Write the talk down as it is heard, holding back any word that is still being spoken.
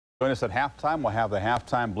Join us at halftime. We'll have the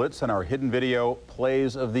halftime blitz and our hidden video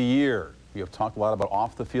plays of the year. We have talked a lot about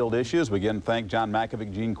off-the-field issues. We again thank John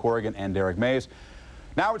Makovic, Gene Corrigan, and Derek Mays.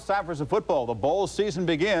 Now it's time for some football. The bowl season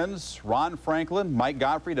begins. Ron Franklin, Mike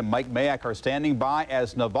Gottfried, and Mike Mayock are standing by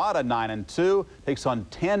as Nevada 9-2 takes on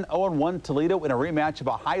 10-1 Toledo in a rematch of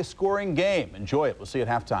a high-scoring game. Enjoy it. We'll see you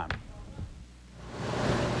at halftime.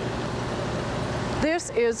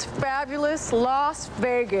 This is fabulous Las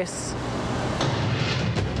Vegas.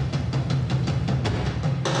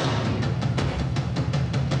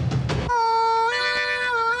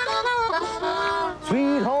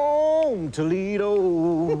 Sweet home, Toledo.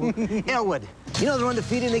 Elwood, you know they're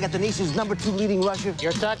undefeated and they got the nation's #2 leading rusher?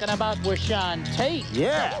 You're talking about Washawn Tate.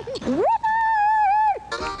 Yeah.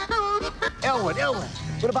 Elwood.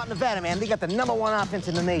 What about Nevada, man? They got the #1 offense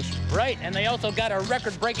in the nation. Right, and they also got a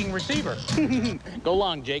record-breaking receiver. Go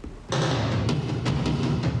long, Jake.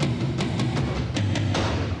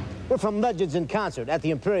 We're from Legends in Concert at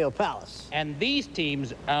the Imperial Palace. And these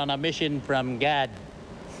teams are on a mission from God.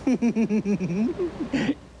 Yep.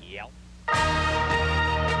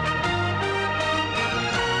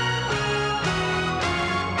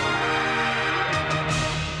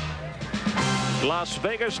 Las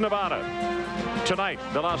Vegas, Nevada. Tonight,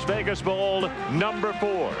 the Las Vegas Bowl,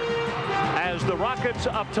 #4. As the Rockets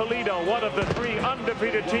of Toledo, one of the 3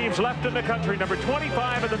 undefeated teams left in the country,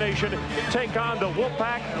 #25 in the nation, take on the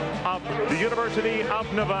Wolfpack of the University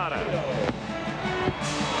of Nevada.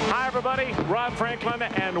 Hi, everybody. Ron Franklin,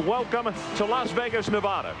 and welcome to Las Vegas,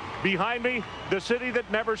 Nevada. Behind me, the city that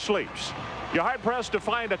never sleeps. You're hard-pressed to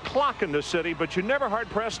find a clock in the city, but you're never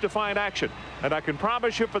hard-pressed to find action. And I can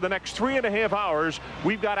promise you for the next 3.5 hours,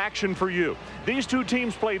 we've got action for you. These two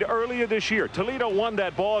teams played earlier this year. Toledo won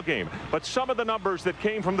that ball game, but some of the numbers that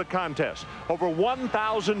came from the contest, over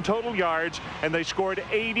 1,000 total yards, and they scored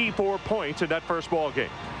 84 points in that first ball game.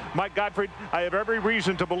 Mike Gottfried, I have every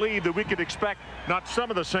reason to believe that we could expect not some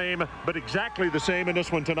of the same, but exactly the same in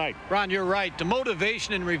this one tonight. Ron, you're right. The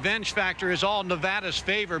motivation and revenge factor is all Nevada's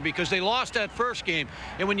favor because they lost that first game.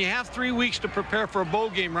 And when you have 3 weeks to prepare for a bowl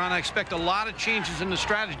game, Ron, I expect a lot of changes in the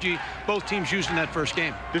strategy both teams used in that first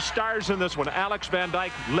game. The stars in this one, Alex Van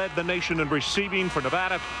Dyke led the nation in receiving for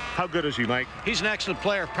Nevada. How good is he, Mike? He's an excellent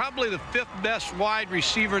player, probably the 5th best wide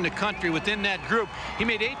receiver in the country within that group. He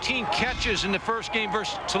made 18 catches in the first game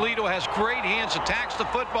versus Toledo, has great hands, attacks the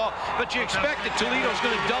football, but you expect that Toledo's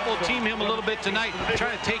going to double team him a little bit tonight, try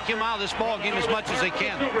to take him out of this ball game as much as they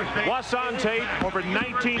can. Washawn Tate, over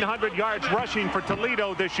 1,900 yards rushing for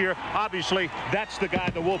Toledo this year. Obviously, that's the guy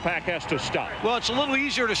the Wolfpack has to stop. Well, it's a little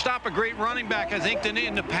easier to stop a great running back, I think, than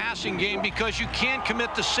in the passing game because you can't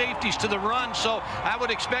commit the safeties to the run. So I would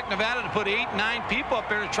expect Nevada to put 8, 9 people up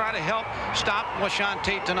there to try to help stop Washawn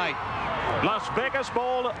Tate tonight. Las Vegas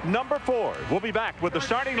Bowl #4. We'll be back with the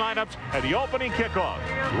starting lineups and the opening kickoff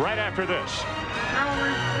right after this.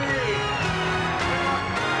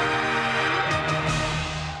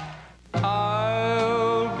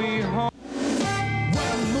 I'll be home.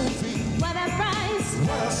 What a movie. What a price.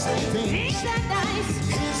 What a saving. Ain't that nice?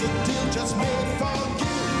 Here's a deal just made for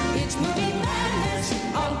you. It's movie madness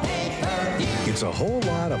on pay-per-view. It's a whole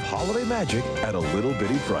lot of holiday magic at a little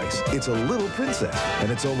bitty price. It's a Little Princess,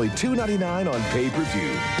 and it's only $2.99 on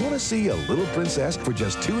pay-per-view. Want to see a Little Princess for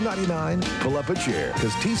just $2.99? Pull up a chair,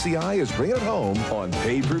 because TCI is bringing it home on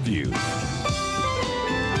pay-per-view.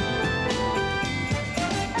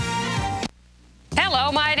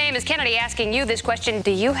 Hello, my name is Kennedy asking you this question.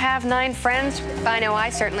 Do you have 9 friends? I know I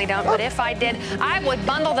certainly don't, but if I did, I would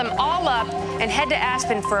bundle them all up and head to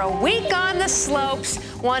Aspen for a week on the slopes,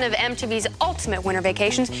 one of MTV's ultimate winter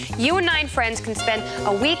vacations. You and 9 friends can spend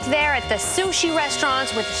a week there at the sushi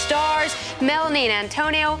restaurants with the stars, Melanie and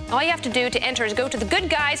Antonio. All you have to do to enter is go to The Good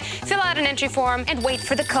Guys, fill out an entry form, and wait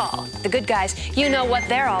for the call. The Good Guys, you know what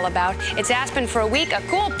they're all about. It's Aspen for a week, a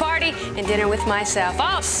cool party, and dinner with myself.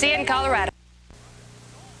 I'll see you in Colorado.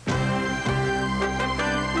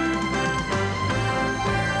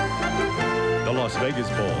 The Las Vegas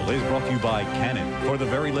Bowl is brought to you by Canon. For the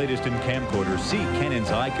very latest in camcorders, see Canon's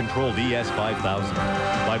Eye Control VS5000.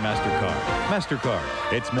 By MasterCard. MasterCard,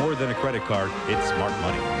 it's more than a credit card, it's smart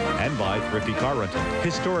money. And by Thrifty Car Rental,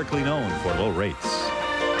 historically known for low rates.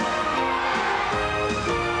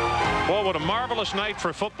 Well, what a marvelous night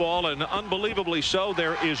for football, and unbelievably so,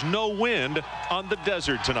 there is no wind on the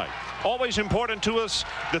desert tonight. Always important to us,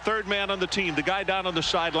 the third man on the team, the guy down on the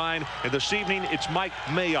sideline. And this evening, it's Mike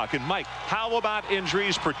Mayock. And Mike, how about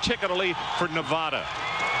injuries, particularly for Nevada?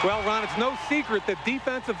 Well, Ron, it's no secret that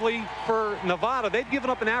defensively for Nevada, they've given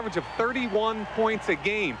up an average of 31 points a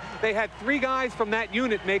game. They had 3 guys from that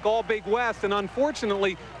unit make All Big West, and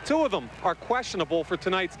unfortunately, 2 of them are questionable for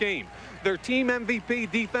tonight's game. Their team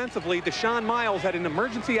MVP defensively, Deshaun Miles, had an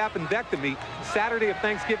emergency appendectomy Saturday of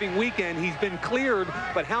Thanksgiving weekend. He's been cleared,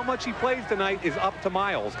 but how much he plays tonight is up to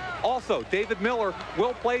Miles. Also, David Miller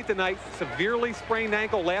will play tonight. Severely sprained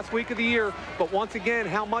ankle last week of the year, but once again,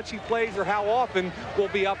 how much he plays or how often will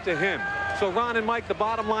be up to him. So Ron and Mike, the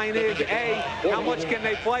bottom line is, A, how much can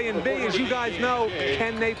they play? And B, as you guys know,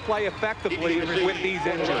 can they play effectively with these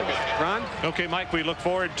injuries? Ron? Okay, Mike, we look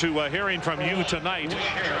forward to hearing from you tonight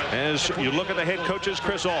as you look at the head coach's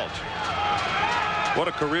Chris Ault. What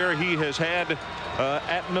a career he has had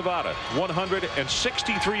at Nevada.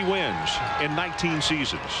 163 wins in 19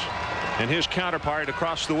 seasons. And his counterpart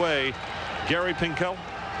across the way, Gary Pinkel.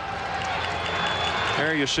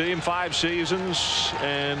 There you see him, 5 seasons,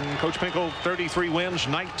 and Coach Pinkel 33 wins,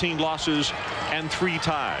 19 losses, and 3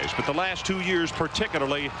 ties. But the last 2 years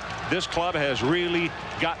particularly, this club has really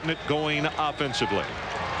gotten it going offensively.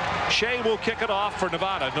 Shea will kick it off for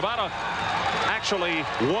Nevada. Nevada actually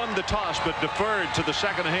won the toss but deferred to the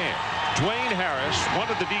second hand. Dwayne Harris, one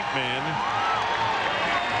of the deep men,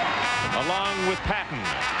 along with Patton.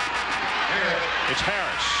 It's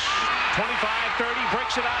Harris. 25-30,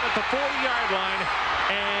 breaks it out at the 40-yard line,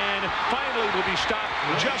 and finally will be stopped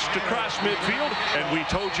just across midfield. And we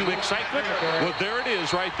told you excitement. Well, there it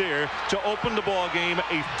is right there to open the ball game,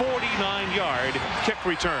 a 49-yard kick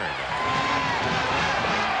return.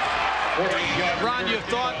 Ron, you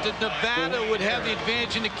thought that Nevada would have the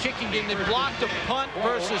advantage in the kicking game. They blocked a punt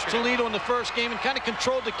versus Toledo in the first game and kind of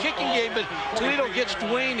controlled the kicking game, but Toledo gets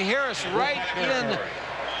Dwayne Harris right in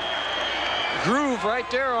groove right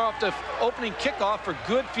there off the opening kickoff for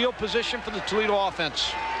good field position for the Toledo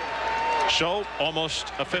offense. So almost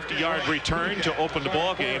a 50-yard return to open the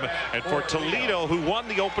ball game, and for Toledo, who won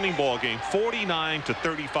the opening ball game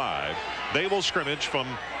 49-35, they will scrimmage from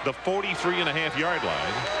the 43.5-yard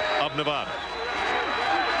line of Nevada.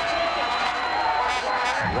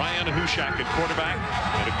 Ryan Hushak at quarterback,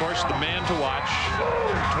 and of course the man to watch,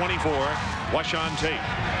 24, Washawn Tate.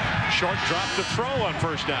 Short drop to throw on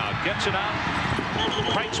first down, gets it out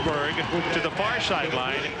Kreitzberg to the far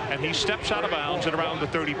sideline, and he steps out of bounds at around the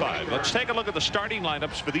 35. Let's take a look at the starting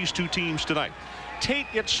lineups for these 2 teams tonight. Tate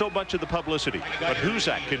gets so much of the publicity, but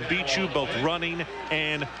Hushak can beat you both running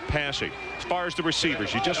and passing. As far as the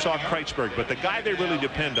receivers, you just saw Kreitzberg, but the guy they really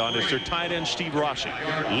depend on is their tight end, Steve Rossi.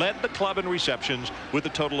 Led the club in receptions with a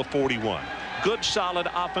total of 41. Good, solid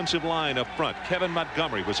offensive line up front. Kevin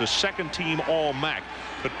Montgomery was a second-team All-MAC,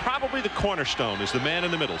 but probably the cornerstone is the man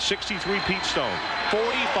in the middle, 63 Pete Stone.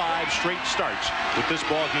 45 straight starts with this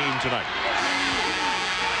ball game tonight.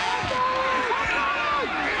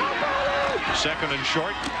 Second and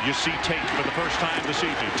short, you see Tate for the first time this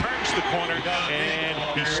evening. Turns the corner,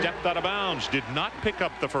 and he stepped out of bounds. Did not pick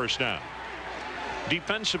up the first down.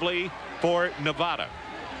 Defensively for Nevada,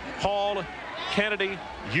 Hall, Kennedy,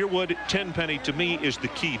 Yearwood, Tenpenny, to me, is the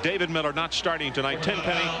key. David Miller not starting tonight.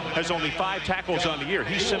 Tenpenny has only 5 tackles on the year.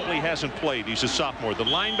 He simply hasn't played. He's a sophomore. The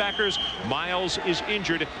linebackers, Miles is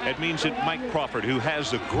injured. It means that Mike Crawford, who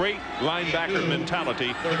has the great linebacker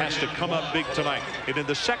mentality, has to come up big tonight. And in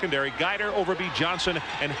the secondary, Guider, Overby, Johnson,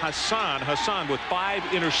 and Hassan. Hassan with 5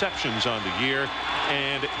 interceptions on the year,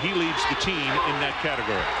 and he leads the team in that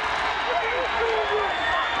category.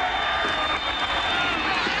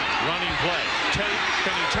 Running play. Tate,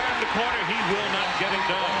 can he turn the corner? He will not get it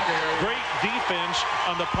done. Great defense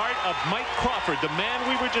on the part of Mike Crawford, the man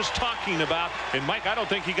we were just talking about. And Mike, I don't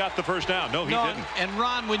think he got the first down. No, he didn't. And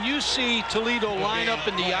Ron, when you see Toledo line up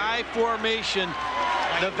in the I formation,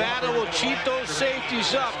 Nevada will cheat those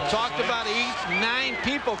safeties up. Talked about 8, 9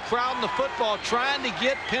 people crowding the football, trying to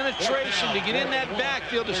get penetration, to get in that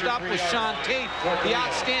backfield to stop with Sean Tate, the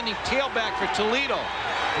outstanding tailback for Toledo.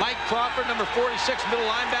 Mike Crawford, number 46, middle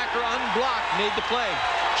linebacker, unblocked, made the play.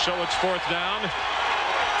 So it's 4th down,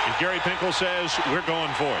 and Gary Pinkel says we're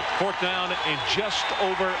going for it. 4th down and just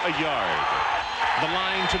over a yard. The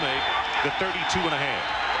line to make the 32.5.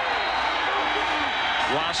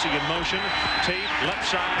 Rossi in motion. Tate left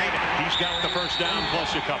side. He's got the first down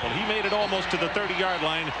plus a couple. He made it almost to the 30-yard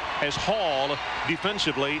line as Hall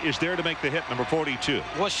defensively is there to make the hit, number 42.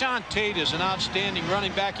 Well, Sean Tate is an outstanding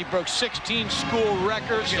running back. He broke 16 school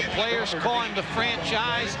records. The players call him the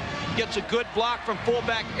franchise. Gets a good block from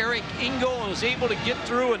fullback Eric Engel and is able to get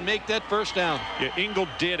through and make that first down. Yeah, Engel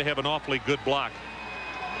did have an awfully good block.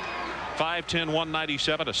 5'10",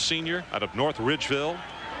 197, a senior out of North Ridgeville,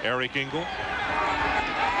 Eric Engel.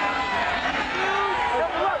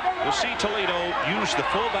 to see Toledo use the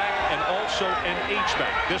fullback and also an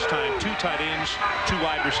H-back. This time, 2 tight ends, 2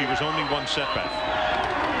 wide receivers, only 1 setback.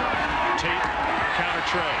 Tate, counter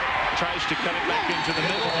Trey. Tries to cut it back into the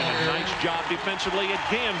middle, and a nice job defensively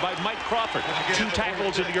again by Mike Crawford. 2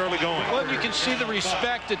 tackles in the early going. Well, you can see the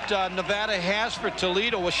respect that Nevada has for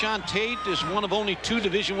Toledo. Washawn Tate is one of only 2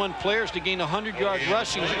 Division I players to gain 100-yard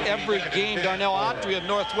rushing every game. Darnell Autry of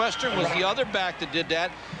Northwestern was the other back that did that.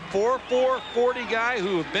 4'4", 40 guy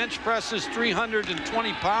who bench presses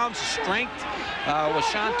 320 pounds strength.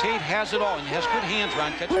 Washawn Tate has it all, and he has good hands,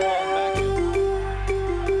 Ron. Catch the ball back.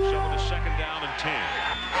 So it is 2nd down and 10.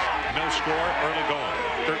 No score, early going.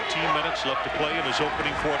 13 minutes left to play in his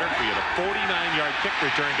opening quarter. We had a 49-yard kick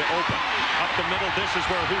return to open. Up the middle, this is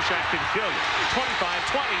where Hushak can kill you. 25,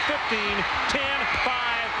 20, 15, 10,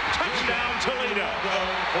 5, touchdown Toledo.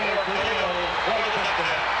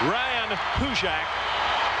 Ryan Hushak,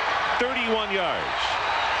 31 yards.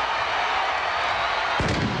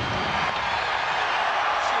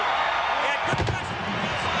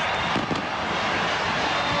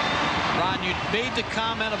 You made the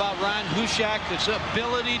comment about Ryan Hushak, his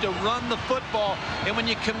ability to run the football, and when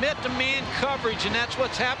you commit to man coverage, and that's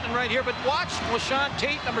what's happening right here. But watch Washawn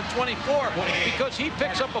Tate, number 24, because he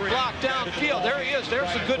picks up a block downfield. There he is.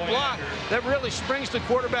 There's a good block that really springs the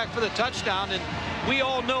quarterback for the touchdown. And we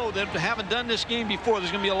all know that having done this game before,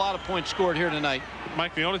 there's going to be a lot of points scored here tonight.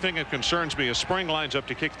 Mike, the only thing that concerns me is Spring lines up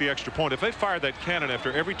to kick the extra point. If they fire that cannon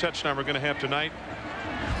after every touchdown we're going to have tonight,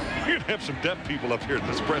 we're going to have some deaf people up here at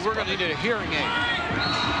this press. We're going to need a hearing aid.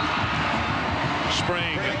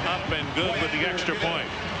 Spring up and good with the extra point.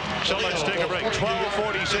 So let's take a break.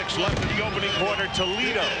 12:46 left in the opening quarter.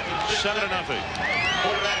 Toledo 7-0.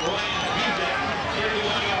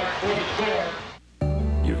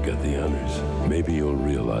 You've got the honors. Maybe you'll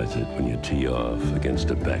realize it when you tee off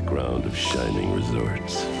against a background of shining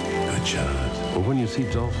resorts. Good shot. Or when you see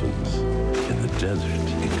dolphins in the desert.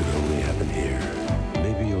 It could only happen here.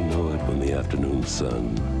 Maybe you'll know it when the afternoon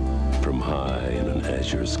sun from high in an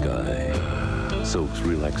azure sky soaks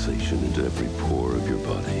relaxation into every pore of your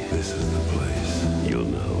body. This is the place. You'll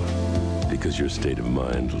know because your state of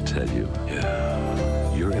mind will tell you.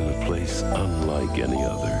 Yeah, you're in a place unlike any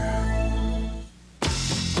other.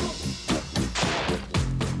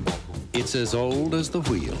 It's as old as the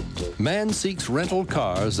wheel. Man seeks rental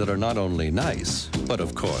cars that are not only nice, but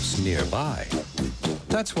of course nearby.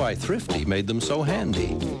 That's why Thrifty made them so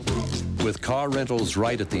handy. With car rentals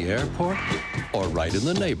right at the airport or right in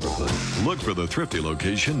the neighborhood. Look for the Thrifty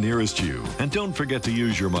location nearest you. And don't forget to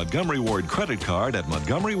use your Montgomery Ward credit card at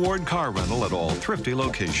Montgomery Ward Car Rental at all Thrifty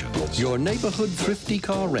locations. Your neighborhood Thrifty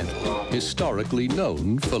car rental, historically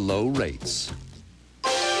known for low rates.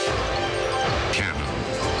 Canon.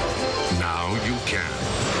 Now you can.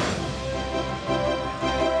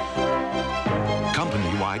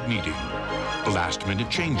 Company-wide meeting. Last-minute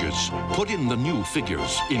changes. Put in the new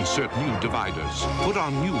figures. Insert new dividers. Put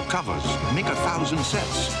on new covers. Make 1,000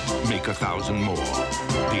 sets. Make 1,000 more.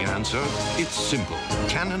 The answer? It's simple.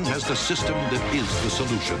 Canon has the system that is the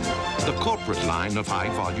solution. The corporate line of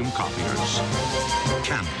high-volume copiers.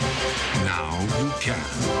 Canon. Now you can.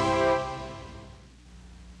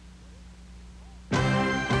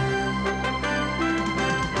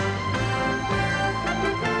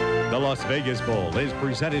 The Las Vegas Bowl is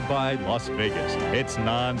presented by Las Vegas. It's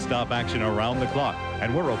non-stop action around the clock,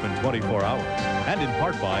 and we're open 24 hours. And in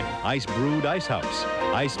part by Ice Brewed Ice House.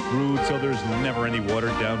 Ice brewed so there's never any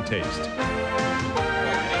watered-down taste.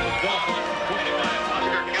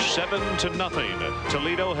 7-0.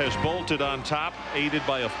 Toledo has bolted on top, aided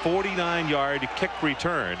by a 49-yard kick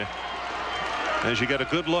return. As you get a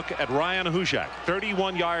good look at Ryan Hushak,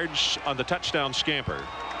 31 yards on the touchdown scamper.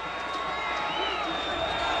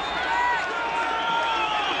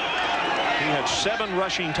 He had 7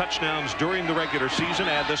 rushing touchdowns during the regular season.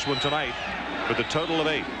 Add this one tonight with a total of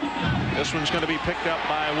 8. This one's going to be picked up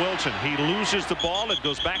by Wilson. He loses the ball. It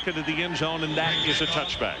goes back into the end zone, and that is a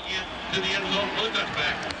touchback.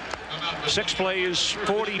 6 plays,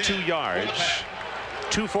 42 yards,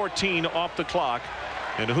 2:14 off the clock.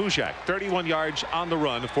 And Hushak, 31 yards on the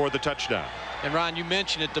run for the touchdown. And Ron, you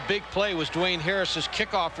mentioned it. The big play was Dwayne Harris's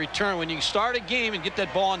kickoff return. When you start a game and get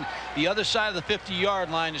that ball on the other side of the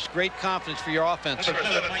 50-yard line, it's great confidence for your offense.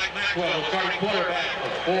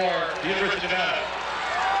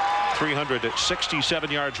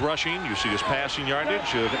 367 yards rushing. You see his passing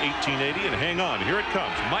yardage of 1880. And hang on, here it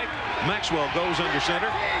comes. Mike Maxwell goes under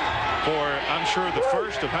center for, I'm sure, the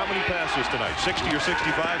first of how many passes tonight? 60 or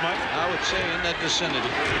 65, Mike? I would say in that vicinity.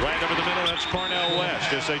 Right over the middle, that's Cornell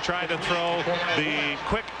West as they try to throw the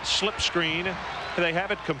quick slip screen they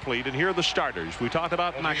have it complete, and here are the starters. We talked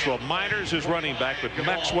about Maxwell. Miners is running back, but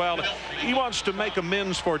Maxwell, he wants to make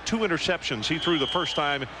amends for 2 interceptions he threw the first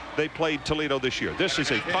time they played Toledo this year. This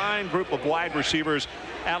is a fine group of wide receivers.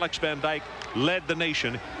 Alex Van Dyke led the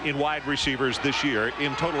nation in wide receivers this year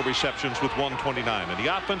in total receptions with 129. And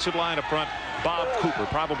the offensive line up front, Bob Cooper,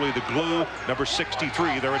 probably the glue, number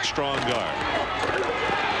 63 there at strong guard.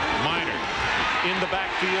 Miner in the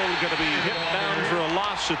backfield, going to be hit down for a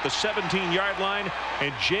loss at the 17-yard line,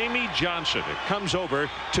 and Jamie Johnson comes over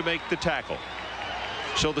to make the tackle.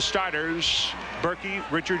 So the starters, Berkey,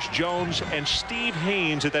 Richards, Jones, and Steve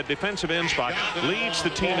Haynes at that defensive end spot leads the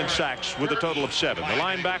team in sacks with a total of 7. The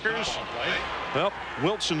linebackers, well,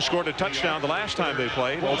 Wilson scored a touchdown the last time they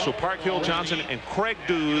played. Also Parkhill, Johnson, and Craig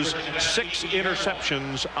Dews, 6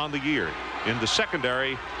 interceptions on the year. In the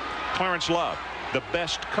secondary, Clarence Love, the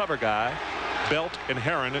best cover guy. Belt and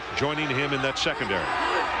Heron joining him in that secondary.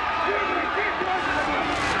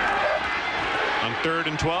 On 3rd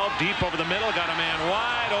and 12, deep over the middle, got a man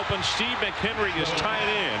wide open. Steve McHenry is tied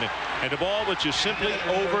in, and the ball which is simply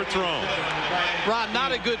overthrown. Ron,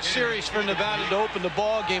 not a good series for Nevada to open the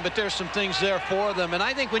ball game, but there's some things there for them. And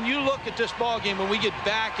I think when you look at this ball game, when we get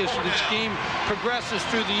back as this game progresses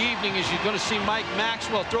through the evening, is you're going to see Mike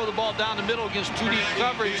Maxwell throw the ball down the middle against 2 deep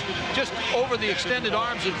coverage, just over the extended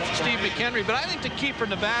arms of Steve McHenry. But I think the key for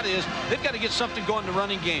Nevada is they've got to get something going in the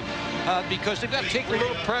running game because they've got to take a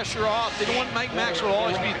little pressure off. They don't want Mike Maxwell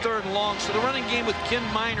always be 3rd and long, so the running game with Ken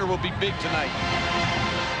Miner will be big tonight.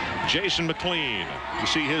 Jason McLean, you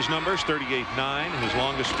see his numbers, 38-9, his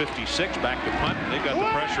longest 56, back to punt. They've got the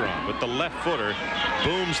pressure on, but the left footer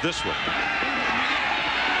booms this one.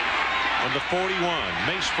 On the 41,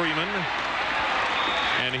 Mace Freeman,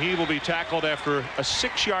 and he will be tackled after a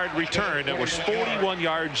 6-yard return that was 41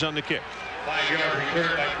 yards on the kick. 5-yard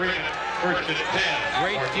return by Freeman. 1st and 10.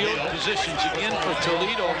 Great field positions again for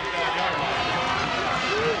Toledo.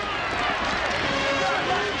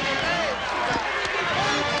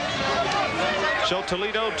 So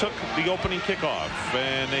Toledo took the opening kickoff,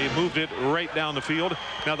 and they moved it right down the field.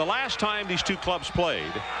 Now, the last time these two clubs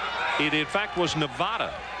played, it in fact was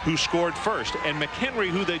Nevada who scored first, and McHenry,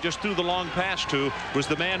 who they just threw the long pass to, was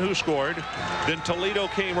the man who scored. Then Toledo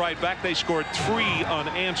came right back. They scored 3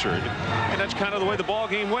 unanswered, and that's kind of the way the ball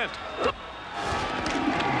game went. They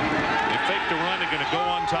faked the run. They're going to go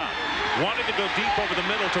on top. Wanted to go deep over the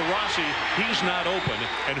middle to Rossi. He's not open,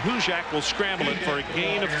 and Hujak will scramble it for a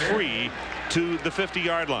gain of 3 to the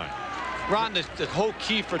 50-yard line. Ron, the whole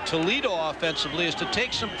key for Toledo offensively is to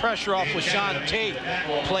take some pressure off with Sean Tate.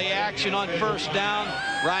 Play action on 1st down.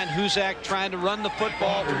 Ryan Huzak trying to run the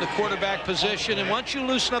football from the quarterback position. And once you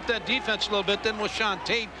loosen up that defense a little bit, then with Sean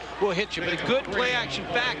Tate will hit you. But a good play action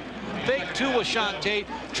back. Fake 2 with Sean Tate,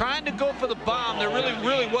 trying to go for the bomb. There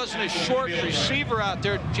really wasn't a short receiver out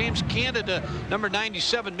there. James Canada, number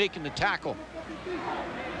 97, making the tackle.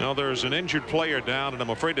 Now there's an injured player down, and I'm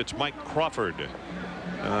afraid it's Mike Crawford,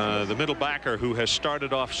 the middle backer who has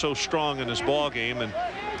started off so strong in this ball game, and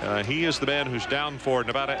he is the man who's down for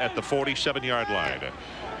Nevada at the 47-yard line.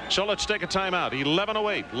 So let's take a timeout.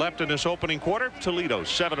 11:08 left in this opening quarter. Toledo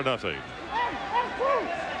 7-0.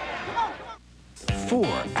 4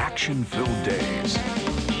 action-filled days,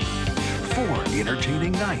 4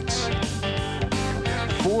 entertaining nights,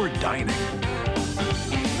 4 dining,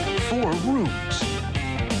 4 rooms,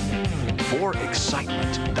 4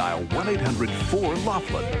 excitement. Dial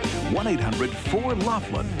 1-800-4-LAUGHLIN,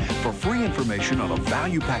 1-800-4-LAUGHLIN for free information on a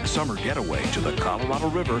value-packed summer getaway to the Colorado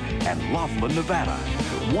River and Laughlin, Nevada.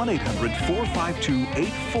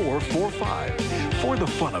 1-800-452-8445. For the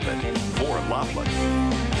fun of it, for Laughlin.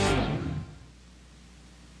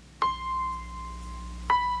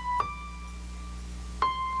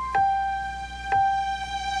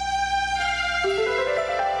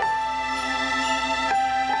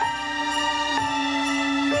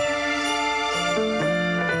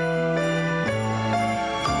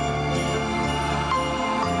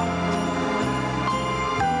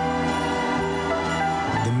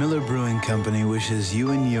 Company wishes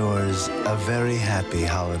you and yours a very happy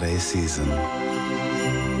holiday season.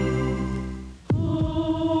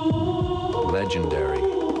 Legendary,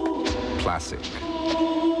 classic,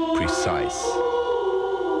 precise,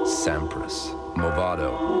 Sampras,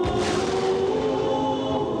 Movado.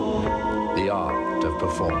 The art of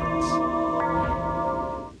performance.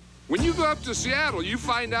 When you go up to Seattle, you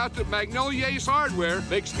find out that Magnolia Ace Hardware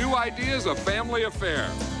makes new ideas a family affair.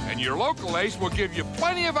 And your local Ace will give you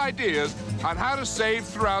plenty of ideas on how to save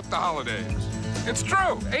throughout the holidays. It's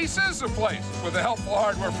true, Ace is the place with the helpful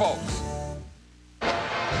hardware folks.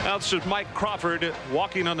 Now this is Mike Crawford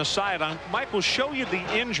walking on the sideline. Mike will show you the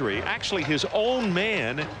injury. Actually, his own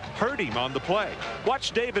man hurt him on the play.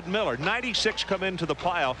 Watch David Miller, 96, come into the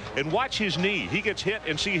pile, and watch his knee. He gets hit,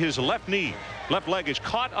 and see his left knee, left leg is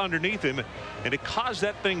caught underneath him, and it caused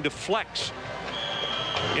that thing to flex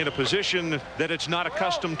in a position that it's not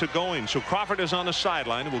accustomed to going. So Crawford is on the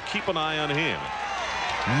sideline, and we'll keep an eye on him.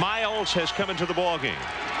 Miles has come into the ball game.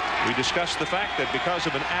 We discussed the fact that because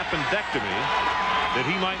of an appendectomy that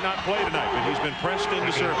he might not play tonight, but he's been pressed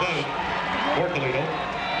into service. For Toledo.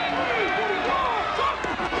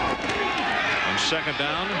 On second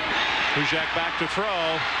down, Hujak back to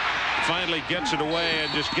throw. Finally gets it away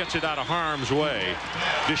and just gets it out of harm's way.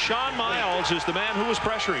 Deshaun Miles is the man who was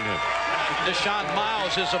pressuring him. Deshaun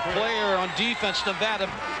Miles is a player on defense Nevada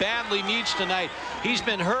badly needs tonight. He's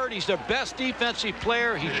been hurt. He's their best defensive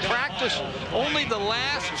player. He practiced only the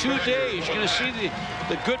last 2 days. You're going to see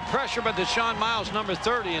the good pressure by Deshaun Miles, number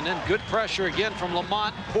 30, and then good pressure again from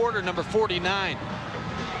Lamont Porter, number 49.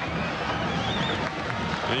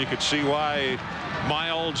 And you could see why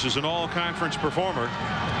Miles is an all-conference performer.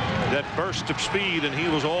 That burst of speed, and he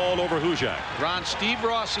was all over Hujak. Ron, Steve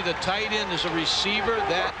Rossi, the tight end, is a receiver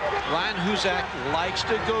that Ryan Hujak likes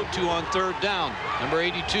to go to on third down. Number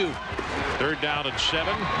 82. Third down and 7.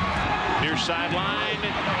 Near sideline.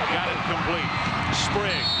 Got it complete.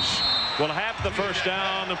 Spriggs will have the first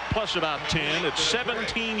down plus about 10. It's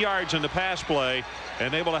 17 yards in the pass play,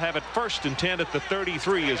 and able to have it first and 10 at the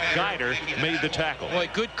 33 as Guider made the tackle. Boy,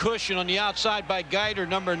 good cushion on the outside by Guider,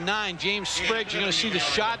 number 9, James Spriggs. You're going to see the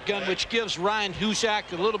shotgun, which gives Ryan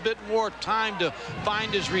Hujak a little bit more time to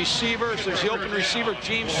find his receivers. There's the open receiver,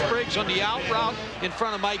 James Spriggs, on the out route in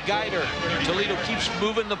front of Mike Guider. Toledo keeps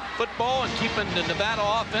moving the football and keeping the Nevada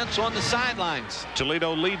offense on the sidelines.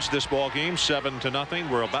 Toledo leads this ball game 7-0.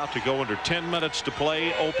 We're about to go under 10 minutes to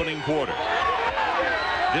play opening quarter.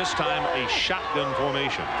 This time a shotgun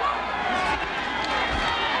formation.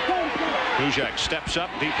 Hujak steps up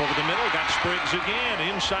deep over the middle, got Spriggs again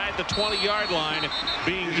inside the 20-yard line,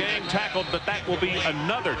 being gang tackled, but that will be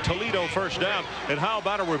another Toledo first down. And how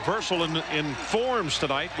about a reversal in forms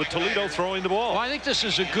tonight with Toledo throwing the ball? Well, I think this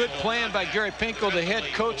is a good plan by Gary Pinkel, the head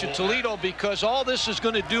coach at Toledo, because all this is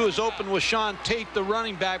going to do is open with Sean Tate, the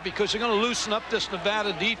running back, because they're going to loosen up this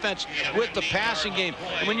Nevada defense with the passing game.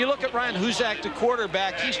 And when you look at Ryan Hujak, the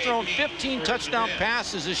quarterback, he's thrown 15 touchdown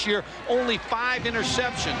passes this year, only 5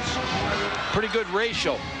 interceptions. Pretty good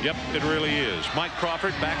ratio. Yep, it really is. Mike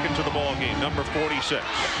Crawford back into the ball game, number 46.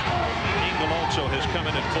 Engel also has come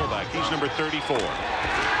in at fullback. He's number 34.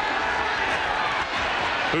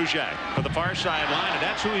 Hujak for the far sideline, and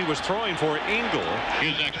that's who he was throwing for, Engel.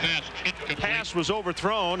 Pass was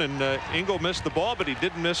overthrown, and Engel missed the ball, but he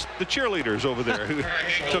didn't miss the cheerleaders over there who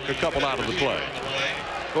took a couple out of the play.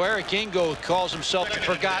 Well, Eric Engel calls himself the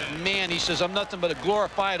forgotten man. He says, I'm nothing but a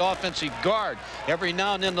glorified offensive guard. Every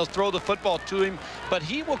now and then they'll throw the football to him, but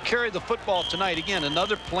he will carry the football tonight. Again,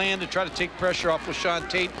 another plan to try to take pressure off with Sean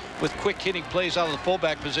Tate with quick hitting plays out of the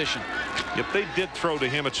fullback position. Yep, they did throw to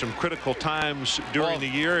him at some critical times during the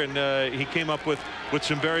year, and he came up with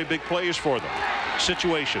some very big plays for them.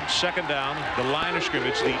 Situation, second down, the line of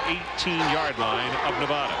scrimmage, the 18-yard line of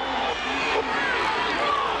Nevada.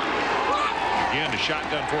 Again, a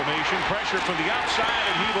shotgun formation, pressure from the outside,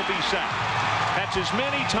 and he will be sacked. That's as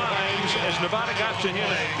many times as Nevada got to him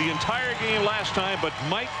the entire game last time, but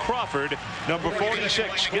Mike Crawford, number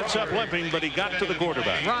 46, gets up limping, but he got to the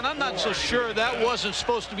quarterback. Ron, I'm not so sure that wasn't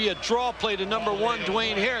supposed to be a draw play to number 1,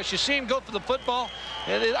 Dwayne Harris. You see him go for the football,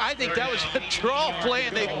 and I think that was a draw play,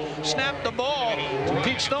 and they snapped the ball.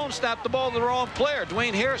 Pete Stone snapped the ball to the wrong player.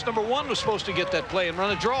 Dwayne Harris, number 1, was supposed to get that play and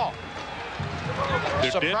run a draw. There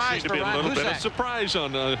did seem to be a little bit of surprise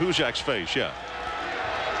on Hujak's face, yeah.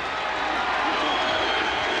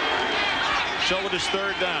 So it is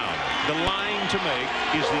third down. The line to make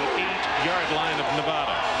is the 8-yard line of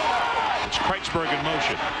Nevada. It's Kreitzberg in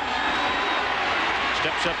motion.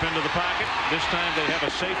 Steps up into the pocket. This time they have a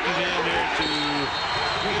safety man there to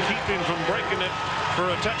keep him from breaking it for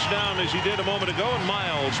a touchdown as he did a moment ago, and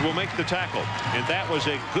Miles will make the tackle. And that was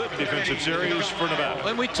a good defensive series for Nevada.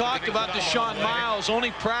 When we talked about Deshaun Miles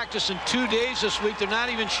only practicing 2 days this week, they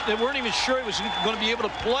weren't even sure he was going to be able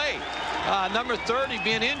to play. Number 30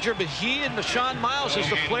 being injured, but he and Deshaun Miles is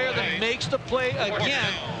the player that makes the play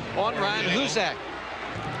again on Ryan Hujak.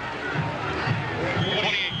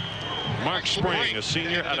 Mark Spring, a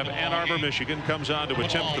senior out of Ann Arbor, Michigan, comes on to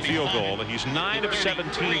attempt the field goal. He's 9 of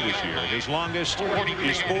 17 this year. His longest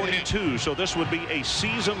is 42, so this would be a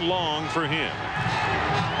season long for him.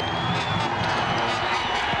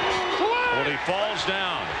 Well, he falls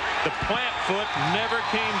down. The plant foot never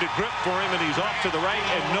came to grip for him, and he's off to the right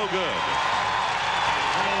and no good.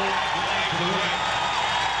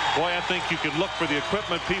 Boy, I think you could look for the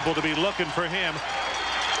equipment people to be looking for him.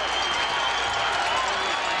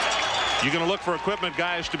 You're going to look for equipment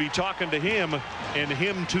guys to be talking to him and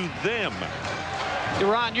him to them.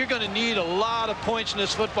 Ron, you're going to need a lot of points in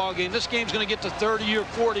this football game. This game's going to get to 30 or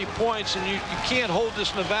 40 points, and you can't hold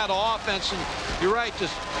this Nevada offense. And you're right,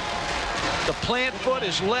 the plant foot,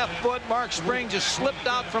 his left foot, Mark Spring just slipped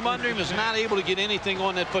out from under him, is not able to get anything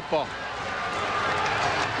on that football.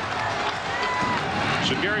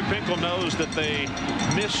 So Gary Pinkel knows that they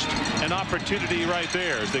missed an opportunity right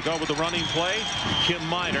there as they go with the running play. Kim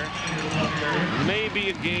Miner, maybe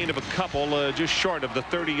a gain of a couple, just short of the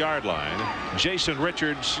 30-yard line. Jason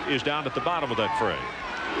Richards is down at the bottom of that fray.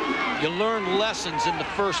 You learn lessons in the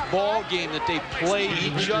first ball game that they play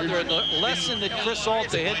each other. And the lesson that Chris Ault,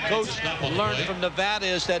 the head coach, learned from Nevada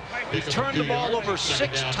is that he turned the ball over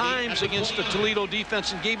 6 times against the Toledo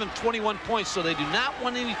defense and gave them 21 points. So they do not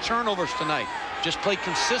want any turnovers tonight. Just play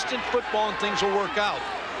consistent football and things will work out.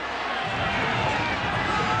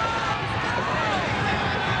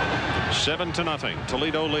 7-0.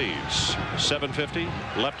 Toledo leads. 7:50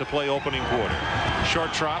 left to play opening quarter.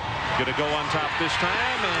 Short trot, going to go on top this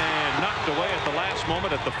time and knocked away at the last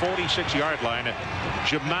moment at the 46-yard line.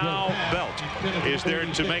 Jamal Belt is there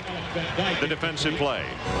to make the defensive play.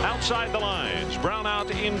 Outside the lines, Brown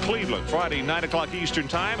out in Cleveland. Friday, 9 o'clock Eastern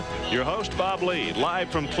time. Your host, Bob Lee, live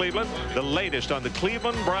from Cleveland. The latest on the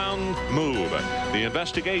Cleveland Brown move. The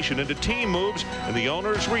investigation into team moves and the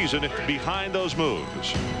owner's reason behind those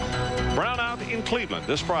moves. Brown out in Cleveland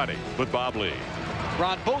this Friday with Bob Lee.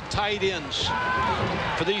 Ron, both tight ends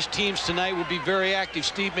for these teams tonight will be very active.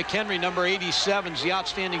 Steve McHenry, number 87, is the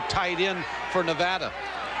outstanding tight end for Nevada.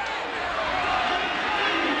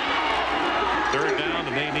 Third down,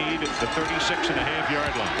 and they need the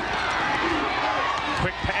 36.5-yard line.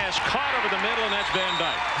 Quick pass caught over the middle, and that's Van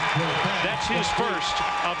Dyke. That's his first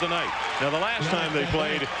of the night. Now, the last time they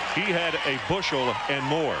played, he had a bushel and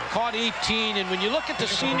more. Caught 18, and when you look at the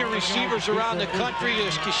senior receivers around the country,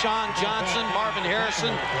 there's Keyshawn Johnson, Marvin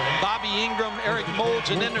Harrison, Bobby Ingram, Eric Moulds,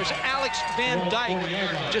 and then there's Alex Van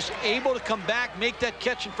Dyke, just able to come back, make that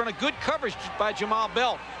catch in front of good coverage by Jamal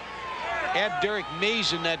Belt. Add Derek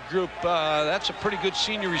Mays in that group. That's a pretty good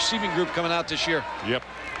senior receiving group coming out this year. Yep.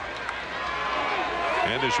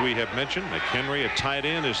 And as we have mentioned, McHenry, a tight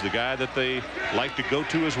end, is the guy that they like to go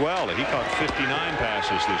to as well. He caught 59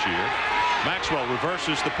 passes this year. Maxwell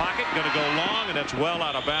reverses the pocket, going to go long, and that's well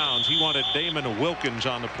out of bounds. He wanted Damon Wilkins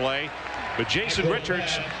on the play, but Jason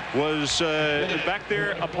Richards was back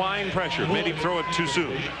there applying pressure, made him throw it too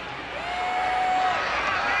soon.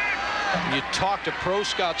 When you talk to pro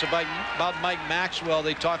scouts about Mike Maxwell,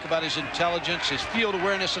 they talk about his intelligence, his field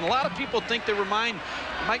awareness, and a lot of people think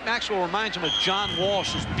Mike Maxwell reminds them of John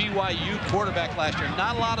Walsh, his BYU quarterback last year.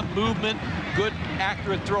 Not a lot of movement, good,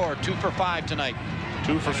 accurate thrower. 2 for 5 tonight.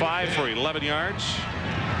 2 for 5 for 11 yards.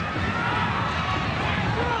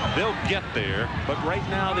 They'll get there, but right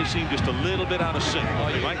now they seem just a little bit out of sync. Oh,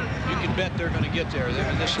 you can bet they're going to get there.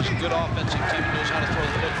 This is a good offensive team that knows how to throw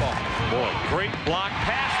the football. Boy, great block.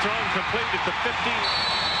 Pass thrown complete at the 50.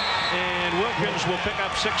 And Wilkins will pick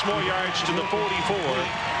up 6 more yards to the 44.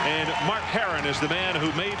 And Mark Herron is the man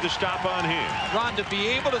who made the stop on him. Ron, to be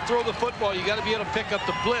able to throw the football, you got to be able to pick up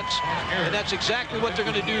the blitz. And that's exactly what they're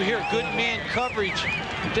going to do here. Good man coverage.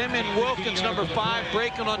 Them and Wilkins, number 5,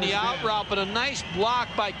 breaking on the out route. But a nice block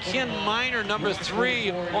by Ken Miner, number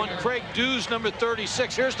 3, on Craig Dews, number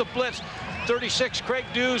 36. Here's the blitz. 36, Craig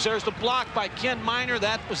Dews. There's the block by Ken Miner.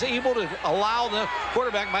 That was able to allow the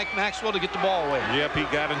quarterback, Mike Maxwell, to get the ball away. Yep, he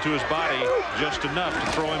got into his body just enough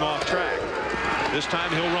to throw him off track. This time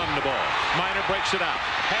he'll run the ball. Miner breaks it out.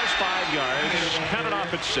 Has 5 yards. Counted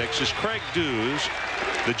off at 6 as Craig Dews,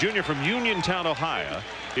 the junior from Uniontown, Ohio,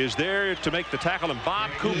 is there to make the tackle, and Bob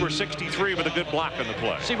Cooper, 63, with a good block on the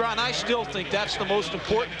play. See, Ron, I still think that's the most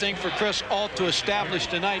important thing for Chris Ault to establish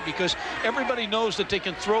tonight, because everybody knows that they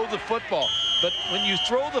can throw the football. But when you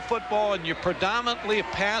throw the football and you're predominantly a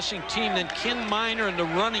passing team, then Ken Miner in the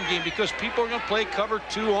running game, because people are going to play cover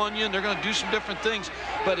 2 on you and they're going to do some different things.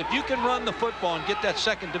 But if you can run the football and get that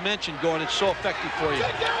second dimension going, it's so effective for you.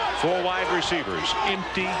 4 wide receivers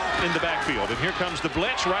empty in the backfield. And here comes the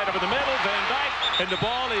blitz right over the middle. Van Dyke, and the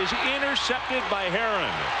ball is intercepted by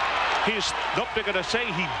Herron. Nope, they're going to say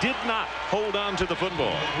he did not hold on to the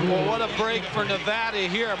football. Well, what a break for Nevada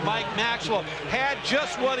here. Mike Maxwell had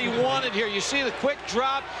just what he wanted here. You see the quick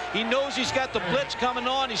drop. He knows he's got the blitz coming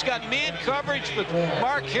on. He's got man coverage with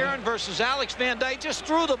Mark Herron versus Alex Van Dyke. Just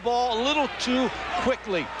threw the ball a little too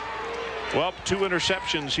quickly. Well, 2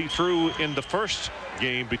 interceptions he threw in the first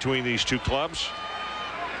game between these two clubs.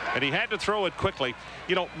 And he had to throw it quickly.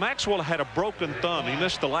 You know, Maxwell had a broken thumb. He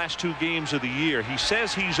missed the last 2 games of the year. He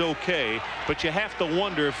says he's okay, but you have to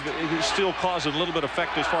wonder if it's still causing a little bit of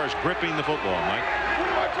effect as far as gripping the football, Mike.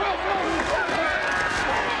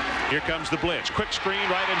 Here comes the blitz. Quick screen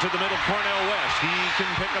right into the middle. Cornell West. He can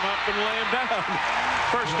pick him up and lay him down.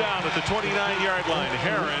 First down at the 29-yard line.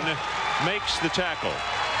 Heron makes the tackle.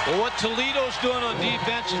 Well, what Toledo's doing on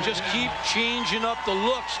defense is just keep changing up the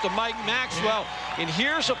looks to Mike Maxwell. And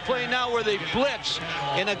here's a play now where they blitz,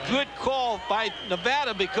 and a good call by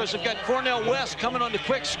Nevada because they've got Cornell West coming on the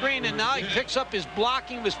quick screen, and now he picks up his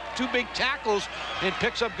blocking with 2 big tackles and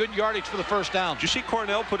picks up good yardage for the first down. Did you see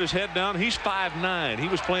Cornell put his head down? He's 5'9". He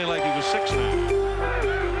was playing like he was 6'9".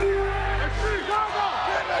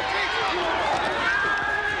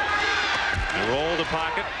 Roll the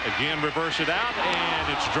pocket, again reverse it out,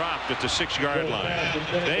 and it's dropped at the 6-yard line.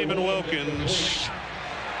 David Wilkins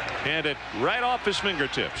had it right off his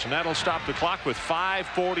fingertips, and that'll stop the clock with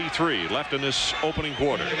 5:43 left in this opening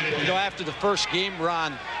quarter. You know, after the first game,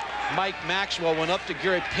 Ron, Mike Maxwell went up to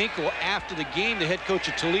Gary Pinkel after the game, the head coach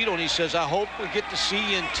of Toledo, and he says, I hope we get to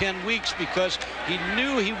see you in 10 weeks because he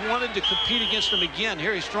knew he wanted to compete against him again.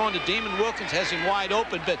 Here he's throwing to Damon Wilkins, has him wide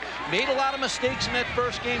open, but made a lot of mistakes in that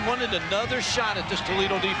first game, wanted another shot at this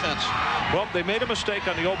Toledo defense. Well, they made a mistake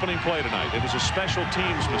on the opening play tonight. It was a special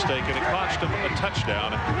teams mistake, and it cost them a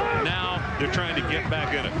touchdown. Now they're trying to get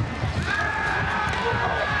back in it.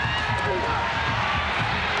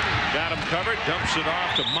 Got him covered, dumps it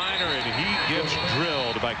off to Minor, and he gets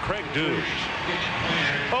drilled by Craig Dews.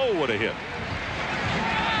 Oh, what a hit.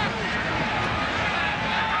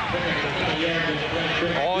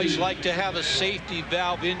 Always like to have a safety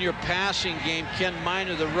valve in your passing game. Ken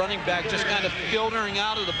Minor, the running back, just kind of filtering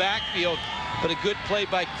out of the backfield. But a good play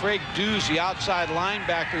by Craig Dews, the outside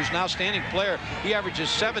linebacker, who's now standing player. He averages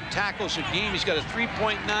 7 tackles a game. He's got a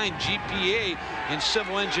 3.9 GPA in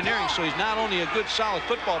civil engineering. So he's not only a good, solid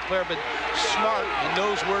football player, but smart and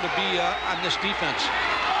knows where to be on this defense.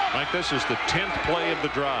 Mike, this is the 10th play of the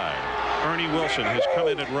drive. Ernie Wilson has come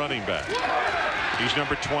in at running back. He's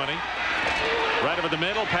number 20. Right over the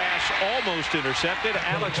middle, pass almost intercepted.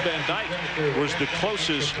 Alex Van Dyke was the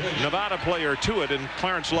closest Nevada player to it, and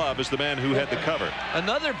Clarence Love is the man who had the cover.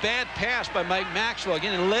 Another bad pass by Mike Maxwell.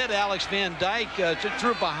 Again, it led Alex Van Dyke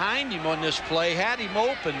threw behind him on this play, had him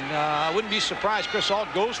open. I wouldn't be surprised Chris Ault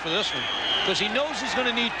goes for this one because he knows he's going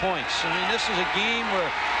to need points. I mean, this is a game where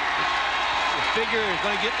the figure is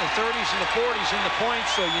going to get in the 30s and the 40s in the points,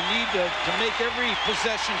 so you need to make every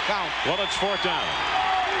possession count. Well, it's 4th down.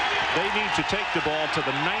 They need to take the ball to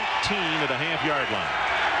the 19.5-yard line.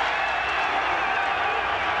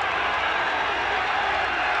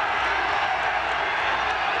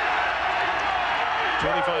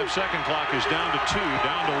 .25-second clock is down to 2,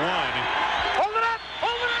 down to 1. Hold it up!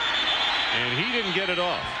 Hold it up! And he didn't get it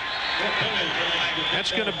off.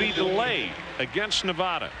 That's going to be delayed against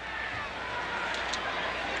Nevada.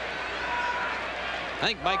 I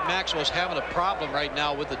think Mike Maxwell's having a problem right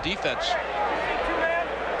now with the defense.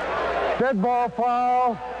 Dead ball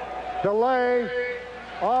foul, delay,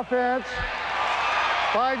 offense,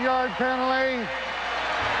 5-yard penalty,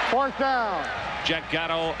 4th down. Jack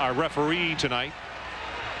Gatto, our referee tonight.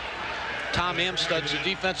 Tom Amstutz, the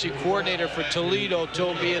defensive coordinator for Toledo,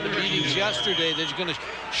 told me in the meetings yesterday that he's going to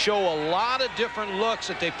show a lot of different looks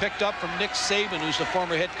that they picked up from Nick Saban, who's the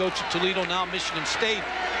former head coach of Toledo, now Michigan State.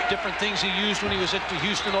 Different things he used when he was at the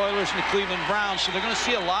Houston Oilers and the Cleveland Browns. So they're going to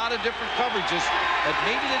see a lot of different coverages that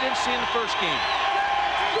maybe they didn't see in the first game.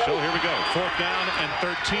 So here we go. 4th down and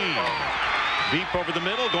 13. Deep over the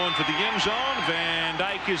middle, going for the end zone. Van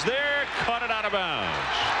Dyke is there, caught it out of bounds.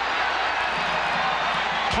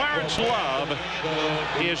 Clarence Love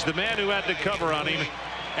is the man who had the cover on him.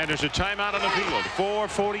 And there's a timeout on the field.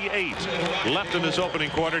 4:48 left in this opening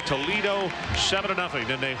quarter. Toledo 7-0,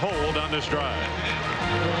 and they hold on this drive.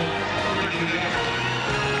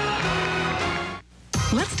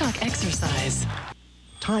 Let's talk exercise.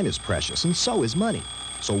 Time is precious, and so is money.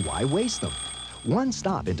 So why waste them? One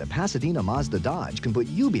stop into Pasadena Mazda Dodge can put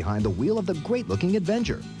you behind the wheel of the great-looking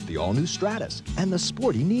Avenger, the all-new Stratus, and the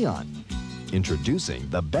sporty Neon. Introducing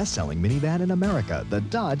the best-selling minivan in America, the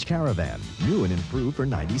Dodge Caravan. New and improved for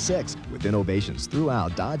 '96. With innovations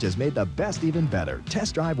throughout, Dodge has made the best even better.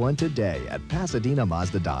 Test drive one today at Pasadena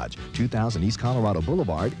Mazda Dodge, 2000 East Colorado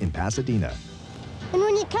Boulevard in Pasadena. And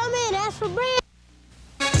when you come in, ask for Brand.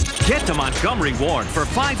 Get to Montgomery Ward for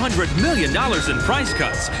 $500 million in price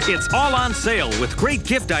cuts. It's all on sale with great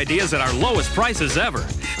gift ideas at our lowest prices ever.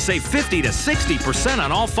 Save 50 to 60%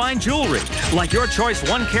 on all fine jewelry, like your choice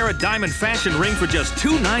 1-carat diamond fashion ring for just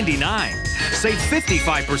 $2.99. Save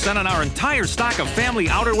 55% on our entire stock of family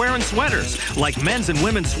outerwear and sweaters, like men's and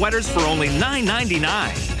women's sweaters for only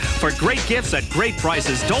 $9.99. For great gifts at great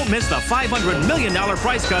prices, don't miss the $500 million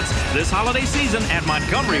price cuts this holiday season at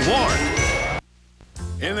Montgomery Ward.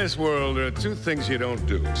 In this world, there are two things you don't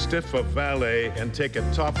do. Stiff a valet and take a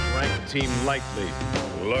top-ranked team lightly.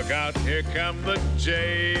 Look out, here come the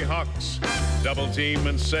Jayhawks. Double team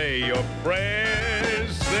and say your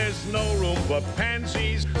prayers. There's no room for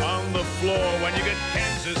pansies on the floor when you get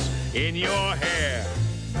Kansas in your hair.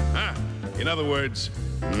 Huh? In other words,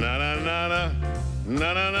 na-na-na-na,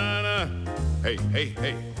 na-na-na-na. Hey, hey,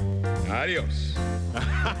 hey. Adios.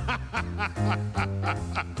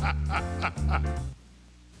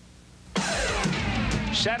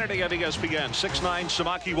 Saturday on ESPN, 6'9"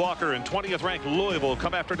 Samaki Walker and 20th-ranked Louisville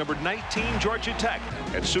come after number 19 Georgia Tech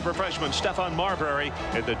and super freshman Stephon Marbury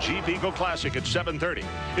at the Jeep Eagle Classic at 7:30.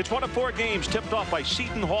 It's one of 4 games tipped off by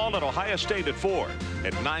Seton Hall at Ohio State at 4.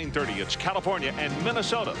 At 9:30, it's California and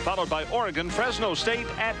Minnesota, followed by Oregon, Fresno State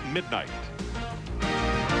at midnight.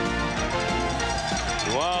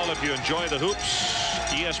 Well, if you enjoy the hoops,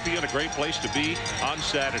 ESPN, a great place to be on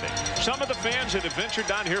Saturday. Some of the fans that have ventured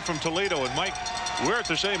down here from Toledo, and Mike, we're at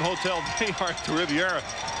the same hotel they are at the Riviera.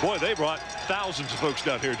 Boy, they brought thousands of folks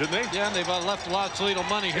down here, didn't they? Yeah, and they've left a lot of Toledo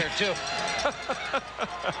money here, too.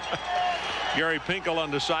 Gary Pinkel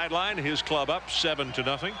on the sideline, his club up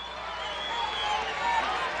 7-0.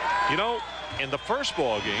 You know, in the first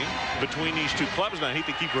ball game between these two clubs, and I hate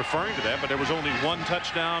to keep referring to that, but there was only 1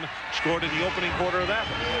 touchdown scored in the opening quarter of that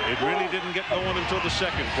one. It really didn't get going until the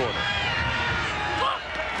second quarter.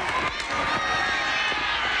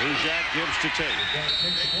 Ujak gives to Tate.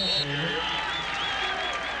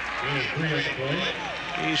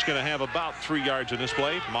 He's going to have about 3 yards in this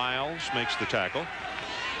play. Miles makes the tackle.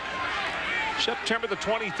 September the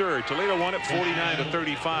 23rd, Toledo won it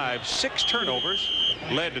 49-35. 6 turnovers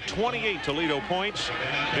led to 28 Toledo points.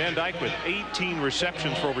 Van Dyke with 18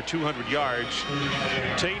 receptions for over 200 yards.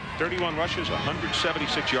 Tate 31 rushes,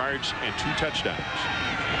 176 yards, and 2 touchdowns.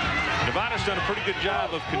 Nevada's done a pretty good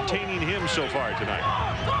job of containing him so far tonight.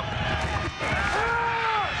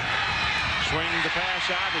 Swinging the pass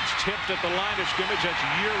out. It's tipped at the line of scrimmage. That's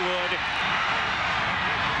Yearwood.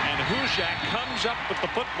 And Hujak comes up with the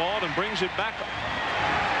football and brings it back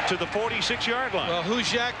to the 46-yard line. Well,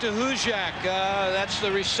 Hujak to Hujak. That's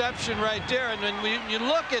the reception right there. And when you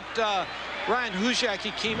look at Ryan Hujak,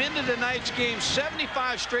 he came into tonight's game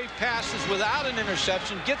 75 straight passes without an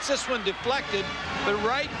interception. Gets this one deflected, but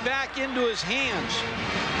right back into his hands.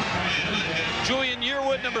 Julian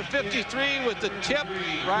Yearwood, number 53, with the tip.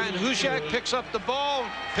 Ryan Hujak picks up the ball,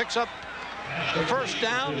 picks up the first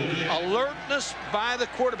down. Alertness by the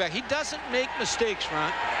quarterback. He doesn't make mistakes,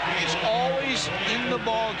 Ron. He's always in the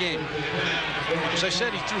ball game. As I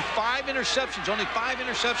said, he threw 5 interceptions, only 5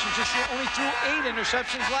 interceptions this year, only threw 8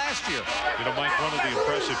 interceptions last year. You know, Mike, one of the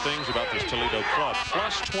impressive things about this Toledo club,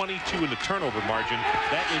 plus 22 in the turnover margin,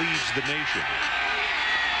 that leads the nation.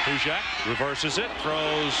 Hujak reverses it,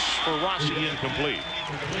 throws for Rossi, incomplete.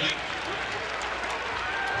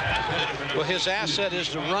 Well, his asset is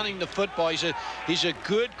to running the football. He's a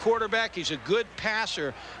good quarterback. He's a good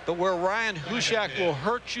passer. But where Ryan Hujak will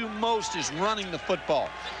hurt you most is running the football.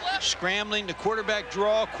 Scrambling, the quarterback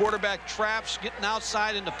draw, quarterback traps, getting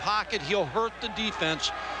outside in the pocket. He'll hurt the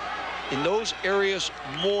defense in those areas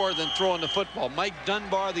more than throwing the football. Mike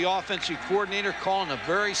Dunbar, the offensive coordinator, calling a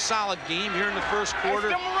very solid game here in the first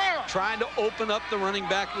quarter, trying to open up the running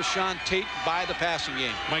back Rashawn Tate by the passing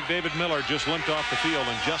game. Mike David Miller just limped off the field,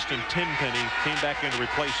 and Justin Tenpenny came back in to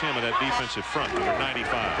replace him in that defensive front, number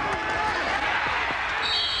 95.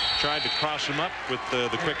 Tried to cross him up with the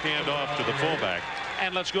quick handoff to the fullback.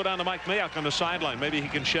 And let's go down to Mike Mayock on the sideline. Maybe he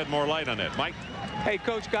can shed more light on that. Mike? Hey,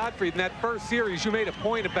 Coach Godfrey, in that first series, you made a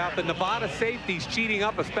point about the Nevada safeties cheating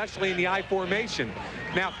up, especially in the I formation.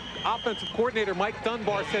 Now, offensive coordinator Mike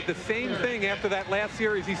Dunbar said the same thing after that last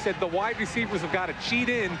series. He said the wide receivers have got to cheat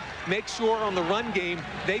in, make sure on the run game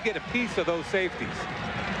they get a piece of those safeties.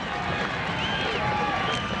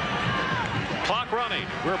 Clock running.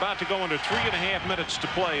 We're about to go into 3.5 minutes to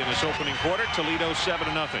play in this opening quarter. Toledo 7-0.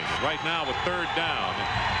 Right now with 3rd down,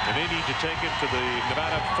 and they need to take it to the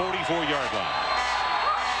Nevada 44-yard line.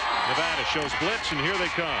 Nevada shows blitz, and here they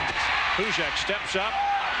come. Hujak steps up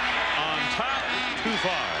on top, too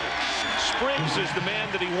far. Spriggs is the man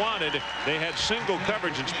that he wanted. They had single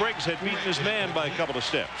coverage, and Spriggs had beaten his man by a couple of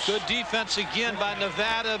steps. Good defense again by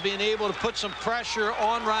Nevada, being able to put some pressure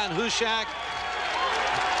on Ryan Hushak.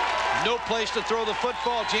 No place to throw the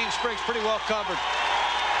football. James Spriggs pretty well covered.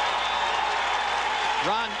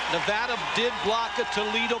 Nevada did block a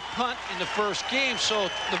Toledo punt in the first game, so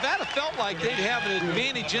Nevada felt like they'd have an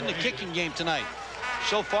advantage in the kicking game tonight.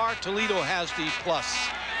 So far, Toledo has the plus.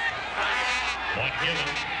 One given.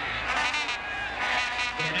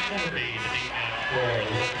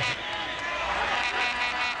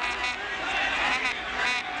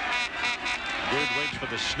 Good waits for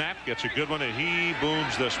the snap, gets a good one, and he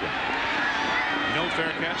booms this one. No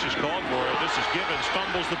fair catch is called for it. This is Gibbons,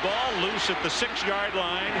 fumbles the ball, loose at the 6-yard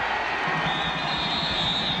line.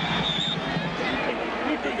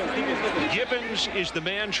 Gibbons is the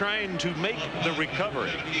man trying to make the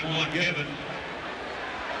recovery.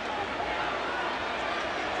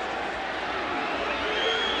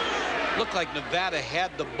 Looked like Nevada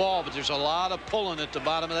had the ball, but there's a lot of pulling at the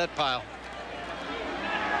bottom of that pile.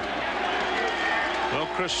 Well,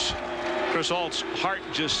 Chris Alt's heart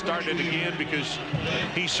just started again because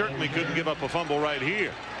he certainly couldn't give up a fumble right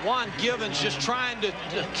here. Juan Gibbons just trying to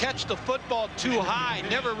catch the football too high.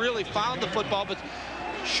 Never really found the football, but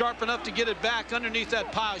sharp enough to get it back underneath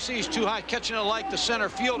that pile. You see, he's too high, catching it like the center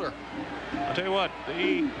fielder. I'll tell you what,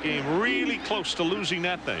 they came really close to losing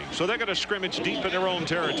that thing. So they're going to scrimmage deep in their own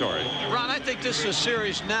territory. Ron, I think this is a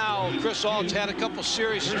series now. Chris Alt's had a couple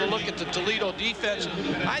series to look at the Toledo defense.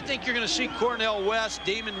 I think you're going to see Cornell West,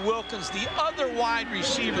 Damon Wilkins, the other wide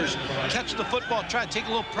receivers catch the football, try to take a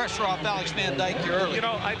little pressure off Alex Van Dyke here early. You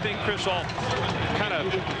know, I think Chris Alt kind of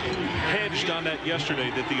hedged on that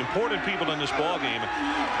yesterday, that the important people in this ball game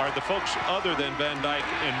are the folks other than Van Dyke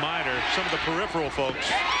and Miner, some of the peripheral folks.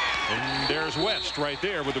 And there's West right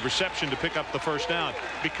there with the reception to pick up the first down,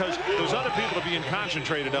 because those other people are being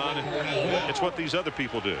concentrated on, and it's what these other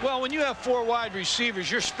people do. Well, when you have 4 wide receivers,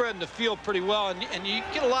 you're spreading the field pretty well, and you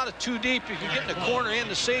get a lot of too deep. You can get in the corner and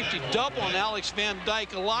the safety double on Alex Van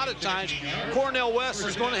Dyke. A lot of times, Cornell West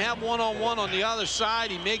is going to have one-on-one on the other side.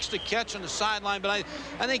 He makes the catch on the sideline, but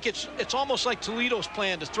I think it's almost like Toledo's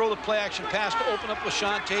plan to throw the play-action pass to open up with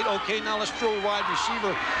Sean Tate. Okay, now let's throw a wide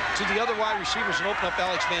receiver to the other wide receivers and open up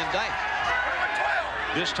Alex Van Dyke.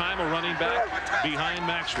 This time a running back behind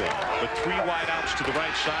Maxwell, but 3 wide outs to the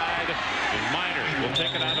right side, and Miner will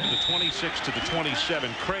take it out of the 26 to the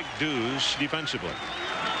 27. Craig Dews defensively.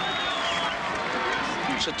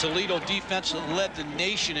 It's a Toledo defense that led the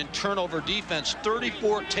nation in turnover defense.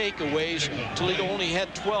 34 takeaways. Toledo only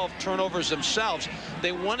had 12 turnovers themselves.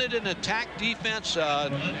 They wanted an attack defense.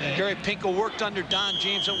 Gary Pinkel worked under Don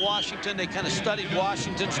James at Washington. They kind of studied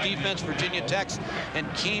Washington's defense, Virginia Tech's, and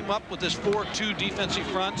came up with this 4-2 defensive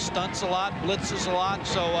front. Stunts a lot, blitzes a lot,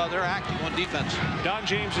 so they're active on defense. Don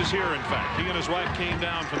James is here, in fact. He and his wife came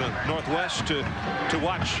down from the Northwest to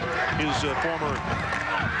watch his former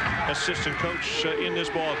assistant coach in this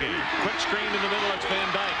ball game. Quick screen in the middle. It's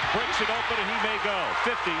Van Dyke. Breaks it open, and he may go.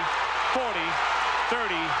 50, 40,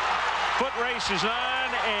 30. Foot race is on,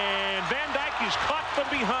 and Van Dyke is caught from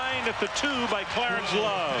behind at the 2 by Clarence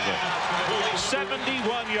Love.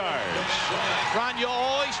 71 yards. Ron, you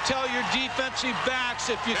always tell your defensive backs,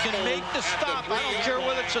 if you can make the stop, I don't care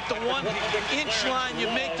whether it's at the 1-inch line, you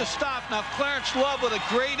make the stop. Now, Clarence Love with a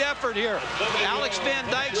great effort here. Alex Van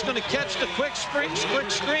Dyke's going to catch the quick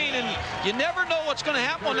screen, and you never know what's going to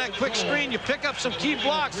happen on that quick screen. You pick up some key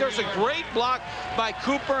blocks. There's a great block by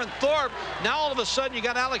Cooper and Thorpe. Now, all of a sudden, you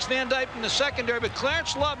got Alex Van Dyke in the secondary, but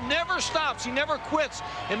Clarence Love never stops. He never quits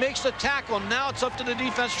and makes the tackle. Now it's up to the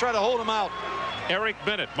defense to try to hold him out. Eric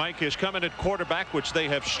Bennett, Mike, is coming at quarterback, which they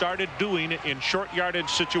have started doing in short yardage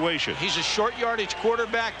situations. He's a short yardage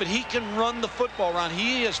quarterback, but he can run the football, Ron.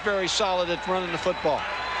 He is very solid at running the football.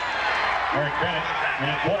 Eric Bennett,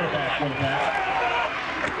 quarterback with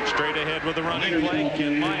that. Straight ahead with the running play,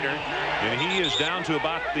 Ken Miner, and he is down to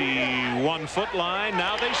about the 1-foot line.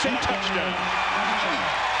 Now they say touchdown.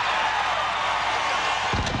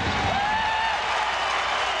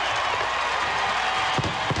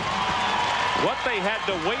 What they had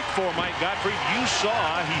to wait for, Mike Gottfried, you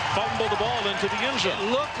saw he fumbled the ball into the end zone.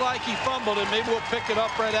 It looked like he fumbled it. Maybe we'll pick it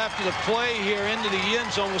up right after the play here into the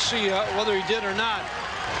end zone. We'll see whether he did or not.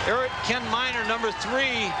 Ken Miner, number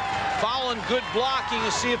 3, following good blocking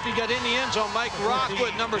to see if he got in the end zone. Mike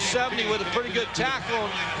Rockwood, number 70, with a pretty good tackle.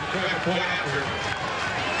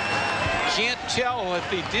 Can't tell if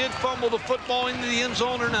he did fumble the football into the end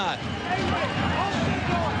zone or not.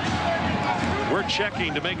 We're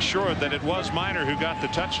checking to make sure that it was Miner who got the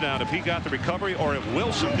touchdown, if he got the recovery, or if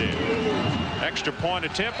Wilson did. Extra point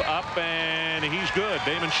attempt up, and he's good.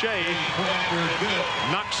 Damon Shea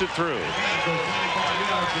knocks it through.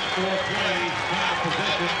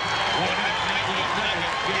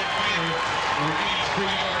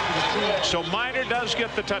 So Miner does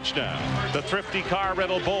get the touchdown. The Thrifty Car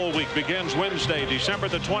Rental Bowl Week begins Wednesday, December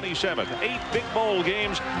the 27th. 8 big bowl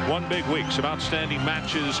games, 1 big week. Some outstanding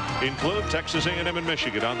matches include Texas A&M and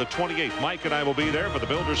Michigan on the 28th. Mike and I will be there for the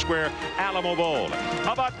Builder Square Alamo Bowl.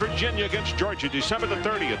 How about Virginia against Georgia, December the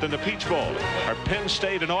 30th in the Peach Bowl? Or Penn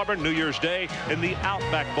State and Auburn, New Year's Day in the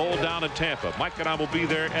Outback Bowl down in Tampa. Mike and I will be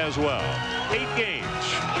there as well. 8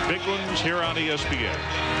 games, big ones here on ESPN.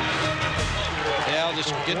 Yeah,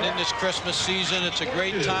 just getting in this Christmas season. It's a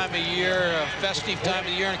great time of year, a festive time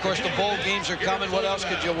of the year. And, of course, the bowl games are coming. What else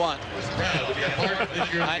could you want?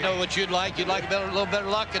 I know what you'd like. You'd like a little better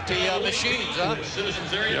luck at the machines, huh?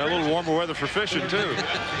 Yeah, a little warmer weather for fishing, too.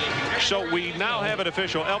 So we now have it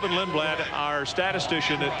official. Elvin Lindblad, our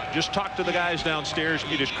statistician, just talked to the guys downstairs.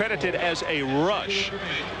 It is credited as a rush.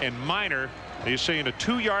 And Miner is seeing a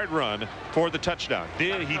 2-yard run for the touchdown.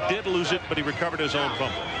 He did lose it, but he recovered his own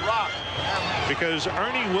fumble. Because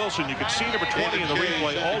Ernie Wilson, you could see number 20 in the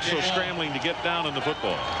replay, also scrambling to get down in the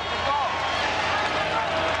football.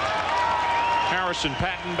 Harrison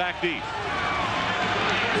Patton back deep.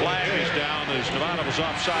 Flag is down as Nevada was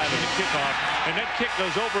offside on the kickoff, and that kick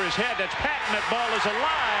goes over his head. That's Patton. That ball is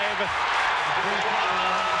alive.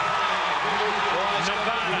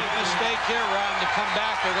 Nevada. Mistake here, Ron, to come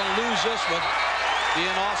back. They're going to lose this one,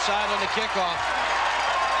 being offside on the kickoff.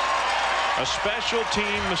 A special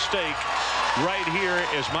team mistake right here,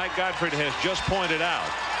 as Mike Gottfried has just pointed out,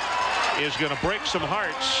 is going to break some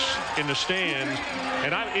hearts in the stands.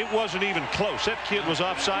 And it wasn't even close. That kid was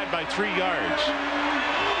offside by 3 yards.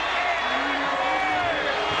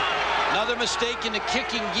 Another mistake in the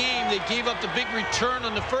kicking game. They gave up the big return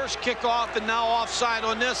on the first kickoff, and now offside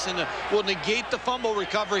on this, and will negate the fumble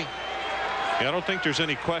recovery. Yeah, I don't think there's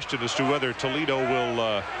any question as to whether Toledo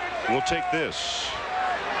will take this.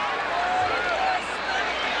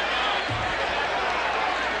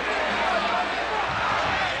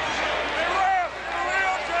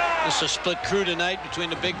 This is a split crew tonight between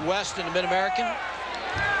the Big West and the Mid-American.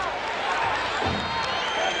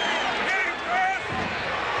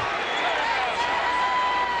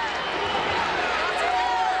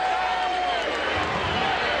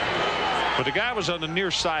 But the guy was on the near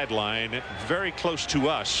sideline, very close to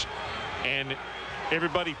us, and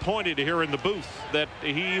everybody pointed here in the booth that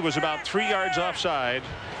he was about 3 yards offside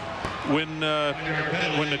when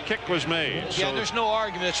the kick was made. Yeah, so there's no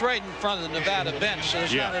argument. It's right in front of the Nevada bench, so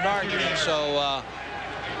there's not an argument. So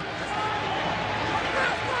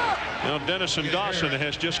now Dennison Dawson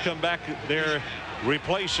has just come back there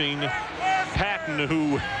replacing Patton,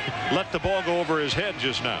 who let the ball go over his head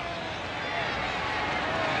just now.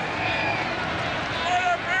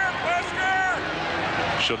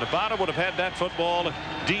 So Nevada would have had that football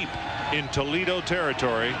deep in Toledo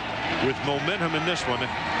territory with momentum in this one,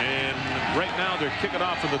 and right now they're kicking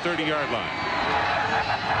off from the 30-yard line.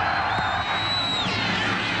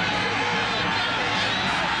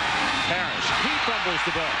 Harris, he fumbles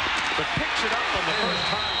the ball, but picks it up on the first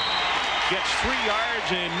time, gets 3 yards,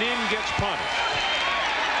 and then gets punted.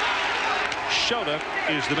 Shota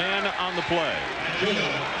is the man on the play.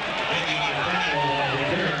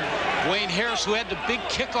 Wayne Harris, who had the big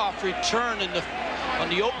kickoff return on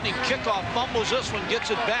the opening kickoff, fumbles this one, gets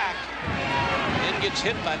it back, then gets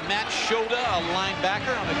hit by Matt Shota, a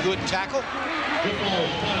linebacker, on a good tackle.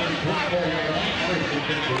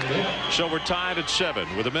 So we're tied at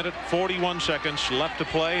 7 with 1:41 left to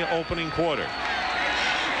play, opening quarter.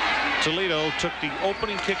 Toledo took the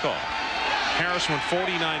opening kickoff. Harris went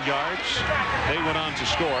 49 yards. They went on to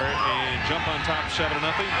score and jump on top 7-0.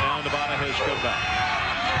 Now Nevada has come back.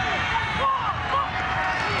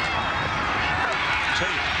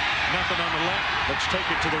 Nothing on the left. Let's take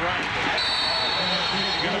it to the right.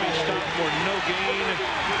 Going to be stopped for no gain.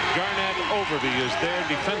 Garnett Overby is there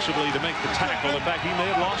defensively to make the tackle. In fact, he may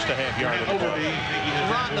have lost a half yard.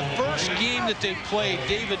 Ron, the first game that they played,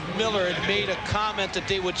 David Miller had made a comment that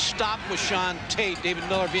they would stop with Sean Tate. David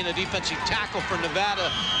Miller being a defensive tackle for Nevada,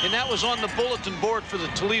 and that was on the bulletin board for the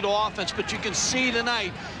Toledo offense. But you can see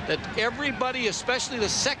tonight that everybody, especially the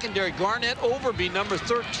secondary, Garnett Overby, number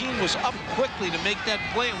 13, was up quickly to make that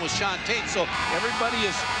play, and was Sean Tate. So everybody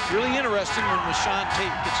is really interested when Sean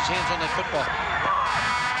Tate gets his hands on that football.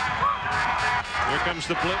 Here comes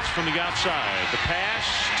the blitz from the outside. The pass,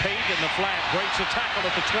 Tate in the flat, breaks a tackle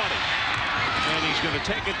at the 20. And he's going to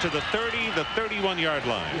take it to the 30, the 31-yard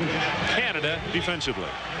line. Canada defensively.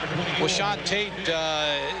 Well, Sean Tate,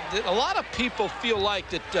 a lot of people feel like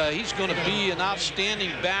that he's going to be an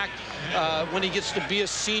outstanding back when he gets to be a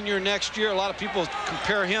senior next year. A lot of people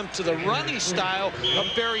compare him to the running style of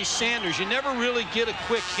Barry Sanders. You never really get a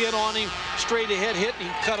quick hit on him, straight ahead hit, and he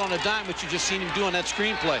can cut on a dime, which you just seen him do on that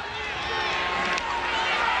screenplay.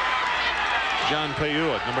 John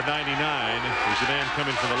Payuik, number 99, is the man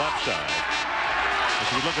coming from the left side. As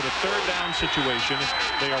we look at a third down situation,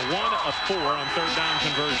 they are 1 of 4 on third down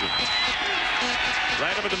conversion.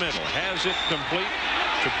 Right up at the middle, has it complete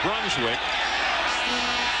to Brunswick.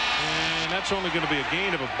 And that's only going to be a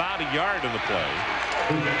gain of about a yard in the play.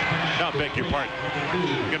 No, beg your pardon.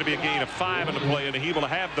 Going to be a gain of 5 in the play, and he will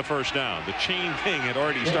have the first down. The chain thing had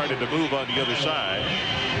already started to move on the other side.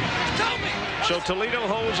 So Toledo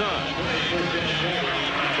holds on.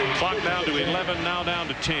 Clock down to 11, now down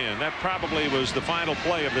to 10. That probably was the final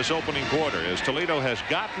play of this opening quarter, as Toledo has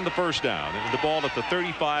gotten the first down and the ball at the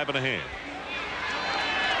 35.5.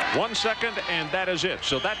 1 second, and that is it.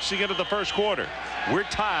 So that's the end of the first quarter. We're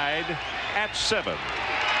tied at 7.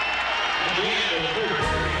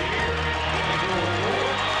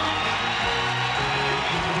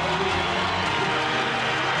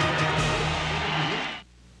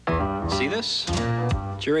 See this?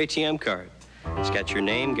 It's your ATM card. It's got your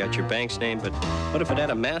name, got your bank's name, but what if it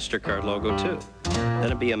had a MasterCard logo too? Then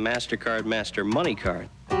it'd be a MasterCard Master Money card.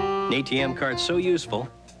 An ATM card so useful,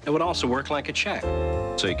 it would also work like a check.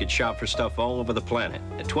 So you could shop for stuff all over the planet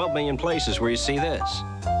at 12 million places where you see this.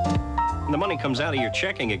 And the money comes out of your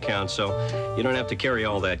checking account, so you don't have to carry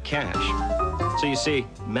all that cash. So you see,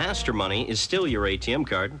 Master Money is still your ATM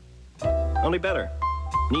card, only better.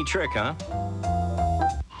 Neat trick, huh?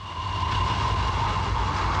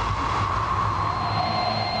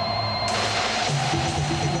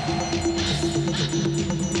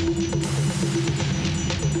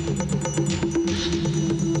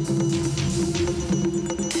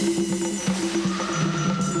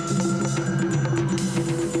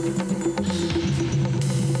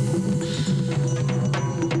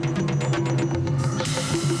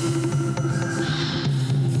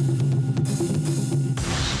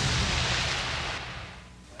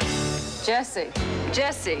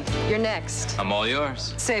 Jesse, you're next. I'm all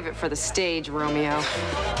yours. Save it for the stage, Romeo.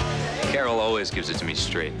 Carol always gives it to me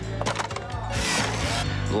straight.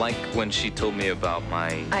 Like when she told me about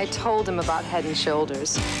my... I told him about Head &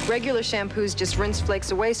 Shoulders. Regular shampoos just rinse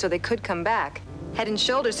flakes away so they could come back. Head &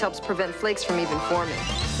 Shoulders helps prevent flakes from even forming.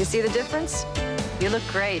 You see the difference? You look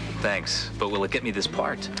great. Thanks, but will it get me this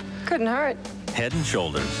part? Couldn't hurt. Head &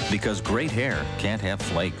 Shoulders, because great hair can't have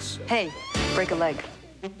flakes. Hey, break a leg.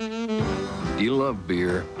 Do you love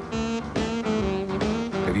beer?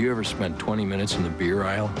 Have you ever spent 20 minutes in the beer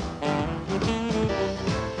aisle?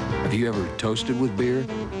 Have you ever toasted with beer?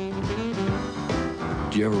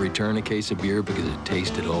 Did you ever return a case of beer because it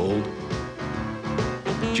tasted old?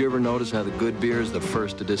 Did you ever notice how the good beer is the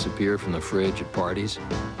first to disappear from the fridge at parties?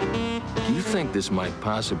 Do you think this might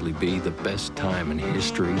possibly be the best time in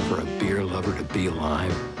history for a beer lover to be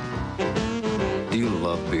alive? Do you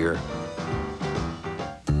love beer?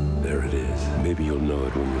 There it is. Maybe you'll know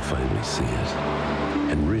it when you finally see it.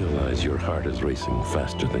 And realize your heart is racing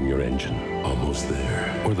faster than your engine. Almost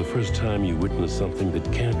there. Or the first time you witness something that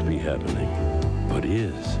can't be happening, but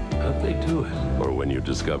is. How'd they do it? Or when you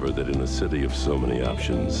discover that in a city of so many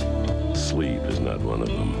options, sleep is not one of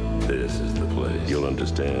them. This is the place. You'll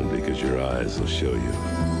understand because your eyes will show you.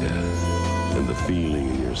 Yeah. And the feeling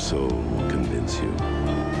in your soul will convince you.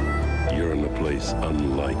 You're in a place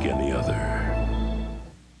unlike any other.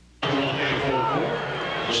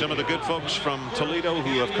 Some of the good folks from Toledo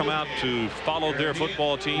who have come out to follow their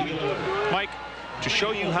football team. Mike, to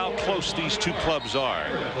show you how close these two clubs are.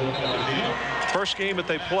 First game that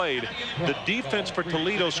they played, the defense for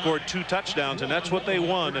Toledo scored 2 touchdowns, and that's what they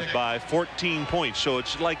won by 14 points. So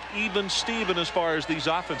it's like even Steven as far as these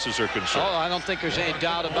offenses are concerned. Oh, I don't think there's any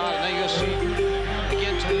doubt about it. Now you'll see,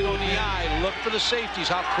 again, Toledo in the eye. Look for the safeties,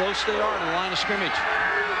 how close they are to the line of scrimmage.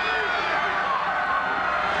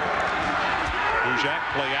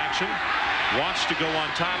 Jack play action, wants to go on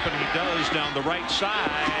top, and he does down the right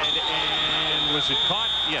side. And was it caught?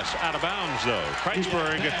 Yes, out of bounds though.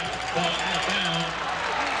 Kreitzberg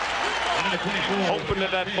hoping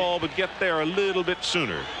that ball would get there a little bit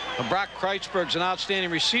sooner. Well, Brock Kreitzberg's an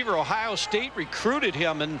outstanding receiver. Ohio State recruited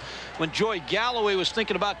him, and when Joy Galloway was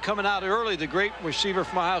thinking about coming out early, the great receiver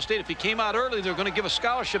from Ohio State, if he came out early, they're going to give a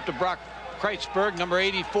scholarship to Brock Kreitzberg, number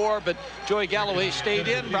 84, but Joey Galloway stayed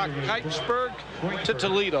in. Brock Kreitzberg to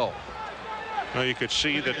Toledo. Well, you could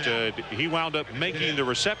see that he wound up making the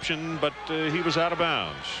reception, but he was out of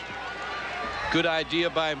bounds. Good idea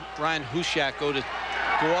by Ryan Hushako to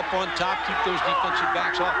go up on top, keep those defensive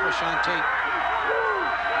backs off Rashawn Tate.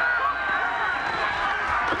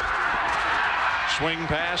 Swing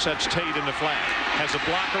pass, that's Tate in the flat. Has a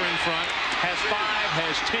blocker in front, has 5,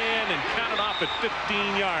 has 10, and counted off at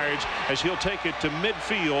 15 yards as he'll take it to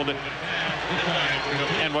midfield.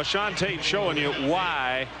 And Rashawn Tate showing you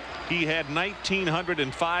why he had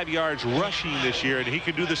 1,905 yards rushing this year, and he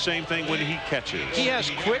can do the same thing when he catches. He has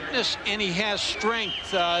quickness and he has strength.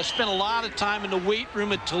 Spent a lot of time in the weight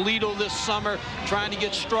room at Toledo this summer trying to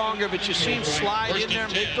get stronger, but you see him slide in there,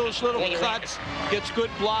 make those little cuts, gets good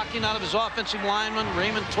blocking out of his offensive lineman,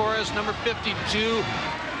 Raymond Torres, number 52.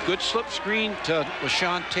 Good slip screen to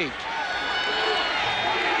Rashawn Tate.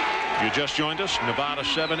 You just joined us, Nevada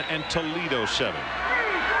 7 and Toledo 7.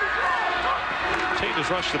 Tate has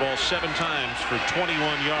rushed the ball 7 times for 21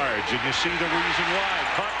 yards, and you see the reason why.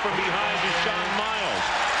 Caught from behind Deshaun Miles,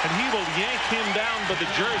 and he will yank him down by the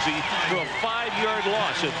jersey for a 5-yard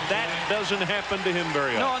loss, and that doesn't happen to him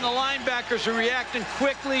very often. No, and the linebackers are reacting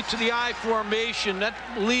quickly to the I formation. That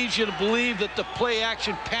leads you to believe that the play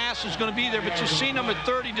action pass is going to be there, but you see number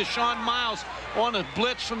 30, Deshaun Miles, on a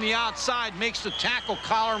blitz from the outside, makes the tackle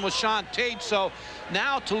collar with Rashawn Tate. So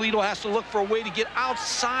now Toledo has to look for a way to get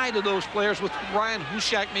outside of those players, with Ryan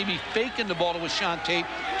Hushak maybe faking the ball to Rashawn Tate.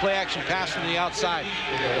 Play action pass from the outside.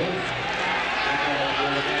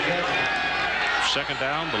 Second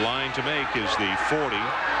down, the line to make is the 40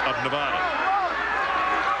 of Nevada.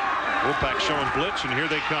 Wolfpack showing blitz, and here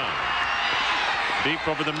they come. Deep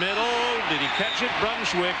over the middle. Did he catch it?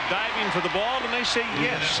 Brunswick diving for the ball, and they say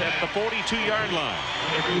yes at the 42-yard line.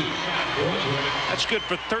 That's good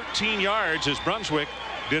for 13 yards as Brunswick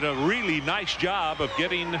did a really nice job of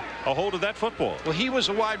getting a hold of that football. Well, he was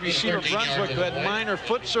a wide receiver, Brunswick, who had minor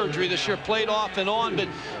foot surgery this year, played off and on, but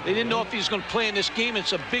they didn't know if he was going to play in this game.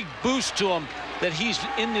 It's a big boost to him that he's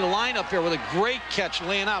in the lineup here with a great catch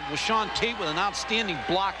laying out. Rashawn Tate with an outstanding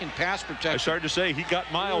block and pass protection. I started to say he got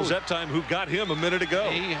Miles that time, who got him a minute ago.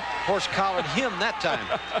 He horse-collared him that time.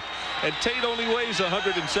 And Tate only weighs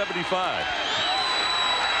 175.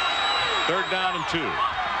 3rd down and 2.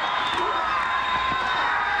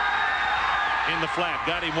 In the flat,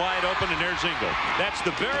 got him wide open, and there's Ingle. That's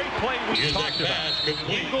the very play we talked about.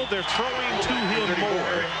 Ingle, they're throwing to him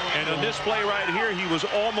more. And on this play right here, he was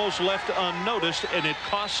almost left unnoticed, and it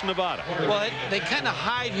cost Nevada. Well, they kind of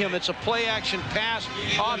hide him. It's a play-action pass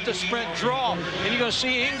off the sprint draw. And you're going to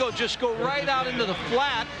see Ingle just go right out into the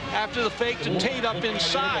flat after the fake to Tate up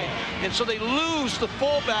inside. And so they lose the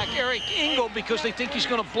fullback, Eric Ingle, because they think he's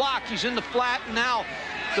going to block. He's in the flat now.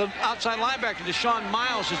 The outside linebacker, Deshaun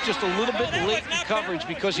Miles, is just a little bit late in coverage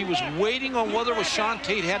because he was waiting on whether Rashawn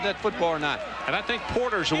Tate had that football or not. And I think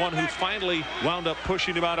Porter's the one who finally wound up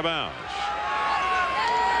pushing him out of bounds.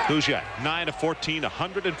 Hushak, 9 of 14,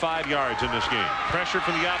 105 yards in this game. Pressure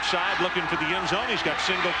from the outside, looking for the end zone. He's got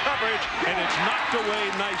single coverage, and it's knocked away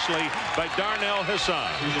nicely by Darnell Hassan.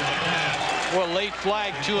 Well, late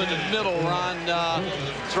flag, too, in the middle, Ron,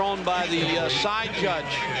 thrown by the side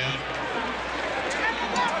judge.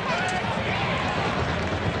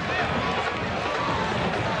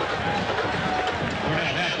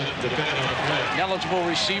 Eligible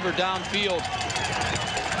receiver downfield.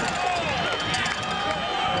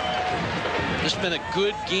 This has been a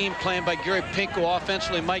good game plan by Gary Pinko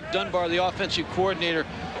offensively. Mike Dunbar, the offensive coordinator,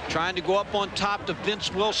 trying to go up on top to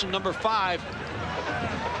Vince Wilson, number 5.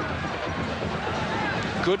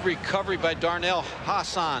 Good recovery by Darnell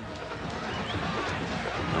Hassan.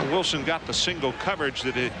 Wilson got the single coverage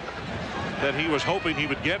that he was hoping he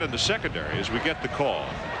would get in the secondary as we get the call.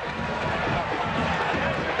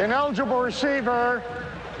 Ineligible receiver,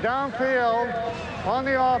 downfield, on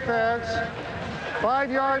the offense,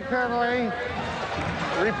 5-yard penalty,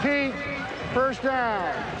 repeat, first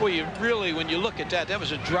down. Well, you really, when you look at that, that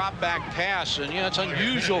was a drop back pass, and you know, it's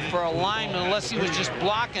unusual for a lineman unless he was just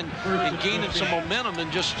blocking and gaining some momentum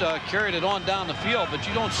and just carried it on down the field, but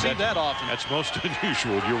you don't see that often. That's most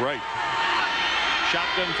unusual, you're right.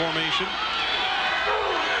 Shotgun formation.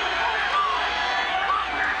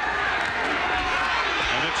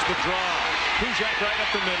 The draw. Hushak right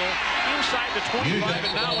up the middle, inside the 25,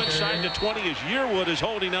 and now inside the 20 as Yearwood is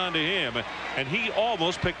holding on to him, and he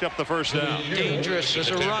almost picked up the first down. Dangerous as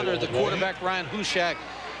a runner, the quarterback Ryan Hushak.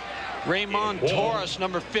 Raymond Torres,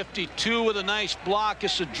 number 52, with a nice block.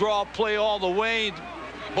 It's a draw play all the way.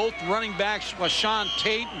 Both running backs, Rashawn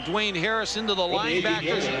Tate and Dwayne Harris, into the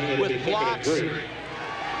linebackers with blocks.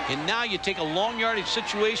 And now you take a long yardage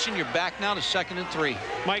situation. You're back now to 2nd and 3.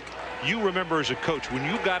 Mike, you remember as a coach, when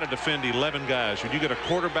you got to defend 11 guys, when you get a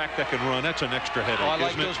quarterback that can run, that's an extra headache. I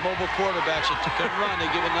like those mobile quarterbacks that can run. They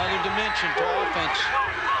give another dimension to offense.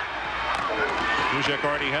 Kuzak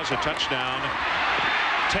already has a touchdown.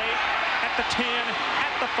 Tate at the 10,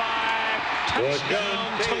 at the 5.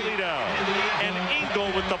 Touchdown, Toledo. And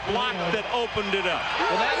Engel with the block that opened it up.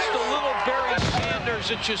 Well, that's the little Barry Sanders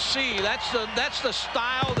that you see. That's the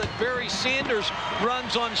style that Barry Sanders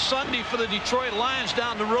runs on Sunday for the Detroit Lions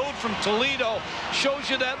down the road from Toledo. Shows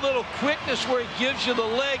you that little quickness where he gives you the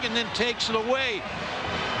leg and then takes it away.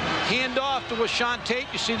 Hand off to Washawn Tate.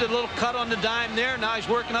 You see the little cut on the dime there. Now he's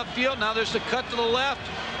working upfield. Now there's the cut to the left.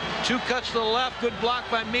 2 cuts to the left. Good block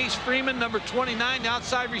by Mace Freeman, number 29, the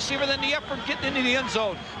outside receiver. Then the effort getting into the end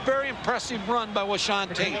zone. Very impressive run by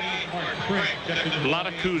Washawn Tate. A lot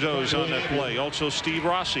of kudos on that play. Also Steve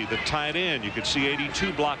Rossi, the tight end. You could see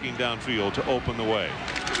 82 blocking downfield to open the way.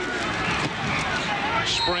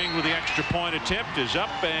 Spring with the extra point attempt is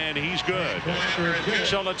up, and he's good.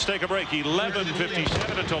 So let's take a break.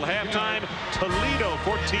 11:57 until halftime. Toledo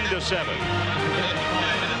 14-7.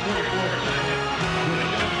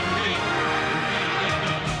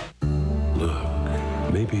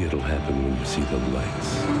 Maybe it'll happen when you see the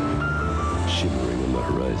lights shimmering on the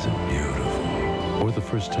horizon. Beautiful. Or the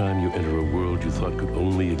first time you enter a world you thought could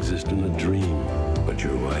only exist in a dream, but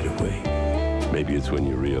you're wide awake. Maybe it's when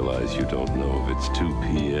you realize you don't know if it's 2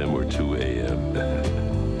 p.m. or 2 a.m.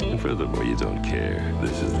 And furthermore, you don't care.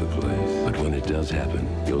 This is the place. But when it does happen,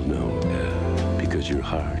 you'll know. Because your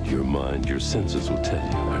heart, your mind, your senses will tell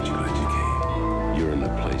you. Aren't you glad you came? You're in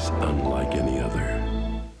a place unlike any other.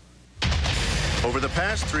 Over the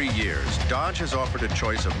past 3 years, Dodge has offered a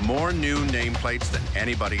choice of more new nameplates than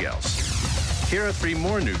anybody else. Here are 3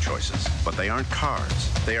 more new choices, but they aren't cars.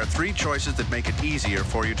 They are 3 choices that make it easier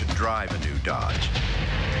for you to drive a new Dodge.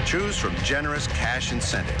 Choose from generous cash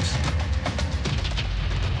incentives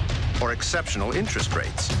or exceptional interest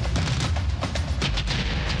rates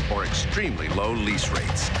or extremely low lease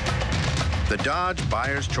rates. The Dodge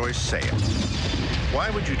Buyer's Choice Sale. Why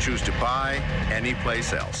would you choose to buy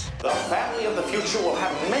anyplace else? The family of the future will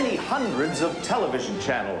have many hundreds of television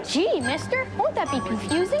channels. Gee, mister, won't that be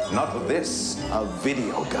confusing? Not with this, a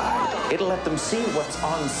video guide. It'll let them see what's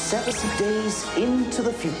on 70 days into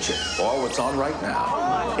the future, or what's on right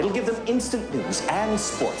now. It'll give them instant news and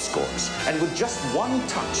sports scores. And with just one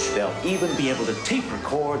touch, they'll even be able to tape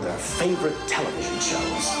record their favorite television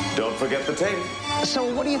shows. Don't forget the tape.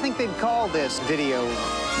 So what do you think they'd call this video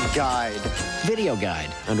guide? Video guide,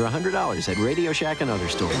 under $100 at Radio Shack and other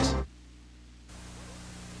stores.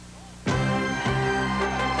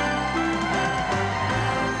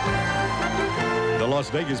 The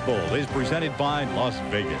Las Vegas Bowl is presented by Las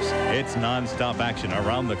Vegas. It's non-stop action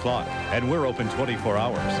around the clock, and we're open 24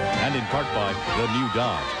 hours. And in part by the new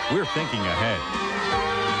Dodge. We're thinking ahead.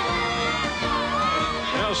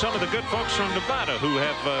 Some of the good folks from Nevada who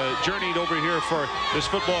have journeyed over here for this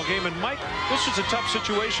football game. And Mike, this is a tough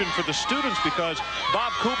situation for the students because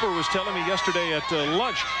Bob Cooper was telling me yesterday at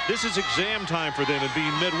lunch, this is exam time for them and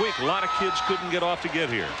being midweek. A lot of kids couldn't get off to get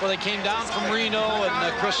here. Well, they came down from Reno,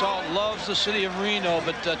 and Chris Alt loves the city of Reno,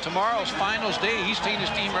 but tomorrow's finals day. He's taking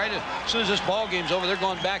his team right as soon as this ball game's over. They're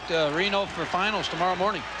going back to Reno for finals tomorrow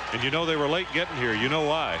morning. And you know they were late getting here. You know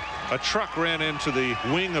why? A truck ran into the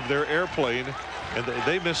wing of their airplane, and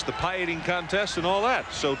they missed the pie eating contest and all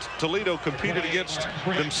that. So Toledo competed against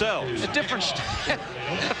themselves. A different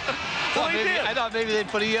I thought maybe they'd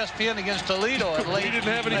put ESPN against Toledo at late. We didn't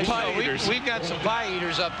have any pie eaters. We got some pie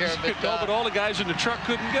eaters up here. But, no, but all the guys in the truck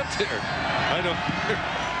couldn't get there. I know.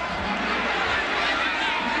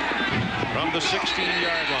 From the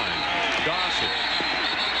 16-yard line, Dawson.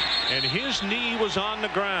 And his knee was on the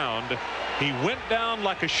ground. He went down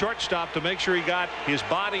like a shortstop to make sure he got his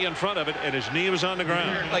body in front of it, and his knee was on the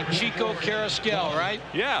ground. Like Chico Carrasquel, right?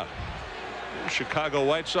 Yeah. Chicago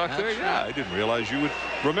White Sox there? Yeah, I didn't realize you would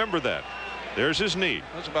remember that. There's his knee.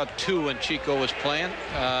 That was about 2 when Chico was playing.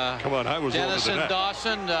 Come on, I was Dennis older than and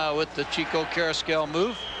Dawson with the Chico Carrasquel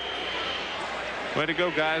move. Way to go,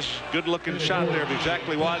 guys. Good-looking shot there of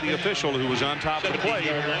exactly why the official who was on top of the plate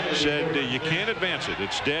said you can't advance it.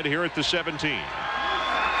 It's dead here at the 17.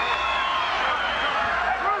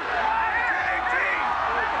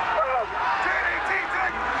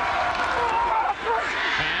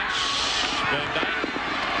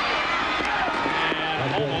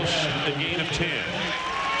 A gain of 10.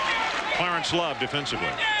 Clarence Love defensively.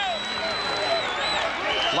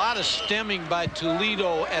 A lot of stemming by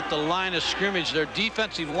Toledo at the line of scrimmage. Their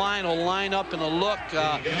defensive line will line up in a look.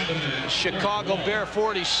 Chicago Bear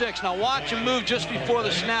 46. Now watch him move just before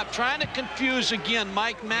the snap, trying to confuse again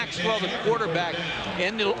Mike Maxwell, the quarterback,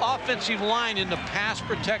 and the offensive line in the pass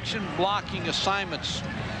protection blocking assignments.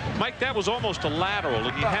 Mike, that was almost a lateral,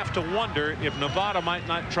 and you have to wonder if Nevada might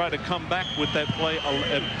not try to come back with that play.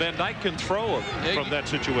 And Van Dyke can throw it from that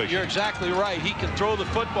situation. You're exactly right. He can throw the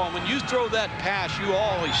football. When you throw that pass, you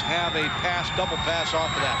always have a pass, double pass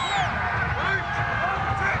off of that.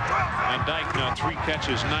 Van Dyke now 3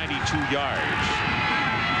 catches, 92 yards.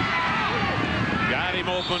 Got him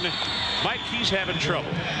open. Mike, he's having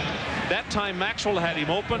trouble. That time Maxwell had him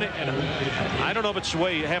open, and I don't know if it's the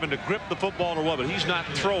way having to grip the football or what, but he's not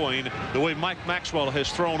throwing the way Mike Maxwell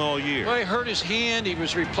has thrown all year. Well, he hurt his hand. He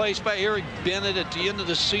was replaced by Eric Bennett at the end of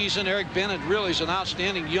the season. Eric Bennett really is an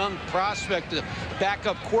outstanding young prospect, the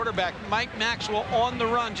backup quarterback. Mike Maxwell on the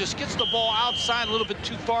run just gets the ball outside a little bit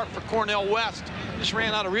too far for Cornell West. Just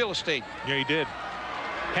ran out of real estate. Yeah, he did.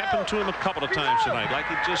 Happened to him a couple of times tonight. Like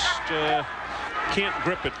he just can't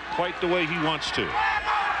grip it quite the way he wants to.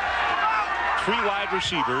 3 wide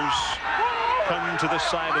receivers come to the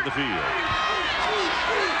side of the field.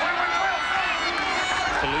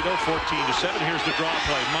 Toledo 14-7. Here's the draw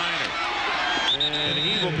play. Minor. And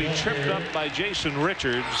he will be tripped up by Jason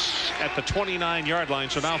Richards at the 29-yard line.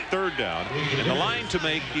 So now 3rd down. And the line to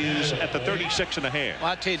make is at the 36.5. Well,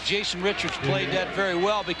 I tell you, Jason Richards played that very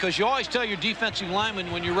well, because you always tell your defensive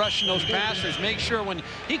lineman when you're rushing those passers, make sure when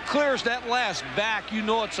he clears that last back, you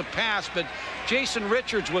know it's a pass. But Jason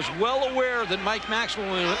Richards was well aware that Mike Maxwell,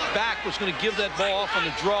 when he went back, was going to give that ball off on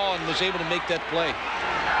the draw and was able to make that play.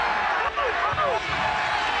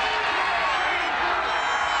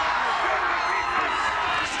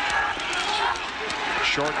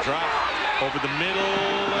 Short drop over the middle.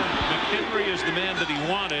 McHenry is the man that he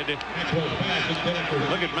wanted.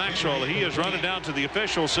 Look at Maxwell. He is running down to the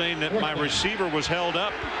official saying that my receiver was held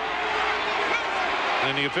up.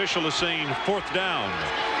 And the official is saying 4th down.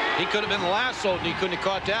 He could have been lassoed and he couldn't have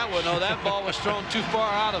caught that one. No, that ball was thrown too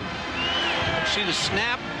far out of him. See the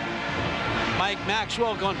snap? Mike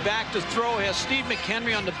Maxwell going back to throw. He has Steve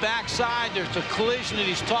McHenry on the backside. There's the collision that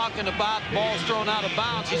he's talking about. Ball's thrown out of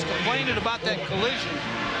bounds. He's complaining about that collision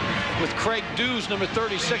with Craig Dews, number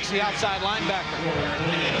 36, the outside linebacker.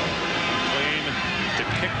 Clean to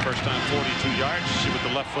kick, first time 42 yards. See what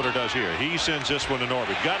the left footer does here. He sends this one in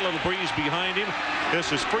orbit. Got a little breeze behind him.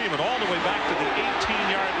 This is Freeman all the way back to the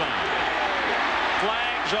 18-yard line.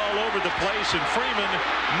 Flags all over the place, and Freeman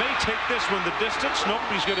may take this one the distance. Nope,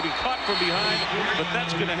 he's going to be caught from behind, but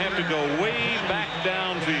that's going to have to go way back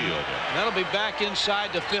downfield. That'll be back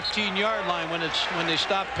inside the 15-yard line when they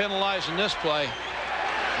stop penalizing this play.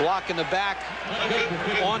 Blocking the back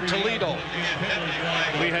on Toledo.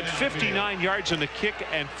 We had 59 yards on the kick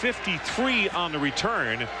and 53 on the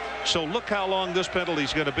return. So look how long this penalty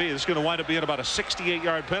is going to be. It's going to wind up being about a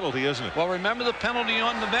 68-yard penalty, isn't it? Well, remember the penalty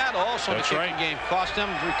on Nevada also in the kicking game. Cost them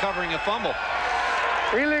recovering a fumble.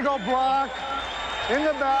 Illegal block in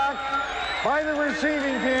the back by the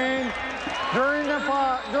receiving team during the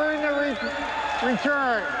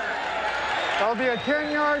return. There'll be a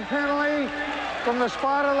 10-yard penalty from the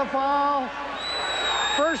spot of the foul.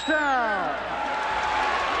 1st down.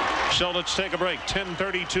 So let's take a break.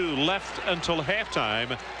 10:32 left until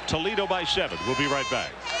halftime. Toledo by 7. We'll be right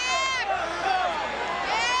back.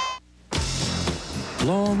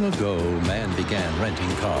 Long ago, man began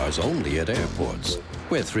renting cars only at airports,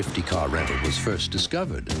 where thrifty car rental was first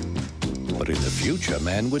discovered. But in the future,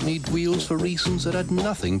 man would need wheels for reasons that had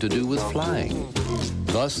nothing to do with flying.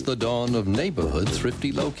 Thus, the dawn of neighborhood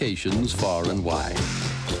thrifty locations far and wide,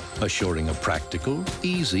 assuring a practical,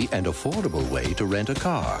 easy, and affordable way to rent a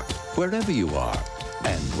car, wherever you are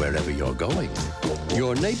and wherever you're going.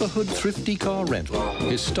 Your neighborhood thrifty car rental,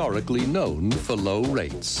 historically known for low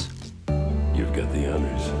rates. You've got the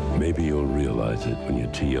honors. Maybe you'll realize it when you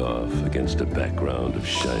tee off against a background of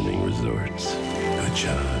shining resorts. Good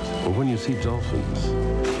shot. Or when you see dolphins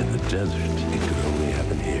in the desert. It could only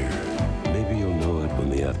happen here. Maybe you'll know it when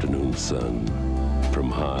the afternoon sun,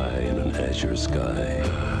 from high in an azure sky,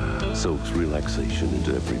 soaks relaxation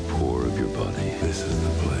into every pore of your body. This is the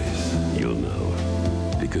place. You'll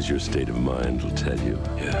know, because your state of mind will tell you.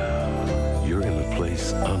 Yeah, you're in a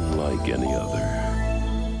place unlike any other.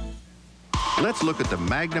 Let's look at the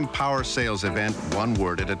Magnum Power Sales Event one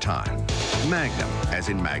word at a time. Magnum, as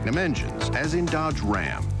in Magnum Engines, as in Dodge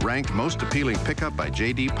Ram, ranked most appealing pickup by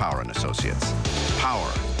J.D. Power & Associates.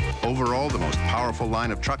 Power, overall the most powerful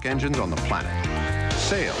line of truck engines on the planet.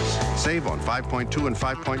 Sales. Save on 5.2 and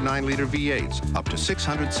 5.9 liter V8s up to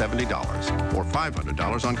 $670 or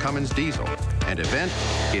 $500 on Cummins diesel. And event,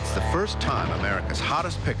 it's the first time America's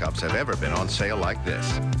hottest pickups have ever been on sale like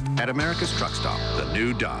this. At America's Truck Stop, the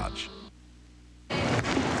new Dodge.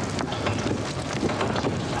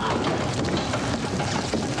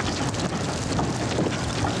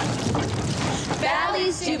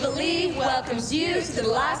 Bally's Jubilee welcomes you to the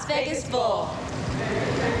Las Vegas Bowl.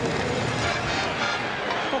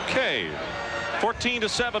 Okay,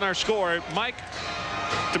 14-7 our score. Mike,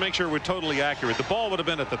 to make sure we're totally accurate, the ball would have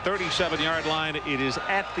been at the 37-yard line. It is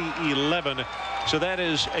at the 11, so that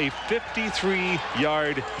is a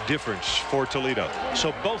 53-yard difference for Toledo.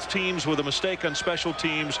 So both teams with a mistake on special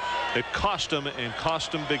teams that cost them and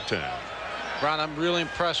cost them big time. Ron, I'm really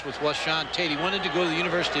impressed with what Sean Tate. He wanted to go to the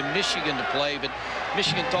University of Michigan to play, but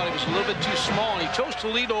Michigan thought he was a little bit too small, and he chose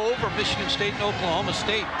Toledo over Michigan State and Oklahoma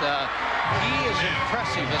State. He is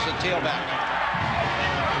impressive as a tailback.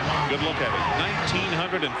 Good look at it.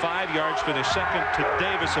 1,905 yards, finished second to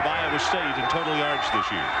Davis of Iowa State in total yards this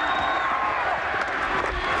year.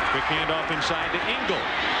 Quick handoff inside to Engel.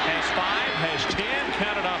 Has 5, has 10,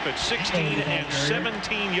 counted off at 16 and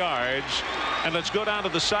 17 yards. And let's go down to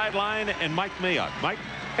the sideline and Mike Mayock. Mike?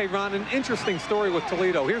 Hey, Ron, an interesting story with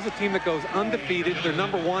Toledo. Here's a team that goes undefeated. They're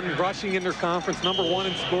 #1 in rushing in their conference, #1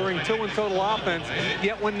 in scoring, 2 in total offense.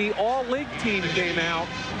 Yet when the all-league team came out,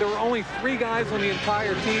 there were only 3 guys on the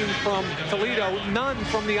entire team from Toledo, none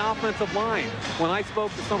from the offensive line. When I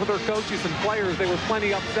spoke to some of their coaches and players, they were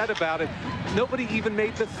plenty upset about it. Nobody even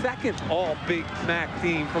made the second all-Big MAC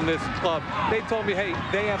team from this club. They told me, hey,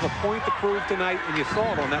 they have a point to prove tonight, and you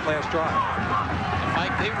saw it on that last drive.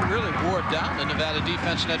 Mike, they really wore down the Nevada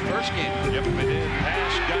defense in that first game. Yep, they did.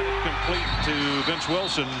 Pass got it complete to Vince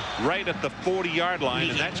Wilson right at the 40-yard line,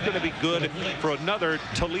 and that's going to be good for another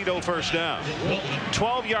Toledo first down.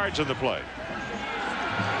 12 yards on the play.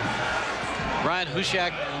 Ryan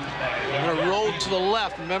Hushak going to roll to the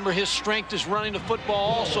left. Remember, his strength is running the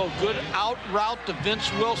football also. Good out route to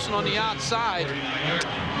Vince Wilson on the outside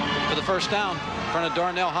for the first down in front of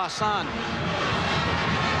Darnell Hassan.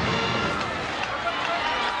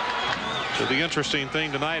 So the interesting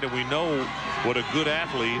thing tonight, and we know what a good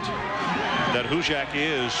athlete that Hushak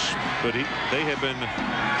is, but they have been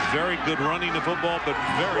very good running the football, but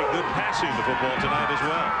very good passing the football tonight as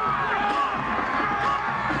well.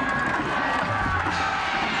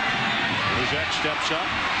 Hushak steps up.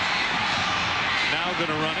 Now going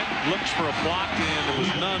to run it, looks for a block, and there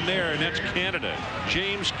was none there, and that's Canada.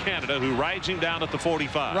 James Canada, who rides him down at the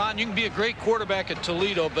 45. Ron, you can be a great quarterback at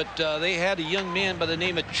Toledo, but they had a young man by the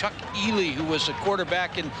name of Chuck Ely, who was a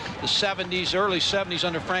quarterback in the 70s, early 70s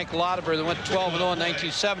under Frank Lauterbur. They went 12-0 in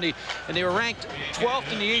 1970, and they were ranked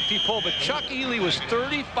 12th in the AP poll, but Chuck Ely was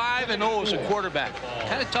 35-0 as a quarterback.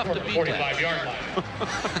 Kind of tough to beat that. 45-yard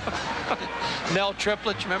line. Mel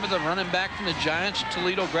Triplett, remember the running back from the Giants,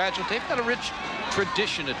 Toledo graduate? They've got a rich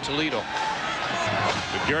tradition at Toledo.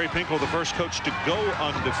 But Gary Pinkel, the first coach to go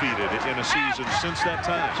undefeated in a season since that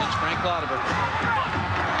time. Since Frank Lauterbur.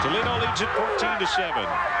 Toledo leads it 14-7.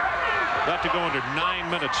 About to go under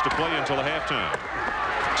 9 minutes to play until halftime.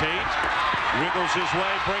 Tate wriggles his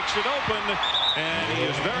way, breaks it open, and he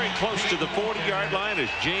is very close to the 40-yard line as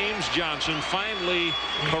James Johnson finally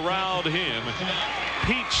corralled him.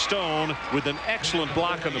 Pete Stone with an excellent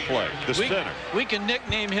block on the play, the center. We can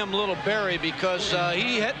nickname him Little Barry because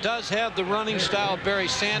he does have the running style of Barry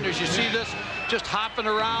Sanders. You see this just hopping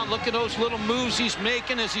around. Look at those little moves he's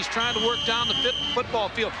making as he's trying to work down the football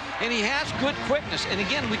field. And he has good quickness. And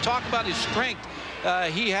again, we talk about his strength.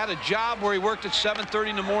 He had a job where he worked at 7:30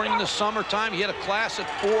 in the morning in the summertime. He had a class at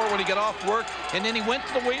 4 when he got off work, and then he went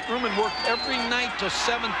to the weight room and worked every night till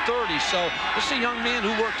 7:30. So this is a young man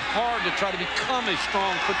who worked hard to try to become a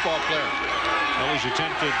strong football player. Well, he's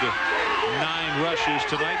attempted 9 rushes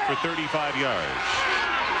tonight for 35 yards.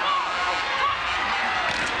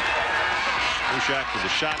 Hushak with the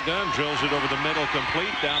shotgun, drills it over the middle,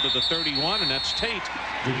 complete down to the 31, and that's Tate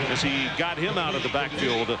as he got him out of the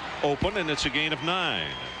backfield open, and it's a gain of 9.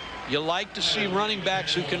 You like to see running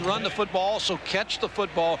backs who can run the football, also catch the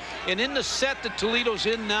football. And in the set that Toledo's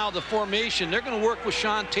in now, the formation, they're going to work with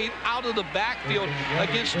Sean Tate out of the backfield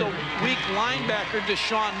against the weak linebacker,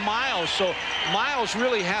 Deshaun Miles. So Miles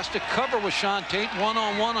really has to cover with Sean Tate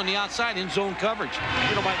one-on-one on the outside in zone coverage.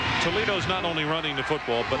 You know, Mike, Toledo's not only running the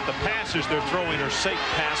football, but the passes they're throwing are safe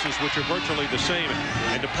passes, which are virtually the same.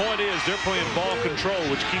 And the point is they're playing ball control,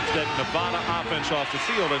 which keeps that Nevada offense off the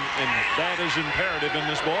field, and that is imperative in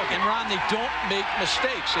this ball game. And Ron, they don't make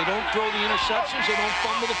mistakes. They don't throw the interceptions. They don't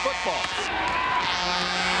fumble the football.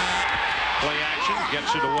 Play action,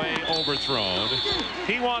 gets it away, overthrown.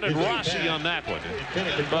 He wanted Rossi on that one,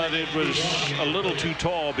 but it was a little too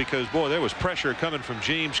tall because, boy, there was pressure coming from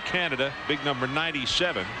James Canada, big number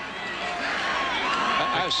 97.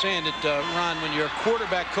 I was saying that, Ron, when you're a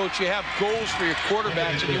quarterback coach, you have goals for your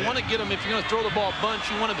quarterbacks, and you want to get them, if you're going to throw the ball a bunch,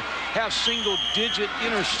 you want to have single-digit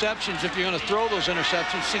interceptions if you're going to throw those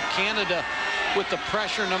interceptions. See Canada with the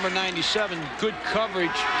pressure, number 97, good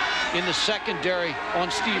coverage in the secondary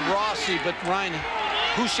on Steve Rossi, but Ryan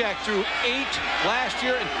Hushak threw 8 last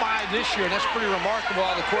year and 5 this year, and that's pretty remarkable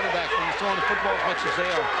out of the quarterback when you're throwing the football as much as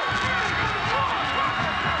they are.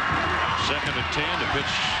 2nd and 10, a pitch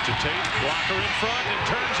to Tate, blocker in front, and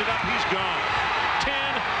turns it up, he's gone.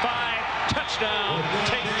 10-5, touchdown,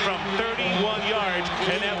 Tate from 31 yards,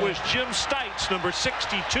 and that was Jim Stites, number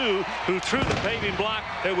 62, who threw the paving block.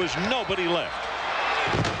 There was nobody left.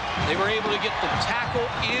 They were able to get the tackle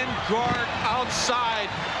and guard outside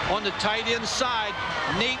on the tight end side.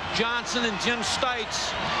 Nate Johnson and Jim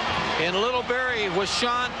Stites. And Littleberry with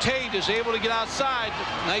Sean Tate is able to get outside.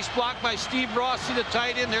 Nice block by Steve Rossi, the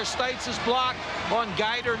tight end. There's Stites' block on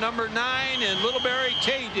Guider, number 9. And Littleberry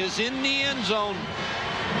Tate is in the end zone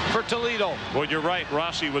for Toledo. Well, you're right.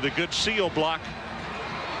 Rossi with a good seal block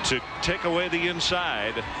to take away the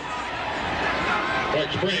inside.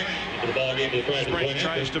 Spring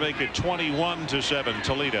tries to make it 21-7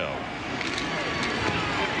 Toledo.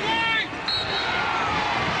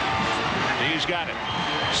 He's got it.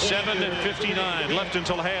 7:59 left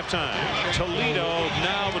until halftime. Toledo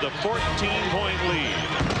now with a 14-point lead.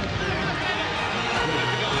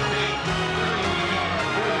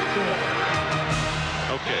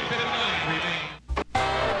 Okay.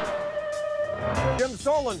 Jim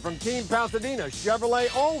Solon from Team Pasadena Chevrolet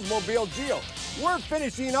Oldsmobile Geo. We're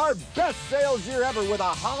finishing our best sales year ever with a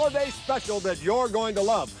holiday special that you're going to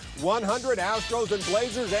love. 100 Astros and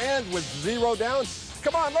Blazers, and with 0 down.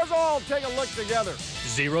 Come on, let's all take a look together.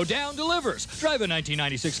 0 down delivers. Drive a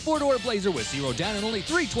 1996 four-door Blazer with 0 down and only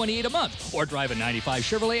 $328 a month. Or drive a 95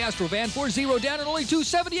 Chevrolet Astro van for 0 down and only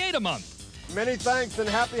 $278 a month. Many thanks and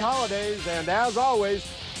happy holidays. And as always,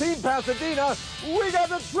 Team Pasadena, we got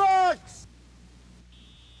the trucks!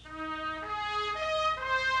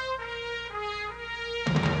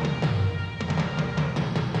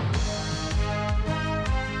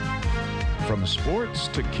 From sports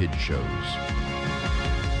to kid shows,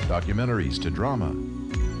 documentaries to drama,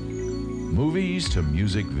 movies to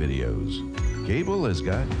music videos, cable has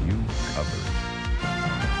got you covered.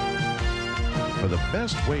 For the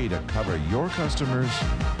best way to cover your customers,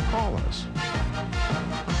 call us.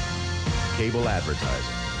 Cable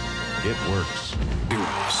advertising. It works.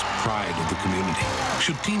 Heroes, pride of the community.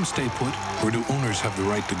 Should teams stay put, or do owners have the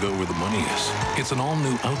right to go where the money is? It's an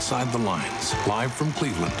all-new Outside the Lines, live from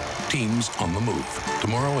Cleveland. Teams on the move.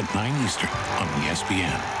 Tomorrow at 9 Eastern on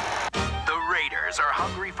ESPN. The Raiders are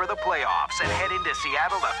hungry for the playoffs and head into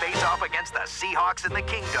Seattle to face off against the Seahawks in the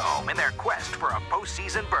Kingdome in their quest for a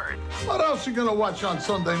postseason berth. What else are you going to watch on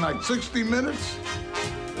Sunday night? 60 Minutes?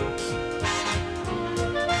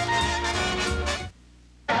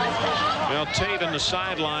 Well, Tate on the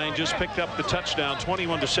sideline just picked up the touchdown,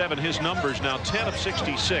 21-7. His numbers now 10 of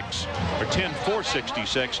 66, or 10 for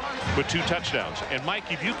 66, with 2 touchdowns. And Mike,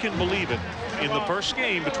 if you can believe it, in the first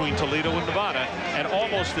game between Toledo and Nevada, at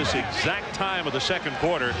almost this exact time of the second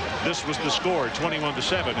quarter, this was the score,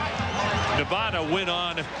 21-7. Nevada went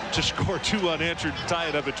on to score 2 unanswered, tie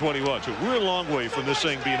it up at 21. So we're a long way from this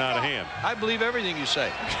thing being out of hand. I believe everything you say.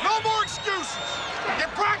 No more excuses.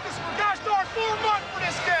 Get practice for gosh darn 4 months for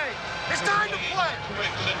this game. It's time to play.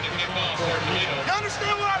 You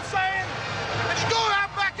understand what I'm saying? And you go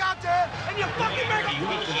out back out there and you fucking make a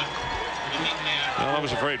Well, I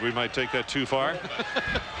was afraid we might take that too far.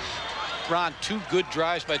 Ron, 2 good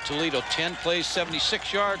drives by Toledo. 10 plays,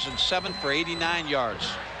 76 yards, and 7 for 89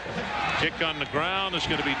 yards. Kick on the ground is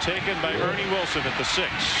going to be taken by Ernie Wilson at the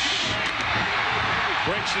 6.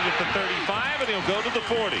 Breaks it at the 35, and he'll go to the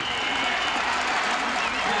 40.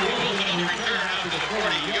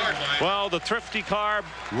 Well, the Thrifty Car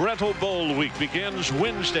Rental Bowl Week begins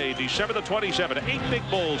Wednesday, December the 27th. 8 big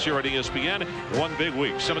bowls here at ESPN, 1 big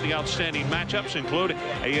week. Some of the outstanding matchups include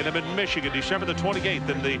A&M in Michigan, December the 28th,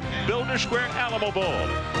 and the Builder Square Alamo Bowl.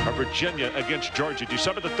 Virginia against Georgia,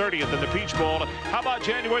 December the 30th, and the Peach Bowl. How about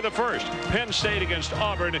January the 1st? Penn State against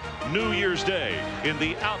Auburn, New Year's Day in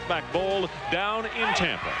the Outback Bowl down in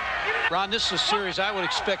Tampa. Ron, this is a series I would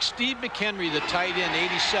expect Steve McHenry, the tight end,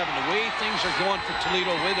 87, the way things are going for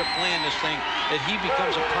Toledo, the way they're playing this thing, that he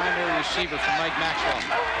becomes a primary receiver for Mike Maxwell.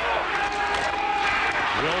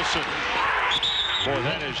 Wilson. Boy,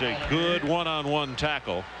 that is a good one-on-one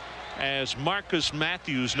tackle. as Marcus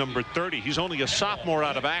Matthews, number 30. He's only a sophomore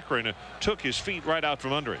out of Akron, took his feet right out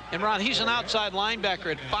from under him. And Ron, he's an outside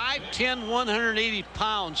linebacker at 5'10", 180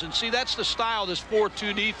 pounds. And see, that's the style of this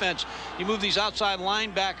 4-2 defense. You move these outside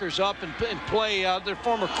linebackers up and play. They're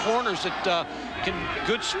former corners that can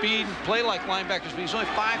good speed and play like linebackers. But he's only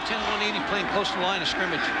 5'10", 180, playing close to the line of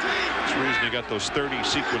scrimmage. That's the reason he got those 30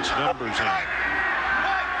 sequence numbers in.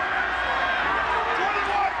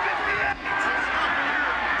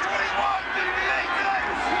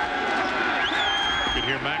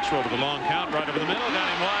 Here Maxwell with a long count right over the middle, got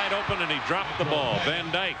him wide open, and he dropped the ball.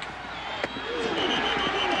 Van Dyke.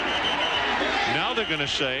 Now they're going to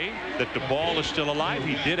say that the ball is still alive.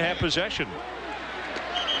 He did have possession.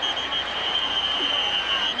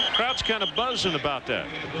 Crowd's kind of buzzing about that.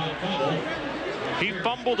 He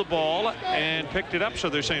fumbled the ball and picked it up, so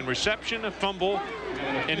they're saying reception, a fumble,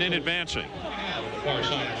 and then advancing.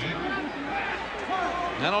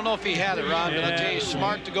 I don't know if he had it, Ron, but I'll tell you, he's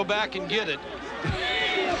smart to go back and get it.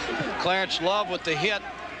 Clarence Love with the hit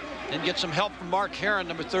and get some help from Mark Heron,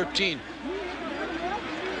 number 13.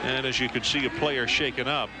 And as you can see, a player shaken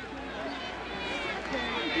up.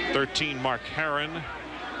 13, Mark Heron,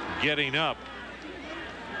 getting up.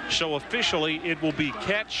 So officially, it will be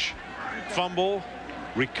catch, fumble,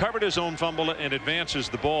 recovered his own fumble, and advances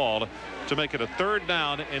the ball to make it a 3rd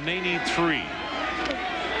down, and they need 3.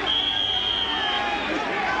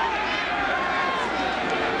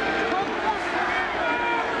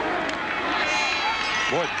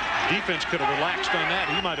 Boy, defense could have relaxed on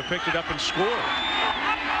that. He might have picked it up and scored.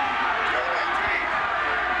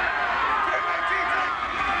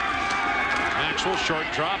 Maxwell, short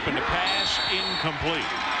drop, and the pass incomplete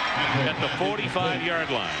at the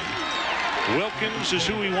 45-yard line. Wilkins is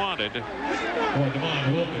who he wanted.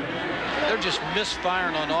 They're just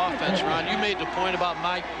misfiring on offense, Ron. You made the point about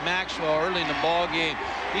Mike Maxwell early in the ball game.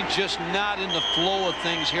 He's just not in the flow of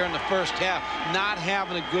things here in the first half, not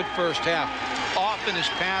having a good first half. Off in his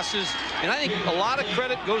passes, and I think a lot of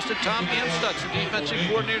credit goes to Tom Amstutz, the defensive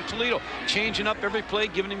coordinator at Toledo, changing up every play,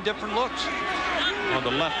 giving him different looks. On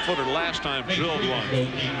the left footer last time, drilled one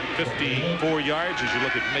 54 yards as you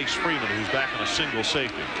look at Mace Freeman, who's back on a single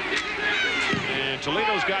safety. And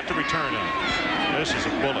Toledo's got to return him. This is a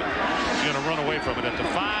bullet. He's going to run away from it at the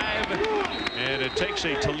 5, and it takes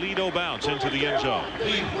a Toledo bounce into the end zone.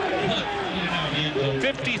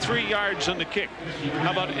 53 yards on the kick.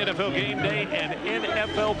 How about NFL Game Day and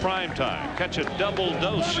NFL Primetime? Catch a double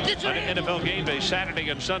dose on NFL Game Day Saturday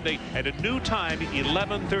and Sunday at a new time,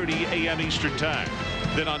 11:30 a.m. Eastern Time.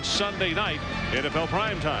 Then on Sunday night, NFL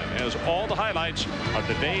Primetime has all the highlights of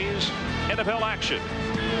the day's NFL action.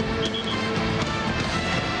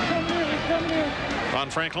 Ron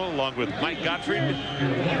Franklin along with Mike Gottfried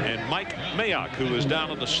and Mike Mayock, who is down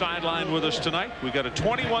on the sideline with us tonight. We've got a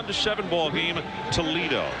 21-7 ball game,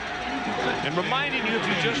 Toledo. And reminding you, if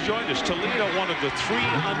you just joined us, Toledo, one of the 3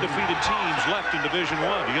 undefeated teams left in Division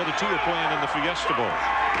I. The other 2 are playing in the Fiesta Bowl.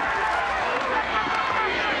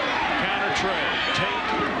 Counter trail. Tate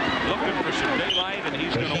looking for some daylight, and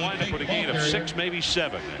he's going to wind up with a gain of 6, maybe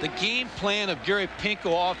 7. The game plan of Gary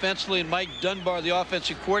Pinko offensively and Mike Dunbar, the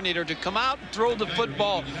offensive coordinator, to come out and throw the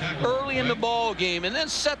football early in the ball game and then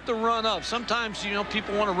set the run up. Sometimes, you know,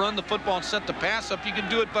 people want to run the football and set the pass up. You can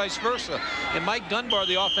do it vice versa. And Mike Dunbar,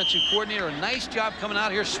 the offensive coordinator, a nice job coming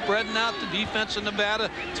out here, spreading out the defense in Nevada,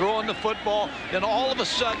 throwing the football. Then all of a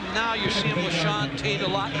sudden, now you're seeing LaShawn Tate a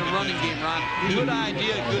lot in the running game, Ron. Good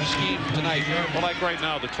idea, good scheme tonight. Well, like right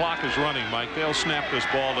now, the clock is running, Mike. They'll snap this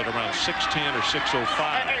ball at around 6:10 or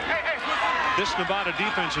 6:05. This Nevada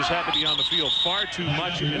defense has had to be on the field far too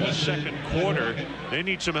much in the second quarter. They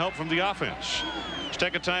need some help from the offense. Let's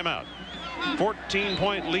take a timeout.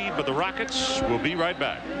 14-point lead by the Rockets. We'll be right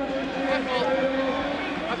back.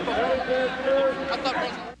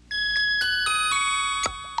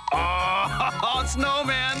 Oh,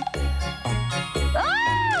 snowman!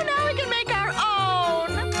 Oh, now we can make our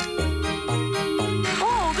own!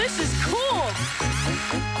 Oh, this is cool!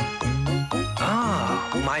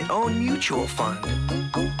 Ah, my own mutual fund.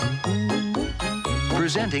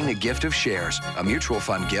 Presenting the gift of shares, a mutual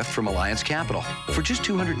fund gift from Alliance Capital. For just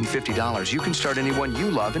 $250, you can start anyone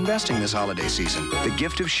you love investing this holiday season. The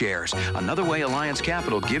gift of shares, another way Alliance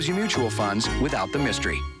Capital gives you mutual funds without the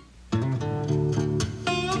mystery.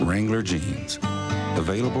 Wrangler jeans,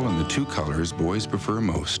 available in the 2 colors boys prefer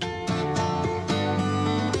most,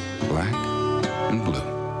 black and blue.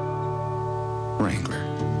 Wrangler,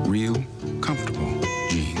 real, comfortable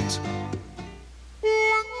jeans.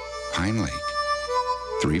 Pine Lake,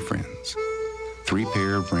 3 friends, 3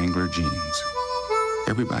 pair of Wrangler jeans.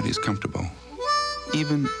 Everybody's comfortable,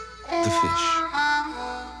 even the fish.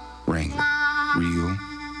 Wrangler. Real,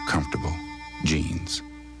 comfortable jeans.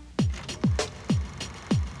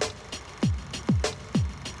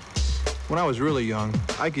 When I was really young,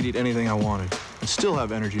 I could eat anything I wanted and still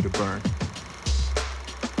have energy to burn.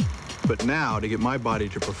 But now, to get my body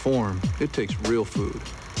to perform, it takes real food.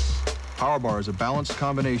 Power Bar is a balanced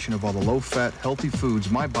combination of all the low-fat, healthy foods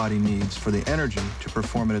my body needs for the energy to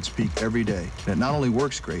perform at its peak every day. And it not only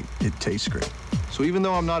works great, it tastes great. So even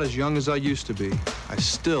though I'm not as young as I used to be, I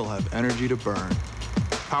still have energy to burn.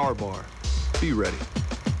 Power Bar. Be ready.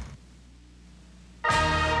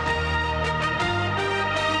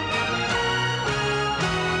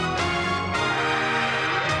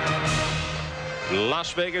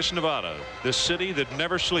 Las Vegas, Nevada, the city that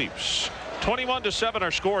never sleeps. 21-7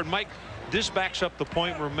 our score. And Mike, this backs up the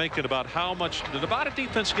point we're making about how much the Nevada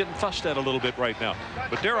defense is getting fussed at a little bit right now.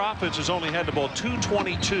 But their offense has only had the ball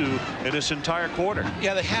 222 in this entire quarter.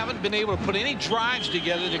 Yeah, they haven't been able to put any drives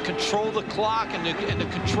together to control the clock and to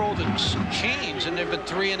control the chains. And they've been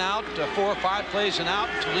 3 and out, 4 or 5 plays and out.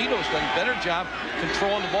 Toledo's done a better job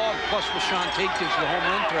controlling the ball. Plus, Rashawn Tate gives the home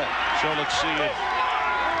run threat. So let's see if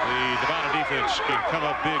the Nevada defense can come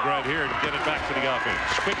up big right here and get it back to the offense.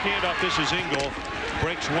 Quick handoff. This is Engel.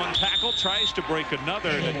 Breaks one tackle, tries to break another,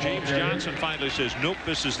 and James Johnson finally says, nope,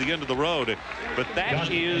 this is the end of the road. But that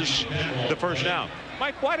is the first down.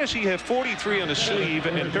 Mike, why does he have 43 on his sleeve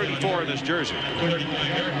and 34 on his jersey?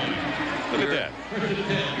 Look at that.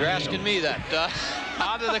 You're asking me that.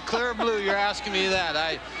 Out of the clear blue, you're asking me that.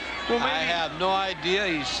 I have no idea.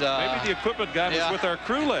 He's maybe the equipment guy was with our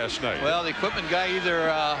crew last night. Well, the equipment guy either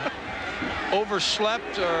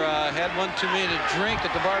overslept or had one too many to drink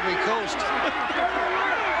at the Barbary Coast.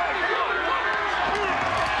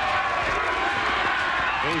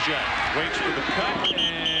 Bojak waits for the cut,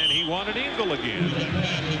 and he wanted Engel again.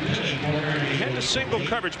 He had the single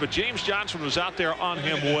coverage, but James Johnson was out there on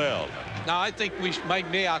him well. Now, I think Mike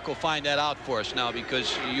Mayock will find that out for us now,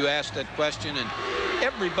 because you asked that question, and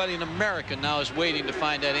everybody in America now is waiting to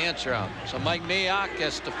find that answer out. So Mike Mayock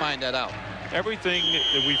has to find that out. Everything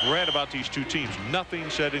that we've read about these two teams, nothing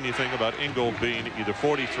said anything about Engel being either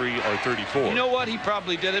 43 or 34. You know what? He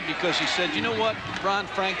probably did it because he said, you know what? Ron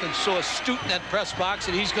Franklin's so astute in that press box,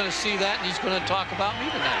 and he's going to see that, and he's going to talk about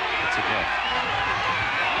me tonight. That's enough.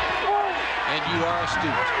 And you are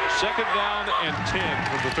astute. Second down and 10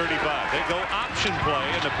 from the 35. They go option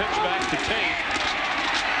play, and the pitch back to Tate.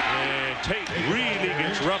 And Tate really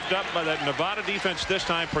gets roughed up by that Nevada defense this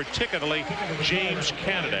time, particularly James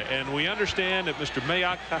Canada. And we understand that Mr.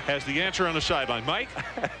 Mayock has the answer on the sideline. Mike?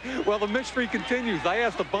 Well, the mystery continues. I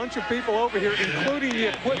asked a bunch of people over here, including the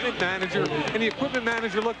equipment manager, and the equipment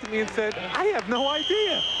manager looked at me and said, I have no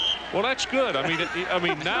idea. Well, that's good. I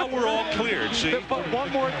mean, now we're all cleared, see? But one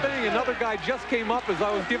more thing. Another guy just came up as I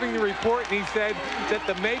was giving the report, and he said that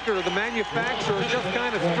the maker, the manufacturer, just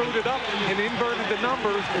kind of screwed it up and inverted the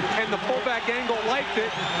numbers, and the fullback angle liked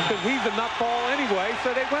it because he's a nutball anyway,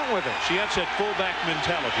 so they went with it. See, that's that fullback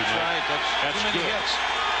mentality. That's right. That's good. hits.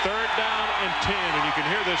 Third down and 10, and you can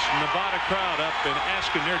hear this Nevada crowd up and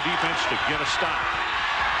asking their defense to get a stop.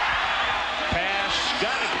 Pass,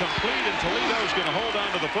 got it complete, and Toledo's going to hold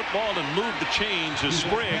on to the football and move the chains as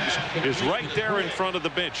Spriggs is right there in front of the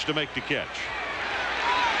bench to make the catch.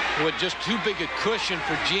 With just too big a cushion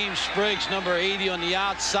for James Spriggs, number 80 on the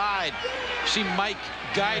outside. See Mike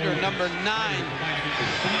Geider, number 9,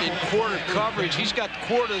 in quarter coverage. He's got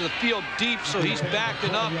quarter of the field deep, so he's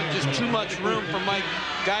backing up, and just too much room for Mike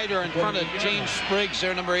Geider in front of James Spriggs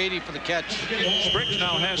there, number 80, for the catch. Spriggs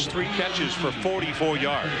now has 3 catches for 44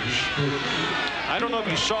 yards. I don't know if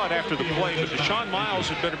you saw it after the play, but Deshaun Miles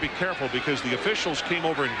had better be careful because the officials came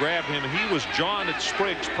over and grabbed him. He was jawing at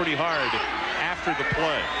Spriggs pretty hard after the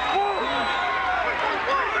play.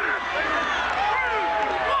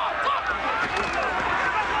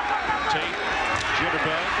 Tate,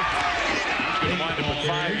 jitterbug. He's going to wind up with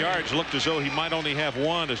 5 yards. Looked as though he might only have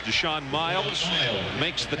 1 as Deshaun Miles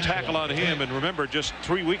makes the tackle on him. And remember, just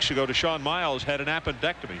 3 weeks ago, Deshaun Miles had an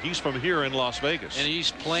appendectomy. He's from here in Las Vegas. And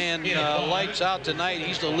he's playing lights out tonight.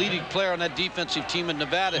 He's the leading player on that defensive team in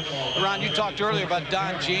Nevada. Ron, you talked earlier about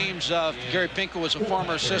Don James. Gary Pinkel was a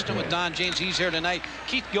former assistant with Don James. He's here tonight.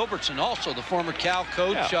 Keith Gilbertson, also the former Cal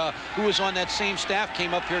coach, who was on that same staff,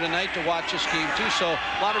 came up here tonight to watch this game too. So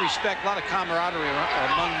a lot of respect, a lot of camaraderie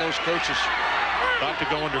among those coaches. About to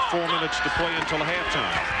go under 4 minutes to play until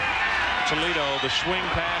halftime. Toledo. The swing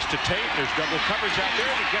pass to Tate. There's double coverage out there,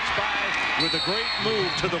 and he gets by with a great move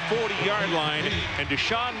to the 40-yard line, and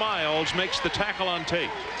Deshaun Miles makes the tackle on Tate.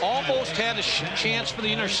 Almost had a chance for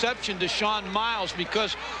the interception, Deshaun Miles,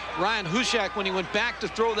 because Ryan Hushak, when he went back to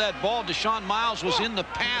throw that ball, Deshaun Miles was in the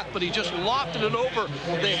path, but he just lofted it over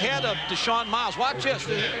the head of Deshaun Miles. Watch this.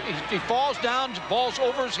 He falls down, ball's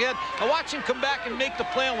over his head. Now watch him come back and make the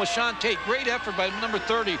play on with Sean Tate. Great effort by number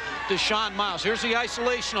 30, Deshaun Miles. Here's the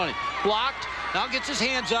isolation on it. Blocked. Now gets his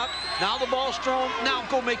hands up. Now the ball's thrown. Now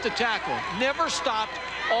go make the tackle. Never stopped.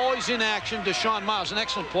 Always in action. Deshaun Miles. An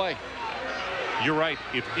excellent play. You're right.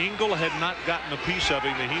 If Engel had not gotten a piece of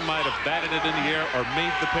him, then he might have batted it in the air or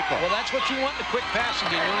made the pickoff. Well, that's what you want in the quick passing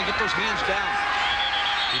game. You want to get those hands down.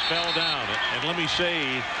 He fell down. And let me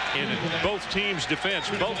say, in both teams' defense,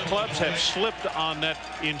 both clubs have slipped on that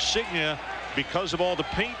insignia because of all the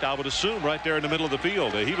paint, I would assume, right there in the middle of the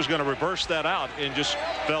field. He was going to reverse that out and just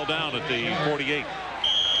fell down at the 48.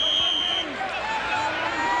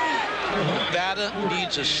 Nevada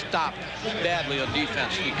needs a stop badly on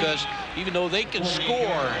defense, because even though they can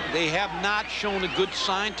score, they have not shown a good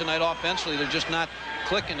sign tonight offensively. They're just not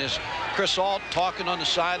clicking. As Chris Ault talking on the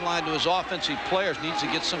sideline to his offensive players, needs to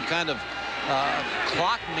get some kind of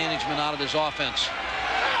clock management out of his offense.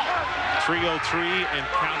 3:03 and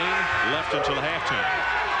counting left until halftime.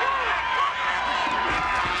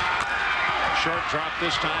 Short drop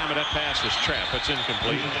this time, and that pass is trapped. It's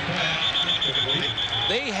incomplete.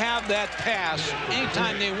 They have that pass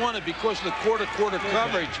anytime they want it because of the quarter-quarter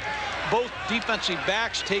coverage. Both defensive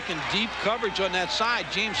backs taking deep coverage on that side.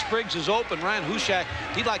 James Spriggs is open. Ryan Hushak,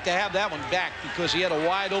 he'd like to have that one back because he had a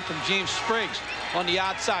wide-open James Spriggs on the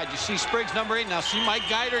outside. You see Spriggs, number 8. Now see Mike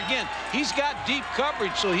Geider again. He's got deep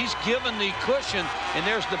coverage, so he's given the cushion, and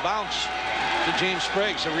there's the bounce to James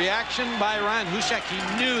Spriggs. A reaction by Ryan Hushak. He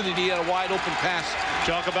knew that he had a wide-open pass.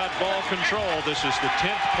 Talk about ball control. This is the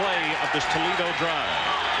 10th play of this Toledo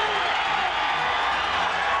drive.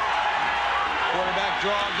 Quarterback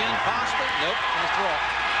draw again, possibly. Nope, no throw.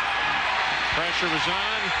 Pressure is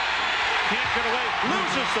on. Can't get away.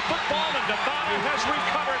 Loses the football, and Nevada has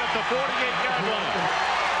recovered at the 48-yard line.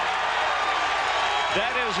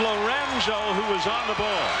 That is Lorenzo who was on the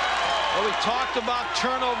ball. Well, we talked about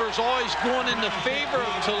turnovers always going in the favor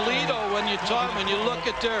of Toledo. When you look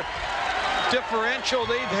at their differential,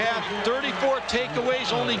 they've had 34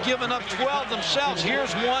 takeaways, only given up 12 themselves.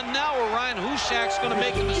 Here's one now where Ryan Hushak's going to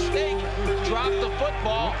make a mistake, drop the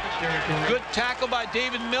football. Good tackle by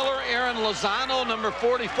David Miller. Aaron Lozano, number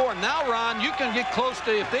 44. Now, Ron, you can get close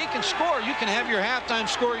to, if they can score, you can have your halftime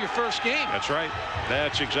score your first game. That's right.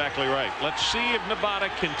 That's exactly right. Let's see if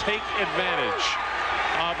Nevada can take advantage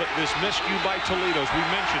of this miscue by Toledo. As we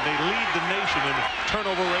mentioned, they lead the nation in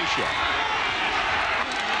turnover ratio.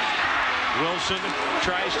 Wilson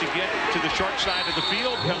tries to get to the short side of the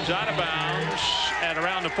field, comes out of bounds at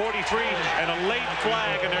around the 43, and a late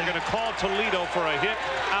flag, and they're going to call Toledo for a hit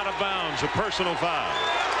out of bounds, a personal foul.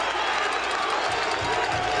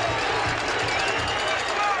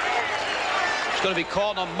 It's going to be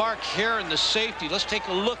called on Mark Heron, the safety. Let's take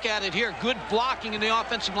a look at it here. Good blocking in the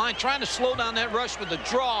offensive line, trying to slow down that rush with the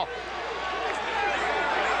draw.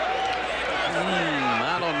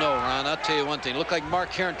 I don't know, Ron. I'll tell you one thing. It looked like Mark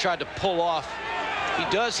Heron tried to pull off. He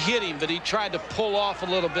does hit him, but he tried to pull off a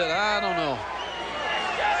little bit. I don't know.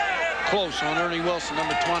 Close on Ernie Wilson,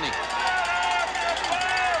 number 20.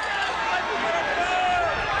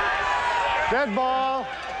 Dead ball.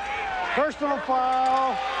 Personal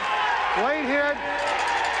foul. Late hit.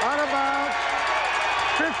 Out of bounds.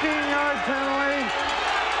 15-yard penalty.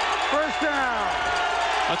 First down.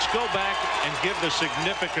 Let's go back and give the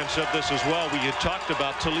significance of this as well. We had talked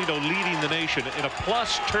about Toledo leading the nation in a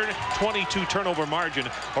plus 22 turnover margin,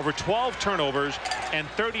 over 12 turnovers and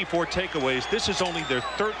 34 takeaways. This is only their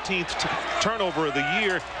 13th turnover of the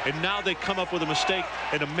year, and now they come up with a mistake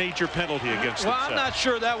and a major penalty against themselves. I'm not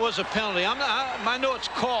sure that was a penalty. I know it's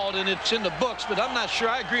called and it's in the books, but I'm not sure.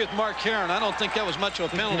 I agree with Mark Heron. I don't think that was much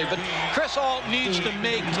of a penalty, but Chris Ault needs to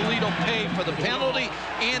make Toledo pay for the penalty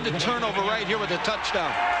and the turnover right here with a touchdown.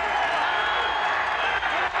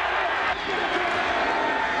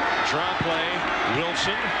 Draw play,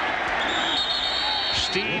 Wilson.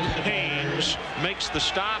 Steve Haynes makes the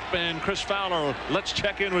stop, and Chris Fowler, let's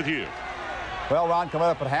check in with you. Well, Ron, coming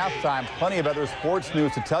up at halftime, plenty of other sports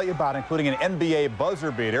news to tell you about, including an NBA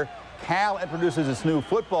buzzer beater. Cal introduces its new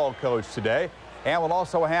football coach today, and we'll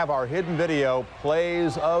also have our hidden video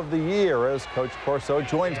plays of the year as Coach Corso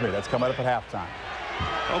joins me. That's coming up at halftime.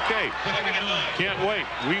 Okay, can't wait.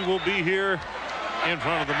 We will be here in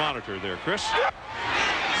front of the monitor there, Chris.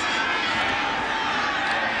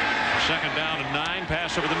 Second down and 9.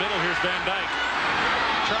 Pass over the middle. Here's Van Dyke.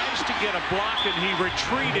 Tries to get a block, and he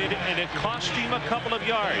retreated, and it cost him a couple of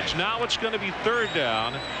yards. Now it's going to be third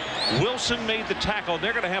down. Wilson made the tackle.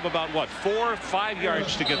 They're going to have about, what, 4 or 5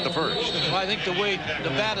 yards to get the first. Well, I think the way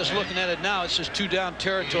Nevada's looking at it now, it's just 2-down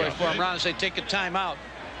territory for them, Ron, as they take a timeout.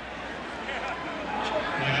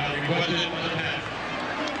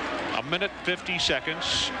 A minute 50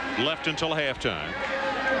 seconds left until halftime.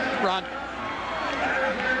 Ron,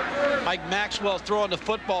 Mike Maxwell throwing the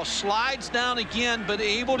football, slides down again, but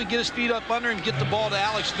able to get his feet up under and get the ball to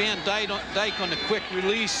Alex Van Dyke on the quick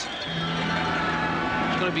release.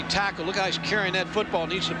 He's going to be tackled. Look how he's carrying that football.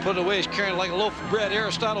 Needs to put it away. He's carrying like a loaf of bread.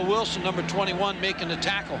 Aristotle Wilson, number 21, making the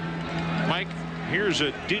tackle. Mike, here's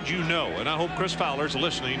a did you know, and I hope Chris Fowler's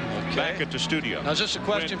listening back at the studio. Now, is this a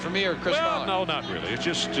question for me or Chris Fowler? No, not really. It's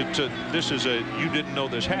just this is a you didn't know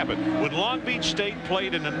this happened. When Long Beach State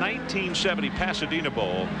played in the 1970 Pasadena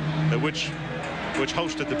Bowl, which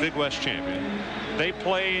hosted the Big West champion, they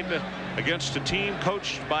played against a team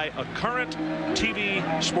coached by a current TV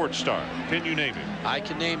sports star. Can you name him? I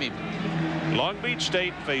can name him. Long Beach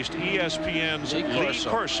State faced ESPN's Lee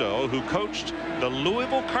Corso, who coached the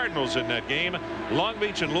Louisville Cardinals in that game. Long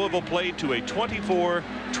Beach and Louisville played to a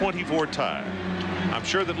 24-24 tie. I'm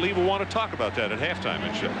sure that Lee will want to talk about that at halftime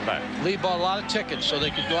and back. Lee bought a lot of tickets so they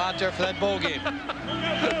could go out there for that bowl game.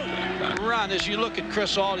 Ron, as you look at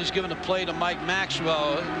Chris Ault, he's given the play to Mike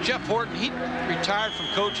Maxwell. Jeff Horton, he retired from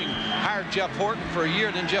coaching, hired Jeff Horton for a year,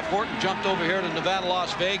 and then Jeff Horton jumped over here to Nevada,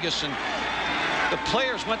 Las Vegas, and the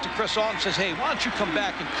players went to Chris Ault and says, hey, why don't you come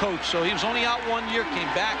back and coach? So he was only out 1 year,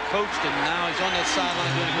 came back, coached, and now he's on that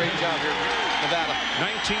sideline doing a great job here in Nevada.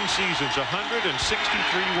 19 seasons, 163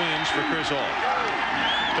 wins for Chris Ault.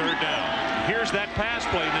 Third down. Here's that pass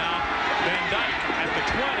play now. Van Dyke at the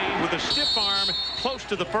 20 with a stiff arm close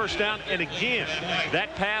to the first down, and again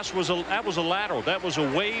that pass was a lateral. That was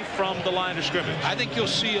away from the line of scrimmage. I think you'll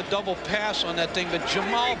see a double pass on that thing, but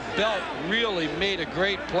Jamal Belt really made a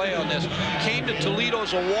great play on this. Came to Toledo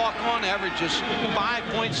as a walk-on, averages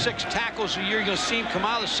 5.6 tackles a year. You're going to see him come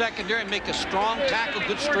out of the secondary and make a strong tackle.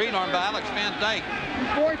 Good straight arm by Alex Van Dyke.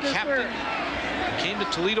 Captain came to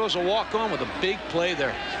Toledo as a walk-on with a big play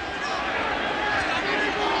there.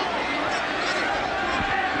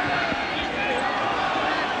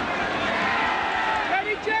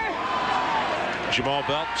 Jamal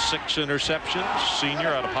Belt, 6 interceptions, senior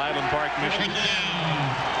out of Highland Park, Michigan.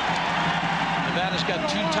 Nevada's got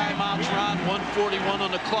 2 timeouts, Ron, 1:41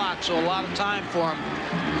 on the clock, so a lot of time for him.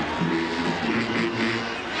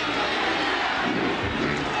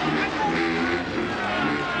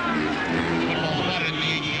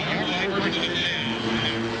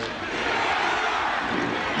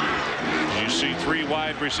 You see 3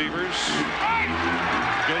 wide receivers.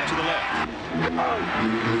 Go to the left.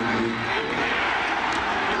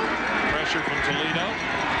 Pressure from Toledo.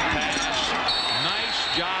 Pass.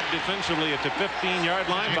 Nice job defensively at the 15-yard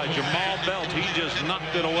line by Jamal Belt. He just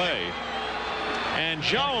knocked it away. And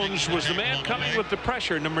Jones was the man coming with the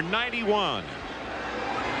pressure, number 91.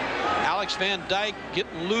 Alex Van Dyke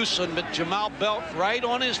getting loose, but Jamal Belt right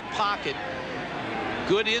on his pocket.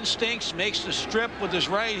 Good instincts, makes the strip with his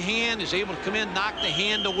right hand, is able to come in, knock the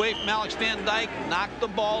hand away from Alex Van Dyke, knock the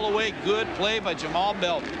ball away. Good play by Jamal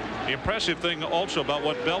Belt. The impressive thing also about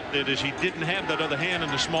what Belt did is he didn't have that other hand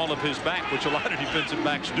in the small of his back, which a lot of defensive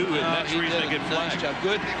backs do, and that's the reason they get flagged. Nice job.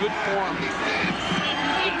 Good form.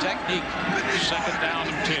 Good technique. Second down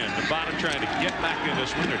and 10. Nevada trying to get back in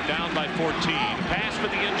this one. They're down by 14. Pass for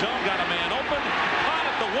the end zone. Got a man open. Caught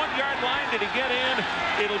at the 1-yard line. Did he get in?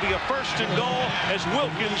 It'll be a first and goal as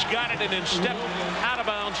Wilkins got it and then stepped out of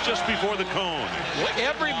bounds just before the cone. Well,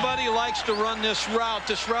 everybody likes to run this route.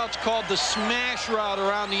 This route's called the smash route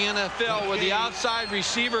around the NFL, where the outside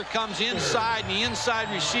receiver comes inside and the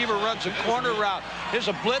inside receiver runs a corner route. Here's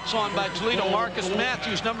a blitz on by Toledo. Marcus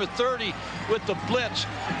Matthews, number 30, with the blitz.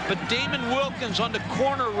 But Damon Wilkins on the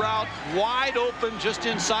corner route, wide open just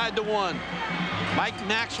inside the 1. Mike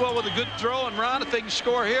Maxwell with a good throw, and Ron, if they can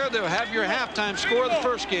score here, they'll have your halftime score of the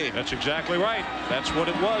first game. That's exactly right. That's what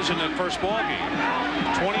it was in that first ball game.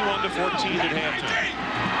 21-14 at halftime.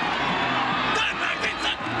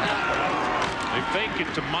 They fake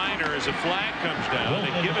it to Minor as a flag comes down.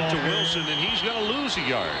 They give it to Wilson, and he's going to lose a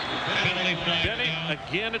yard. Bennett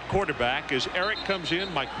again at quarterback as Eric comes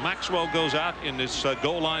in. Mike Maxwell goes out in this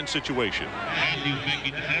goal line situation.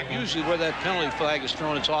 Usually where that penalty flag is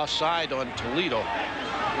thrown, it's offside on Toledo.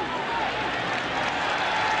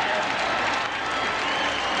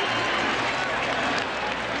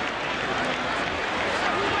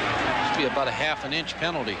 Must be about a ½ inch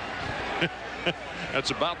penalty.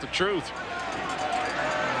 That's about the truth.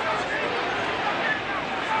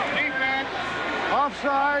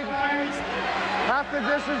 Offside. Half the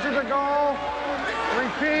distance to the goal.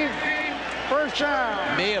 Repeat. First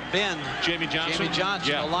down. May have been Jamie Johnson. Jamie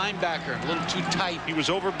Johnson, a linebacker, a little too tight. He was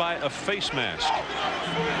over by a face mask.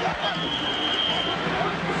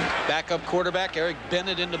 Backup quarterback Eric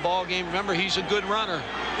Bennett in the ball game. Remember, he's a good runner.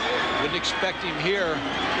 Wouldn't expect him here.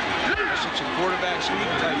 It's a quarterback sneak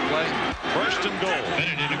type play. First and goal.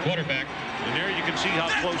 Bennett in a quarterback. And there you can see how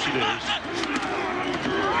close it is.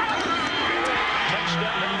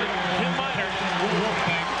 Touchdown, Kim Minor.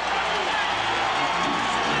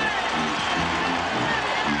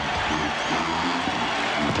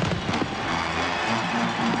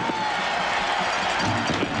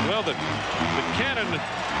 Well, the cannon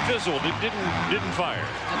fizzled. It didn't fire.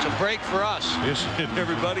 That's a break for us. Yes, and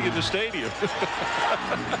everybody in the stadium.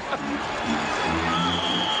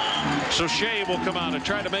 So Shea will come out and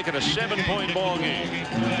try to make it a 7-point ball game.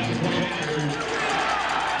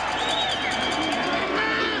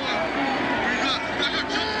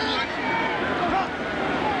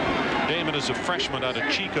 Damon is a freshman out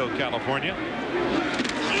of Chico, California.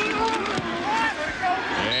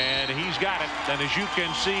 And he's got it. And as you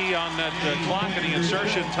can see on that clock and the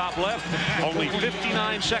insertion top left, only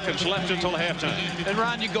 59 seconds left until halftime. And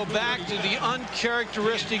Ron, you go back to the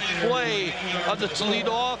uncharacteristic play of the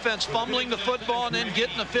Toledo offense, fumbling the football and then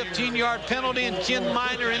getting a 15-yard penalty, and Ken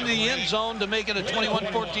Minor into the end zone to make it a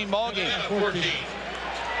 21-14 ball game.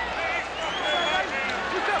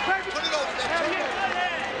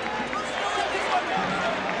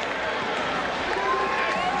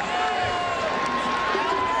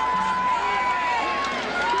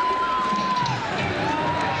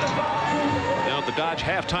 The Dodge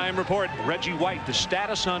halftime report. Reggie White, the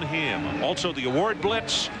status on him. Also the award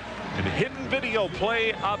blitz and hidden video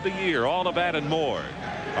play of the year. All of that and more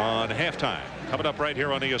on halftime. Coming up right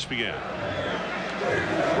here on ESPN.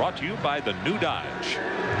 Brought to you by the new Dodge.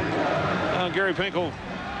 Gary Pinkel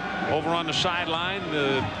over on the sideline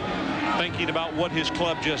thinking about what his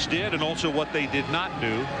club just did and also what they did not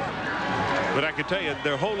do. But I can tell you,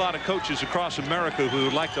 there are a whole lot of coaches across America who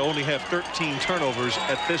would like to only have 13 turnovers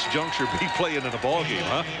at this juncture be playing in a ball game,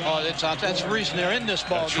 huh? Oh, that's the reason they're in this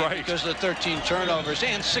ball game, right. Because of the 13 turnovers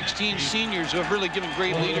and 16 seniors who have really given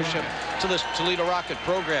great leadership to this Toledo Rocket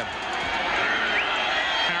program.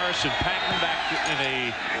 Harris and Patton back in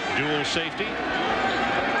a dual safety.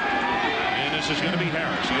 And this is going to be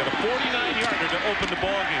Harris. He got a 49-yarder to open the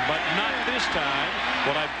ball game, but not this time.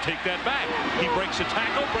 Well, I take that back. He breaks a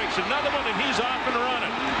tackle, breaks another one, and he's off and running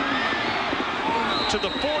to the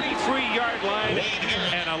 43-yard line,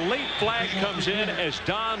 and a late flag comes in as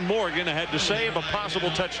Don Morgan had to save a possible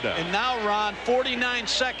touchdown. And now, Ron, 49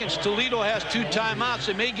 seconds. Toledo has 2 timeouts.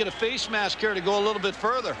 They may get a face mask here to go a little bit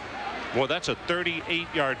further. Well, that's a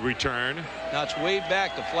 38-yard return. Now it's way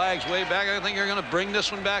back. The flag's way back. I think they're going to bring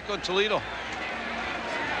this one back on Toledo.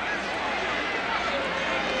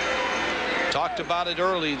 Talked about it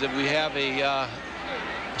early that we have a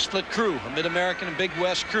split crew, a Mid-American and Big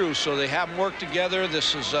West crew, so they have them work together.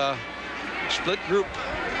 This is a split group.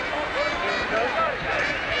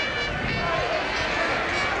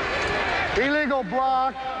 Illegal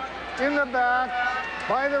block in the back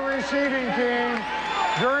by the receiving team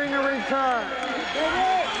during the return.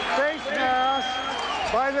 Face mask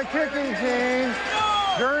by the kicking team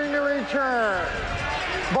during the return.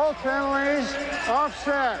 Both penalties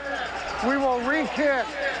offset. We will re-kick.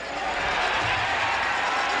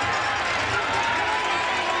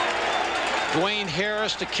 Dwayne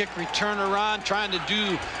Harris, the kick returner, on trying to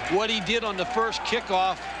do what he did on the first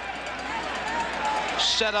kickoff.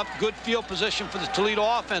 Set up good field position for the Toledo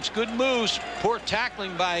offense. Good moves. Poor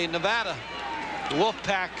tackling by Nevada. The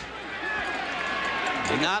Wolfpack.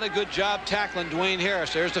 Not a good job tackling Dwayne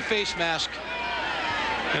Harris. There's the face mask.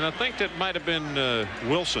 And I think that might have been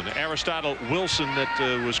Wilson, Aristotle Wilson,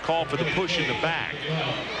 that was called for the push in the back.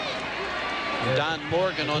 Don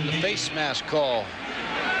Morgan on the face mask call.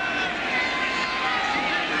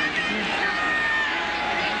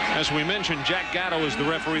 As we mentioned, Jack Gatto is the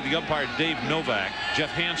referee, the umpire Dave Novak,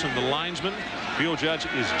 Jeff Hansen the linesman, field judge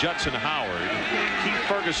is Judson Howard, Keith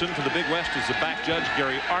Ferguson for the Big West is the back judge,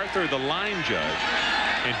 Gary Arthur the line judge,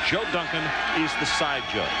 and Joe Duncan is the side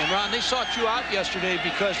judge. And Ron, they sought you out yesterday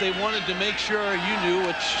because they wanted to make sure you knew,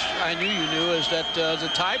 which I knew you knew, is that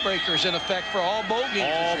the tiebreaker is in effect for all bowl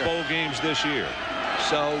games. All bowl games this year.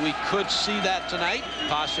 So we could see that tonight,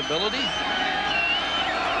 possibility.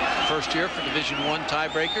 First year for Division I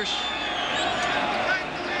tiebreakers.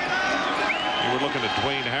 You were looking at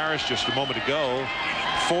Dwayne Harris just a moment ago.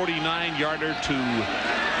 49-yarder to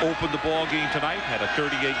open the ball game tonight. Had a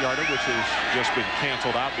 38-yarder, which has just been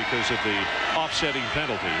canceled out because of the offsetting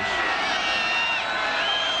penalties.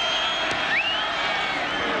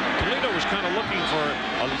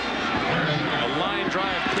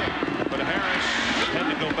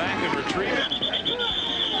 retrieve it.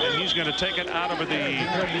 And he's going to take it out over the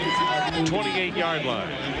 28-yard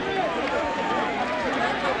line.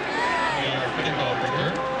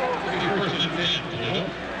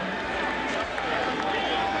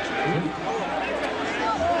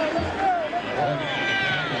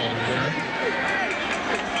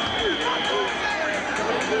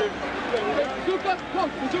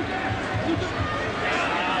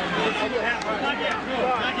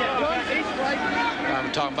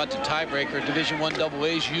 I'm talking about the tiebreaker. Division I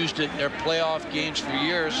AA-'s used it in their playoff games for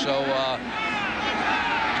years, so a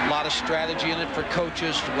lot of strategy in it for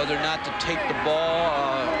coaches, whether or not to take the ball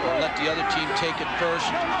or let the other team take it first,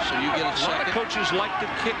 so you get it second. A lot of coaches like to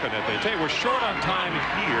kick on it. They tell you we're short on time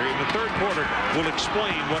here. In the third quarter, we'll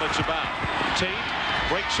explain what it's about. Tate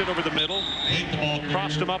breaks it over the middle,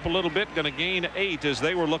 crossed him up a little bit, going to gain 8 as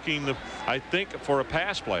they were looking, I think, for a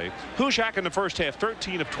pass play. Hushak in the first half,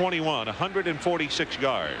 13 of 21, 146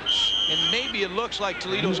 yards. And maybe it looks like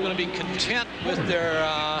Toledo's going to be content with their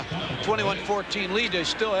 21-14 lead. They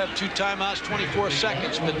still have 2 timeouts, 24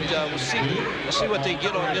 seconds, but we'll see what they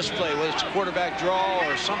get on this play, whether it's a quarterback draw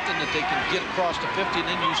or something that they can get across the 50 and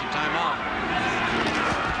then use a timeout.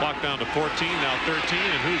 Clock down to 14, now 13,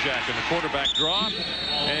 and Hushak in the quarterback draw.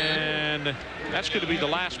 And that's going to be the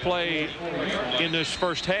last play in this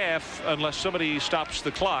first half unless somebody stops the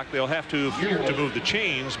clock. They'll have to move the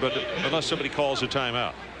chains, but unless somebody calls a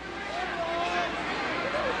timeout.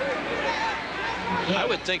 I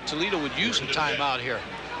would think Toledo would use a timeout here.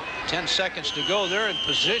 10 seconds to go. They're in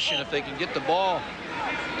position if they can get the ball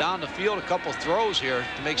down the field, a couple throws here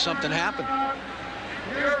to make something happen.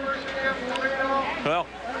 Well,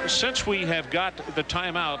 since we have got the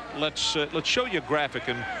timeout, let's show you a graphic,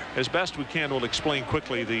 and as best we can, we'll explain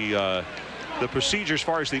quickly the procedure as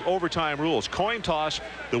far as the overtime rules. Coin toss,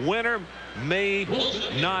 the winner may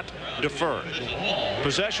not defer.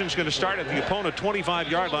 Possession is going to start at the opponent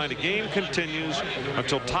 25-yard line. The game continues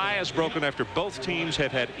until tie is broken after both teams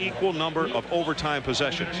have had equal number of overtime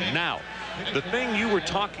possessions. Now, the thing you were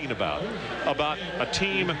talking about a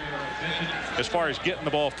team as far as getting the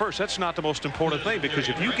ball first, that's not the most important thing, because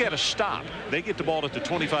if you get a stop, they get the ball at the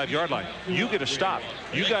 25-yard line. You get a stop,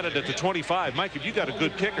 you got it at the 25. Mike, if you got a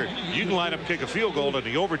good kicker, you can line up, kick a field goal, and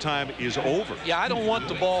the overtime is over. Yeah, I don't want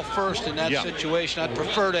the ball first in that situation. I'd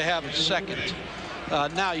prefer to have it second.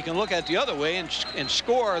 Now you can look at it the other way and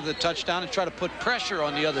score the touchdown and try to put pressure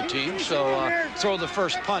on the other team. So throw the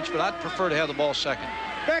first punch, but I'd prefer to have the ball second.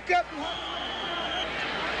 Back up.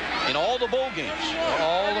 In all the bowl games,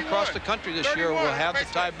 all across the country this year, we'll have the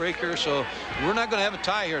tiebreaker. So we're not going to have a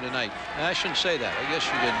tie here tonight. I shouldn't say that. I guess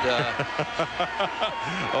you could.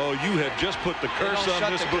 Oh, you have just put the curse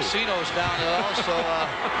on this booth. Shut the casinos down at all. So.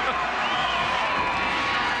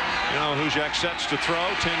 Now Hushak sets to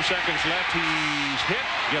throw. 10 seconds left. He's hit,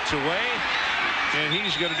 gets away, and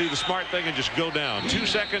he's going to do the smart thing and just go down. 2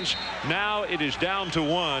 seconds. Now it is down to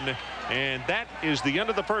 1, and that is the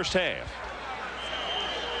end of the first half.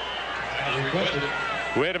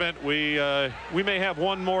 Wait a minute, we may have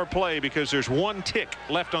one more play because there's 1 tick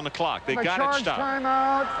left on the clock. They got it stopped.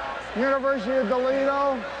 Timeout, University of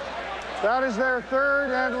Toledo. That is their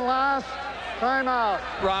third and last timeout.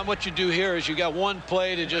 Ron, what you do here is you got 1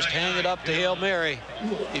 play to just hang it up to Hail Mary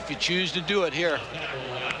if you choose to do it here.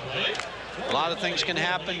 A lot of things can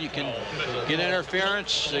happen. You can get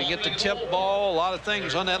interference, you get the tip ball, a lot of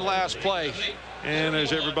things on that last play. And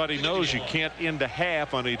as everybody knows, you can't end a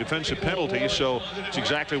half on a defensive penalty, so it's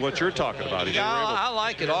exactly what you're talking about. Yeah, I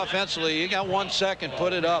like it offensively. You got 1 second,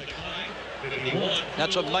 put it up.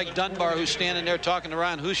 That's what Mike Dunbar, who's standing there talking to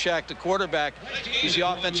Ryan Hushak, the quarterback. He's the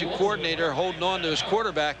offensive coordinator, holding on to his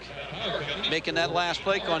quarterback, making that last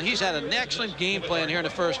play call. He's had an excellent game plan here in the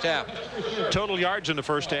first half. Total yards in the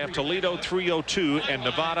first half, Toledo 302 and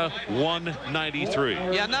Nevada 193.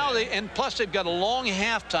 Yeah, now and plus they've got a long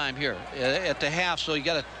halftime here at the half, so you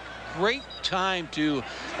got a great time to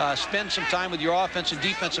spend some time with your offense and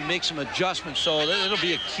defense and make some adjustments. So it'll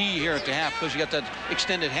be a key here at the half because you got that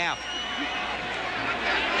extended half.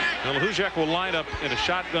 Now Hushak will line up in a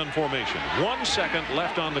shotgun formation. 1 second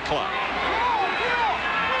left on the clock.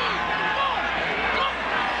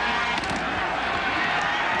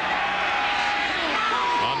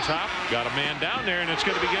 On top, got a man down there, and it's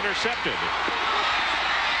going to be intercepted.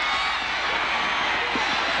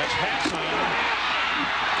 That's Hassan.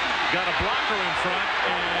 Got a blocker in front,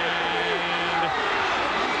 and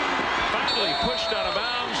finally pushed out of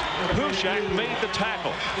bounds. Hushak made the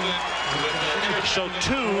tackle. So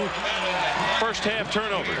 2 first half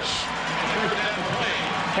turnovers.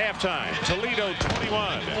 Halftime, Toledo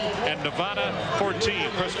 21 and Nevada 14.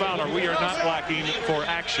 Chris Fowler, we are not lacking for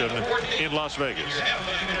action in Las Vegas.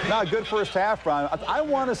 Not a good first half, Ron. I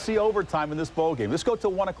want to see overtime in this bowl game. Let's go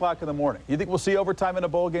till 1 o'clock in the morning. You think we'll see overtime in a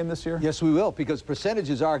bowl game this year? Yes, we will, because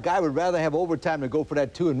percentages are a guy would rather have overtime than go for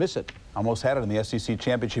that 2 and miss it. Almost had it in the SEC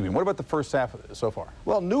championship game. What about the first half so far?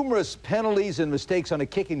 Well, numerous penalties and mistakes on a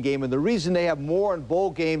kicking game, and the reason they have more in bowl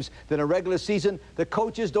games than a regular season, the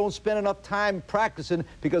coaches don't spend enough time practicing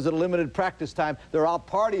because of the limited practice time. They're out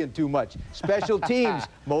partying too much. Special teams,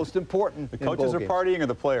 most important. The coaches are partying or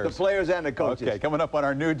the players? The players and the coaches. Okay, coming up on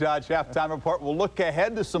our new Dodge halftime report, we'll look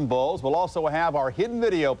ahead to some bowls. We'll also have our hidden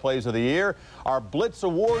video plays of the year, our Blitz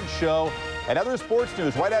Award show, and other sports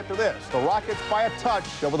news right after this. The Rockets by a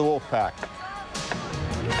touch over the Wolfpack.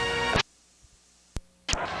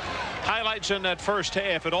 Highlights in that first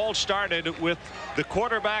half. It all started with the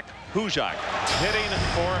quarterback, Huzak, hitting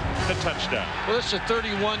for the touchdown. Well, it's a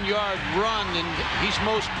 31-yard run, and he's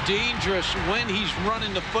most dangerous when he's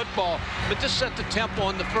running the football. But this set the tempo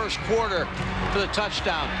in the first quarter for the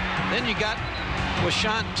touchdown. Then you got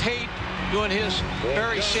Washawn Tate doing his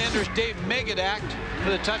Barry Sanders, Dave Meggett act for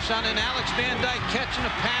the touchdown, and Alex Van Dyke catching a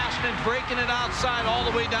pass and then breaking it outside all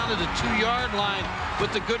the way down to the 2-yard line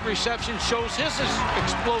with the good reception. Shows his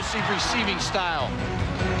explosive receiving style.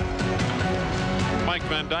 Mike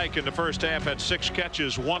Van Dyke in the first half had 6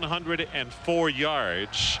 catches, 104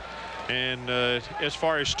 yards. And as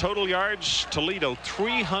far as total yards, Toledo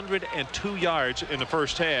 302 yards in the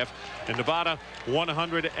first half, and Nevada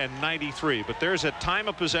 193. But there's a time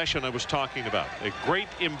of possession I was talking about, a great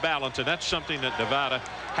imbalance, and that's something that Nevada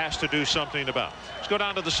has to do something about. Let's go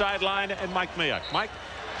down to the sideline and Mike Mayock. Mike.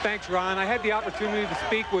 Thanks, Ron. I had the opportunity to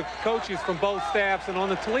speak with coaches from both staffs, and on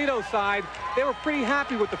the Toledo side, they were pretty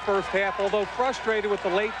happy with the first half, although frustrated with the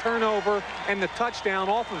late turnover and the touchdown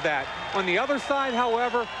off of that. On the other side,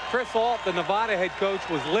 however, Chris Ault, the Nevada head coach,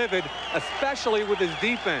 was livid, especially with his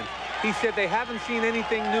defense. He said they haven't seen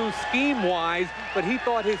anything new scheme-wise, but he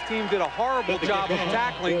thought his team did a horrible job of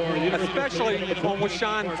tackling, especially on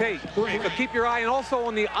Washawn Tate. So keep your eye, and also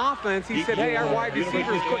on the offense, he said, hey, our wide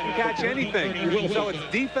receivers couldn't catch anything. So it's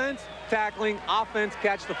defense, tackling, offense,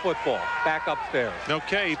 catch the football. Back upstairs.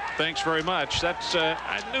 Okay, thanks very much. That's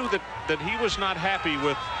I knew that he was not happy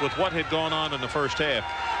with what had gone on in the first half.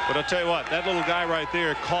 But I'll tell you what, that little guy right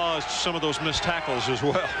there caused some of those missed tackles as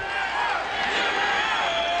well.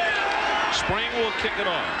 Spring will kick it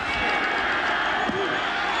off.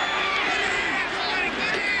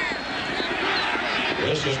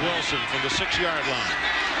 This is Wilson from the 6-yard line.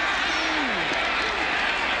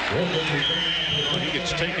 He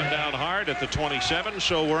gets taken down hard at the 27,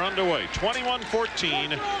 so we're underway.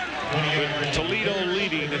 21-14, with Toledo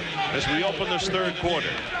leading as we open this third quarter.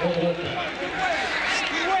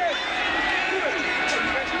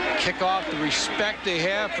 Kickoff, the respect they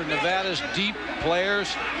have for Nevada's deep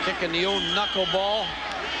players, kicking the old knuckleball.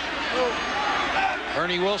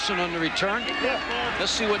 Ernie Wilson on the return.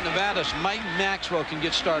 Let's see what Nevada's Mike Maxwell can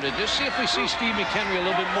get started. Just see if we see Steve McHenry a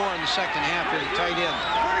little bit more in the second half with the tight end.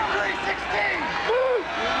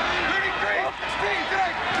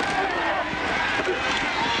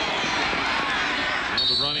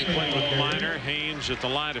 33-16. The running play with Minor. Haynes at the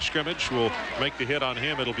line of scrimmage will make the hit on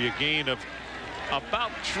him. It'll be a gain of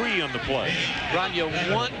about 3 on the play. Ron, you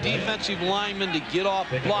want defensive linemen to get off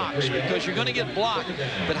blocks because you're going to get blocked.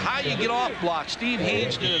 But how you get off blocks? Steve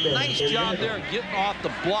Haynes did a nice job there of getting off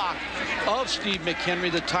the block of Steve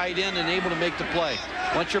McHenry, the tight end, and able to make the play.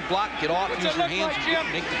 Once you're blocked, get off, use your hands,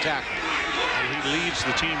 and make the tackle. And he leads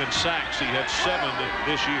the team in sacks. He had 7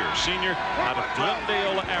 this year. Senior out of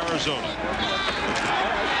Glendale, Arizona.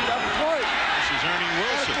 This is Ernie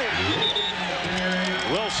Wilson.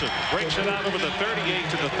 Wilson breaks it out over the 38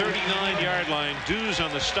 to the 39-yard line. Dews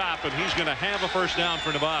on the stop, and he's going to have a first down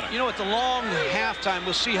for Nevada. You know, at the long halftime,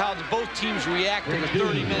 we'll see how both teams react to the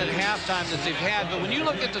 30-minute halftime that they've had. But when you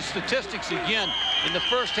look at the statistics again, in the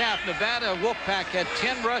first half, Nevada Wolfpack had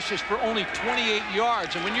 10 rushes for only 28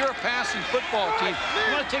 yards. And when you're a passing football team,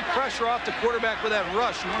 you want to take pressure off the quarterback with that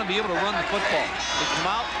rush. You want to be able to run the football. They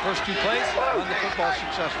come out, first 2 plays, run the football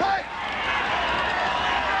successfully.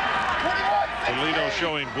 Toledo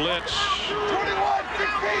showing blitz. 21-16.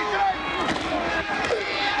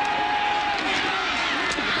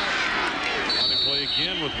 Running play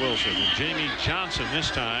again with Wilson. And Jamie Johnson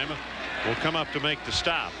this time will come up to make the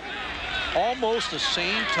stop. Almost the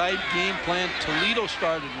same type game plan Toledo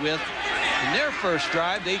started with in their first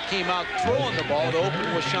drive. They came out throwing the ball to open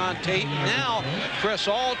Washawn Tate. Now Chris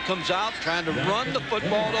Ault comes out trying to run the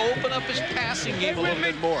football to open up his passing game a little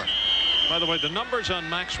bit more. By the way, the numbers on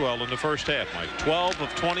Maxwell in the first half, Mike, 12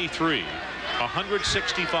 of 23,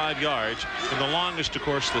 165 yards, and the longest, of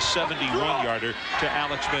course, the 71-yarder to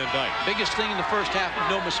Alex Van Dyke. Biggest thing in the first half,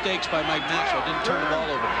 no mistakes by Mike Maxwell. Didn't turn the ball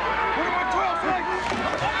over.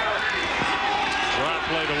 Drop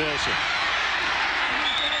play to Wilson.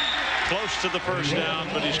 Close to the first down,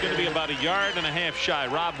 but he's going to be about 1.5 yards shy.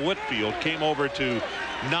 Rob Whitfield came over to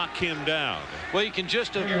knock him down. Well, you can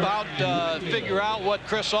just about figure out what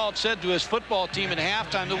Chris Ault said to his football team at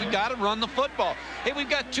halftime, that we got to run the football. Hey, we've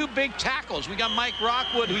got 2 big tackles. We got Mike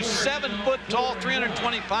Rockwood, who's 7 foot tall,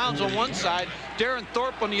 320 pounds on one side. Darren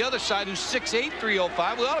Thorpe on the other side, who's 6'8",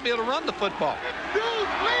 305. We ought to be able to run the football.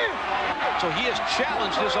 So he has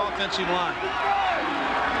challenged his offensive line.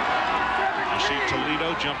 You see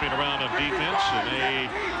Toledo jumping around on defense, and they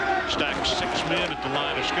stack 6 men at the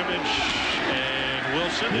line of scrimmage. And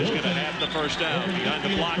Wilson is going to have the first down behind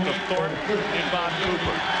the block of Thorpe and Bob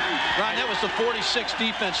Cooper. Ron, that was the 46th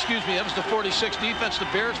defense. Excuse me, that was the 46th defense the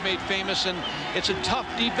Bears made famous, and it's a tough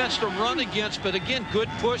defense to run against. But again, good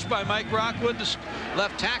push by Mike Rockwood, the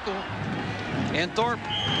left tackle, and Thorpe.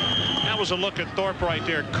 That was a look at Thorpe right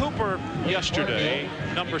there. Cooper yesterday,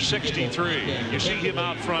 number 63. You see him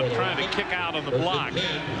out front trying to kick out on the block.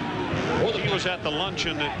 He was at the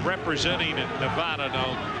luncheon representing Nevada, and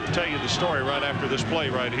I'll tell you the story right after this play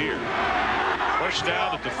right here. First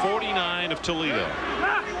down at the 49 of Toledo.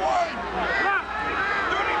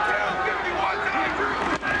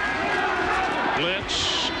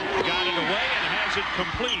 Blitz got it away and has it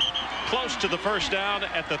complete. Close to the first down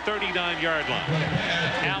at the 39-yard line.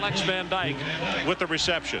 Alex Van Dyke with the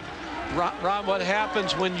reception. Ron, what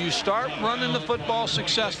happens when you start running the football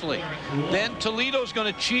successfully? Then Toledo's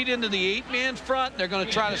going to cheat into the 8-man front. They're going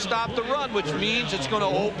to try to stop the run, which means it's going to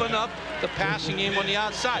open up the passing game on the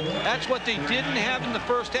outside. That's what they didn't have in the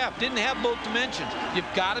first half. Didn't have both dimensions.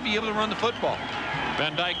 You've got to be able to run the football.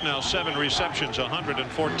 Van Dyke now 7 receptions,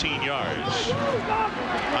 114 yards.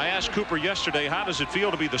 I asked Cooper yesterday, how does it feel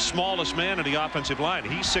to be the smallest man in the offensive line?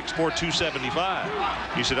 He's 6'4", 275.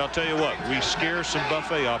 He said, I'll tell you what, we scare some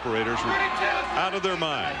buffet operators out of their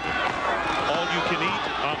mind. All you can eat,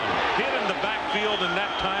 hit in the backfield, and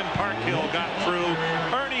that time Parkhill got through.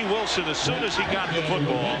 Ernie Wilson, as soon as he got the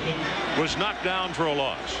football, was knocked down for a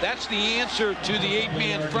loss. That's the answer to the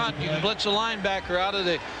 8-man front. You can blitz a linebacker out of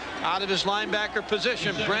his linebacker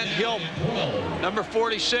position. Brent Hill, number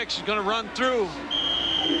 46, is going to run through.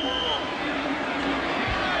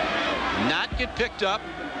 Not get picked up.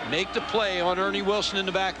 Make the play on Ernie Wilson in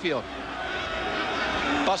the backfield.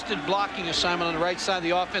 Busted blocking assignment on the right side of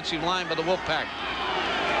the offensive line by the Wolfpack.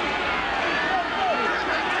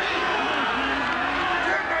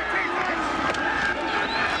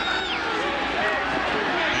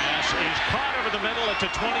 At the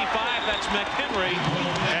 25, that's McHenry,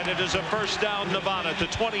 and it is a first down Nevada at the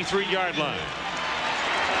 23-yard line.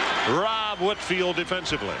 Rob Whitfield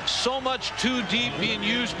defensively. So much too deep being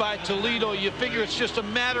used by Toledo. You figure it's just a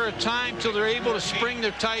matter of time till they're able to spring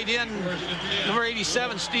their tight end, number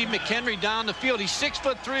 87, Steve McHenry, down the field. He's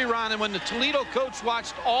 6'3", Ron, and when the Toledo coach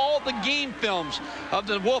watched all the game films of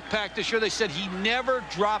the Wolfpack this year, they said he never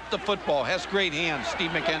dropped the football. Has great hands,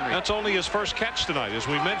 Steve McHenry. That's only his first catch tonight, as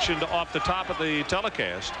we mentioned off the top of the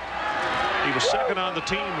telecast. He was second on the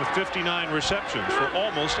team with 59 receptions for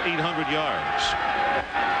almost 800 yards.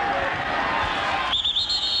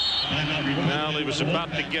 Now he was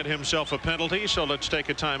about to get himself a penalty, so let's take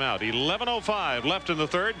a timeout. 11:05 left in the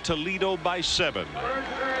third. Toledo by 7.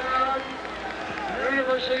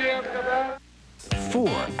 4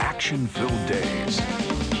 action-filled days.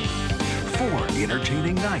 4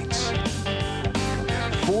 entertaining nights.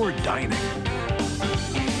 4 dining.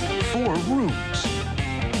 4 rooms.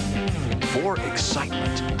 4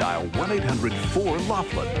 excitement. Dial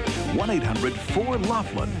 1-800-4-LAUGHLIN.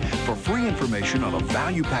 1-800-4-LAUGHLIN for free information on a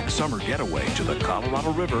value-packed summer getaway to the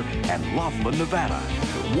Colorado River and Laughlin, Nevada.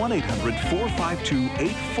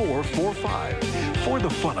 1-800-452-8445. For the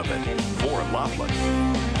fun of it, for Laughlin.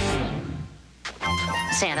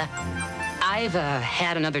 Santa, I've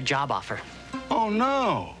had another job offer. Oh,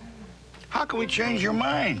 no. How can we change your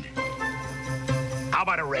mind? How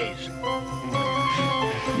about a raise?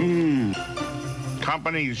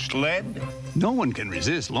 Company sled? No one can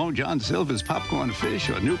resist Long John Silver's popcorn fish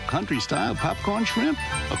or new country-style popcorn shrimp.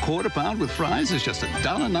 A quarter pound with fries is just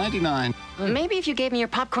 $1.99. Maybe if you gave me your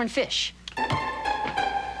popcorn fish.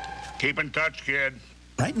 Keep in touch, kid.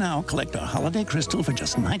 Right now, collect a holiday crystal for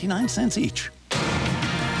just 99 cents each.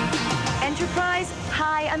 Enterprise?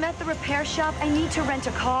 Hi, I'm at the repair shop. I need to rent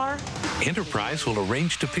a car. Enterprise will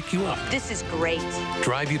arrange to pick you up, This is great.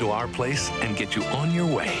 drive you to our place, and get you on your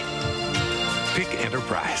way. Pick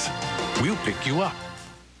Enterprise. We'll pick you up.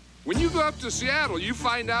 When you go up to Seattle, you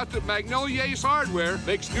find out that Magnolia Ace Hardware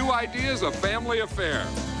makes new ideas a family affair.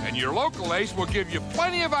 And your local Ace will give you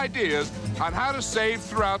plenty of ideas on how to save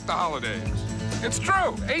throughout the holidays. It's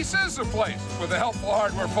true, Ace is the place for the helpful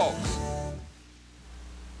hardware folks.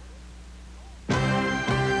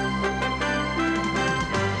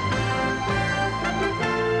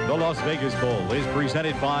 The Las Vegas Bowl is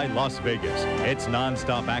presented by Las Vegas. It's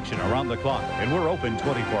non-stop action around the clock, and we're open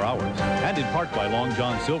 24 hours. And in part by Long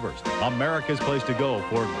John Silver's, America's place to go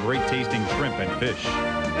for great tasting shrimp and fish.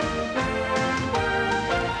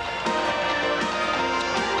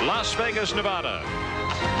 Las Vegas, Nevada.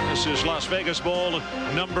 This is Las Vegas Bowl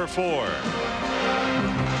number 4.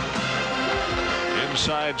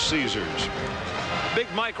 Inside Caesars. Big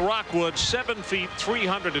Mike Rockwood, 7 feet,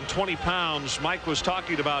 320 pounds. Mike was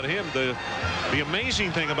talking about him. The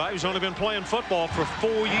amazing thing about him, he's only been playing football for 4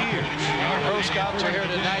 years. Our pro scouts are here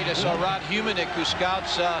tonight. I saw Rod Humanick, who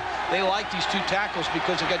scouts. They like these 2 tackles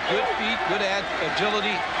because they've got good feet, good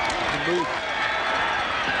agility, and move.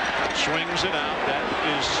 Swings it out. That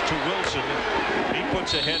is to Wilson. He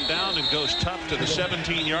puts a head down and goes tough to the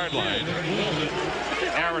 17-yard line.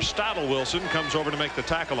 Aristotle Wilson comes over to make the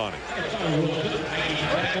tackle on him.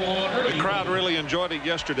 The crowd really enjoyed it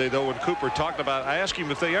yesterday, though, when Cooper talked about it. I asked him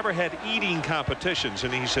if they ever had eating competitions,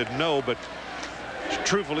 and he said no, but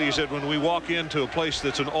truthfully, he said when we walk into a place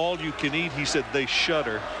that's an all-you-can-eat, he said they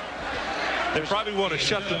shudder. They probably want to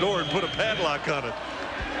shut the door and put a padlock on it.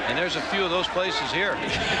 And there's a few of those places here.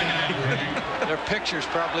 Their pictures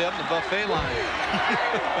probably up the buffet line.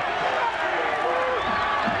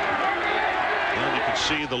 Well, you can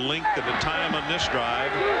see the length and the time on this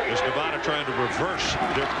drive as Nevada trying to reverse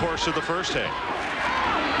their course of the first half.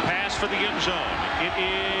 Pass for the end zone. It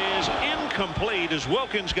is incomplete as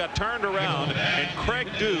Wilkins got turned around and Craig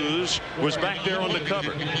Dews was back there on the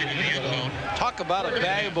cover. Talk about a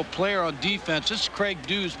valuable player on defense. This is Craig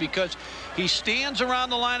Dews because he stands around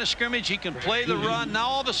the line of scrimmage. He can play the run. Now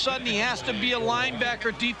all of a sudden he has to be a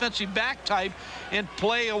linebacker, defensive back type and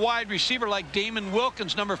play a wide receiver like Damon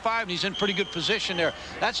Wilkins, number 5, and he's in pretty good position there.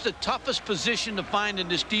 That's the toughest position to find in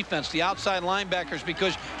this defense, the outside linebackers,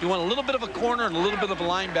 because you want a little bit of a corner and a little bit of a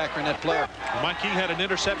linebacker in that player. Mikey had an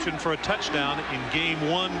interception for a touchdown in game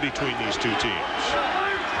 1 between these 2 teams.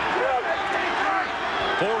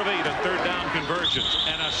 4 of 8 on 3rd down conversions,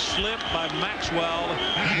 and a slip by Maxwell.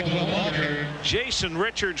 Jason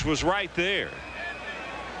Richards was right there.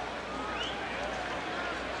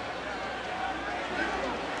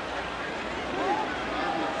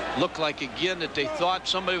 Looked like again that they thought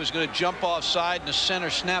somebody was going to jump offside and the center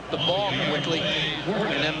snapped the ball quickly,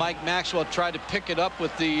 and then Mike Maxwell tried to pick it up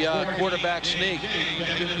with the quarterback sneak.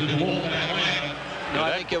 No,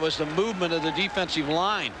 I think it was the movement of the defensive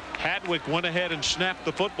line. Hadwick went ahead and snapped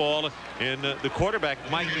the football, and the quarterback,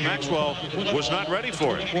 Mike Maxwell, was not ready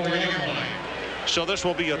for it. So this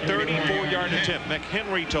will be a 34-yard attempt.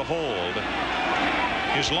 McHenry to hold.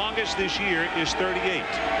 His longest this year is 38.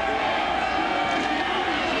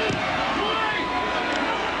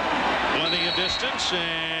 Plenty of distance,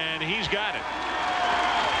 and he's got it.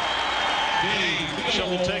 So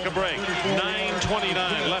we'll take a break.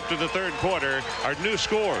 9:29 left of the 3rd quarter. Our new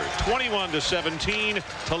score, 21-17.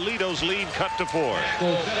 Toledo's lead cut to 4.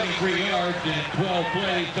 73 yards in 12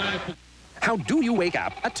 plays. How do you wake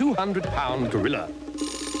up a 200-pound gorilla?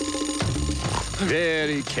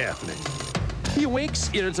 Very carefully. He awakes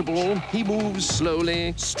irritable, he moves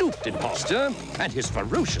slowly, stooped in posture, and his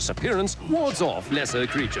ferocious appearance wards off lesser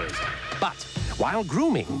creatures. But while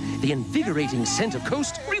grooming, the invigorating scent of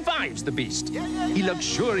coast revives the beast. He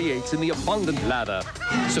luxuriates in the abundant lather,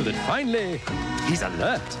 so that finally, he's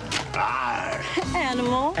alert.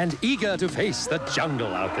 Animal. And eager to face the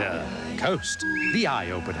jungle out there. Coast, the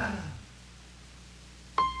eye-opener.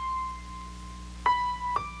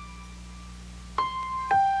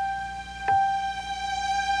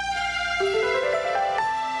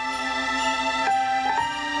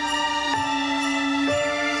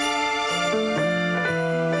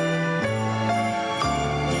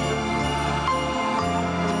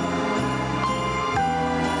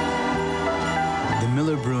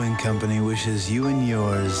 Company wishes you and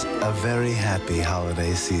yours a very happy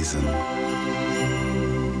holiday season.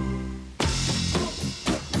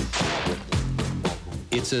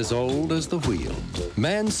 It's as old as the wheel.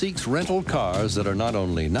 Man seeks rental cars that are not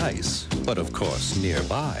only nice, but of course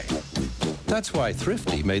nearby. That's why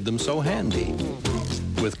Thrifty made them so handy.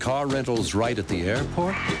 With car rentals right at the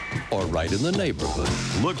airport, or right in the neighborhood.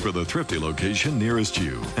 Look for the Thrifty location nearest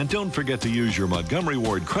you. And don't forget to use your Montgomery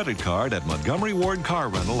Ward credit card at Montgomery Ward Car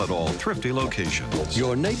Rental at all Thrifty locations.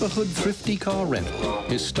 Your neighborhood Thrifty car rental,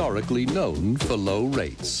 historically known for low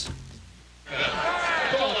rates.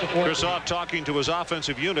 Chris Ott talking to his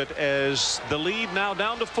offensive unit as the lead now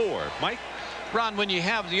down to 4. Mike? Ron, when you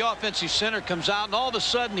have the offensive center comes out and all of a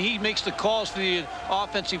sudden he makes the calls for the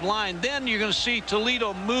offensive line, then you're going to see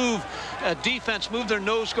Toledo move defense, move their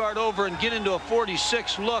nose guard over and get into a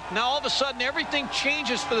 46 look. Now all of a sudden everything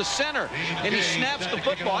changes for the center and he snaps the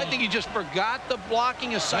football. I think he just forgot the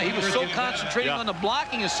blocking assignment. He was so concentrating on the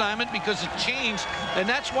blocking assignment because it changed, and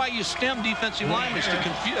that's why you stem defensive linemen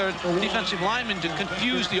to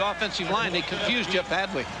confuse the offensive line. They confused Jeff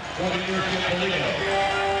Hadley.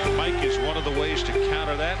 Mike, is one of the ways to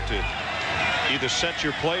counter that to either set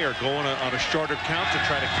your play or go on a shorter count to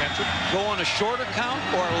try to catch it? Go on a shorter count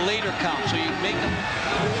or a later count, so you make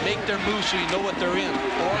their move so you know what they're in.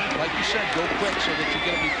 Or, like you said, go quick so that you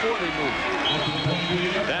get them before they move.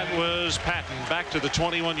 That was Patton back to the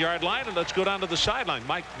 21-yard line, and let's go down to the sideline.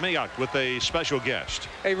 Mike Mayock with a special guest.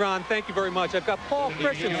 Hey, Ron, thank you very much. I've got Paul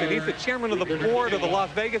Christensen. He's the chairman of the board of the Las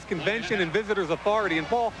Vegas Convention and Visitors Authority. And,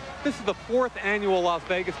 Paul, this is the 4th annual Las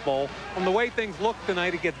Vegas Bowl. From the way things look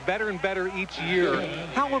tonight, it gets better and better each year.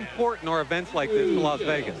 How important are events like this to Las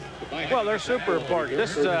Vegas? Well, they're super important.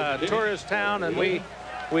 This is a tourist town, and we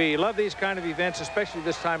love these kind of events, especially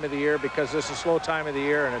this time of the year, because this is a slow time of the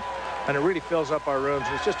year, and it really fills up our rooms.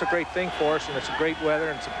 It's just a great thing for us, and it's a great weather,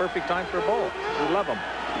 and it's a perfect time for a bowl. We love them.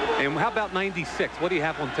 And how about 96? What do you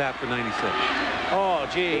have on tap for 96? Oh,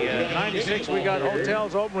 gee, 96, we got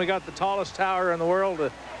hotels open. We got the tallest tower in the world,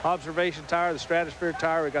 the observation tower, the Stratosphere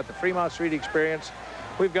Tower. We got the Fremont Street Experience.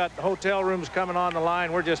 We've got hotel rooms coming on the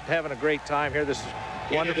line. We're just having a great time here. This is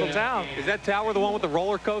a wonderful town. Is that tower the one with the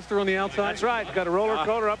roller coaster on the outside? That's right. Got a roller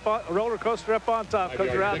coaster up on top.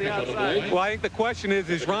 Comes around the outside. Well, I think the question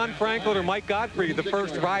is Ron Franklin or Mike Gottfried the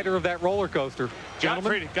first rider of that roller coaster?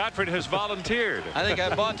 Gottfried has volunteered. I think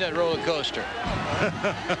I bought that roller coaster.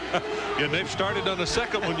 And they've started on the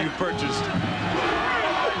second one you purchased.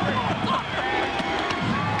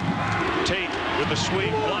 Tate with the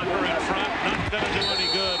sweep, blocker in front, not going to do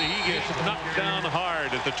any good. He gets knocked down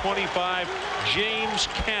hard at the 25. James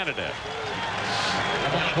Canada.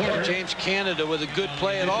 James Canada with a good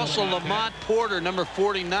play, and also Lamont Porter, number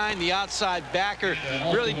 49, the outside backer,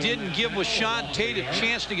 really didn't give LaShawn Tate a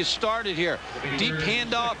chance to get started here. Deep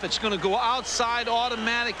handoff, it's going to go outside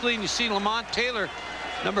automatically, and you see Lamont Taylor,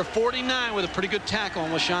 number 49, with a pretty good tackle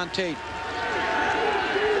on LaShawn Tate.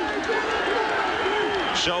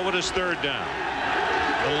 So it is third down.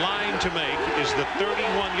 The line to make is the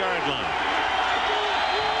 31-yard line.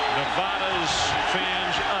 Nevada's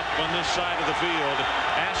fans up on this side of the field,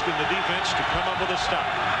 asking the defense to come up with a stop.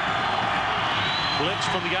 Blitz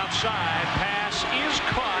from the outside. Pass is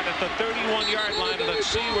caught at the 31-yard line. And let's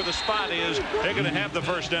see where the spot is. They're going to have the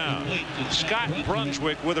first down. Scott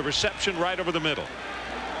Brunswick with a reception right over the middle.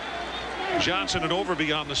 Johnson and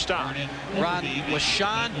Overby on the stop. Ron,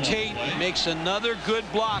 LaShawn Tate makes another good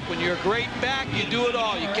block. When you're a great back, you do it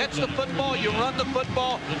all. You catch the football, you run the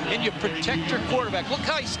football, and you protect your quarterback. Look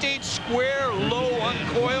how he stayed square, low,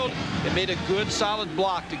 uncoiled. It made a good, solid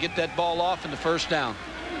block to get that ball off in the first down.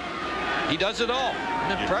 He does it all.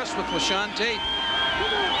 I'm impressed with LaShawn Tate.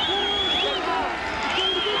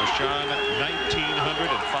 LaShawn,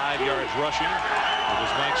 1,905 yards rushing. As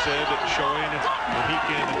Mike said, showing that he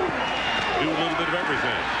can do a little bit of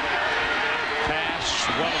everything. Pass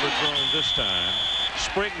well overthrown this time.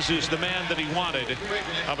 Spriggs is the man that he wanted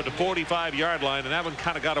up at the 45-yard line, and that one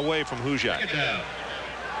kind of got away from Hujak.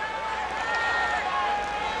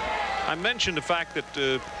 I mentioned the fact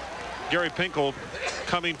that Gary Pinkel,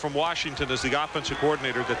 coming from Washington as the offensive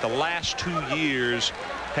coordinator, that the last 2 years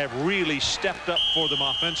have really stepped up for them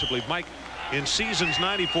offensively. Mike, in seasons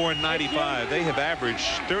 94 and 95, they have averaged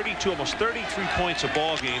 32, almost 33 points a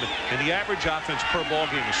ball game, and the average offense per ball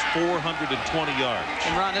game is 420 yards.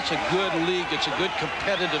 And Ron, it's a good league. It's a good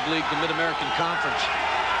competitive league, the Mid-American Conference.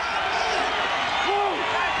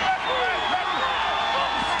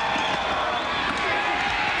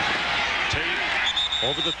 Tate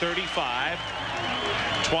over the 35.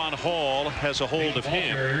 Twan Hall has a hold of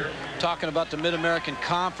him. Talking about the Mid-American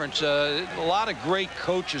Conference, a lot of great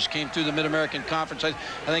coaches came through the Mid-American Conference. I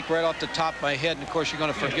think right off the top of my head, and of course you're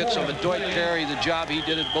going to forget some of Dwight Perry, the job he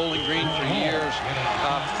did at Bowling Green for years.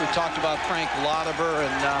 We talked about Frank Lauteber,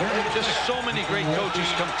 and just so many great coaches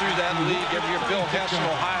come through that league every year. Bill Hess,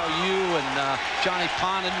 Ohio U, and Johnny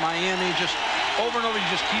Pondon, Miami. Just over and over, you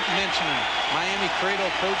just keep mentioning Miami Cradle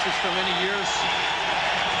coaches for many years.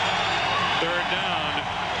 Third down.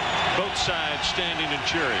 Both sides standing and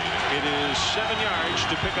cheering. It is 7 yards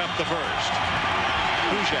to pick up the first.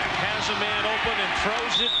 Kuzak has a man open and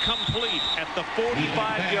throws it complete at the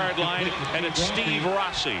 45-yard line, and it's Steve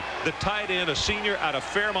Rossi, the tight end, a senior out of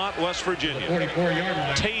Fairmont, West Virginia.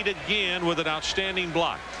 Tate again with an outstanding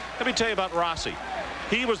block. Let me tell you about Rossi.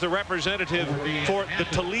 He was the representative for the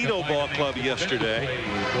Toledo ball club yesterday,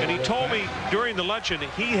 and he told me during the luncheon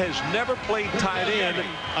he has never played tight end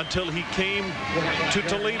until he came to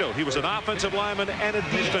Toledo. He was an offensive lineman and a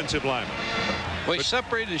defensive lineman. Well, he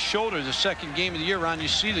separated his shoulder the second game of the year, Ron. You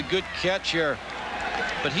see the good catch here.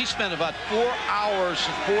 But he spent about 4 hours,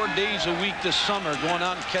 4 days a week this summer going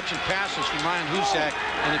out and catching passes from Ryan Husak,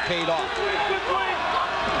 and it paid off.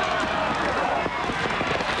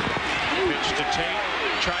 Pitch to Tate.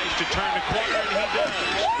 Tries to turn the corner, and he does.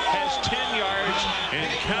 Has 10 yards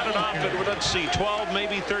and counted off it with, let's see, 12,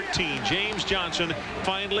 maybe 13. James Johnson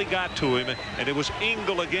finally got to him, and it was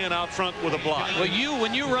Engel again out front with a block. Well,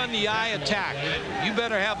 when you run the eye attack, you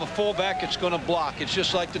better have a fullback that's going to block. It's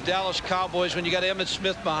just like the Dallas Cowboys when you got Emmitt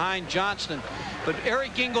Smith behind Johnston. But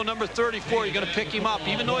Eric Engel, number 34, you're going to pick him up.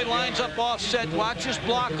 Even though he lines up offset, watch his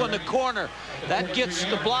block on the corner. That gets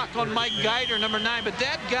the block on Mike Geider, number 9. But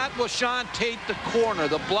that got Washawn Tate the corner,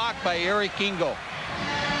 the block by Eric Engel.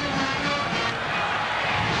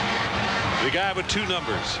 The guy with 2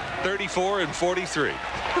 numbers, 34 and 43.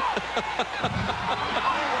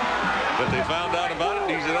 But they found out about it,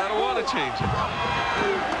 and he said, I don't want to change it.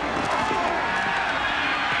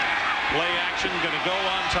 Play action, going to go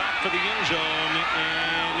on top for the end zone,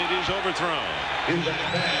 and it is overthrown.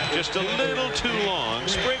 Just a little too long.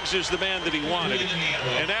 Spriggs is the man that he wanted,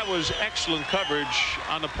 and that was excellent coverage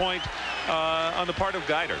on the point on the part of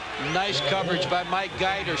Geider. Nice coverage by Mike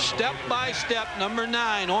Geider. Step by step, number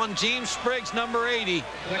 9 on James Spriggs, number 80.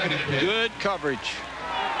 Good coverage.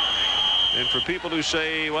 And for people who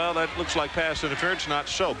say, well, that looks like pass interference, not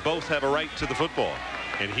so. Both have a right to the football,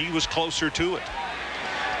 and he was closer to it.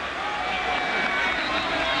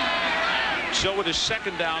 So it is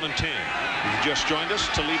 2nd down and 10. You've just joined us.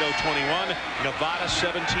 Toledo 21, Nevada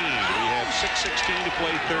 17. We have 6:16 to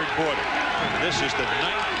play 3rd quarter. This is the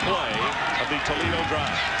 9th play of the Toledo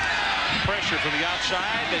drive. Pressure from the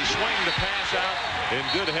outside. They swing the pass out, and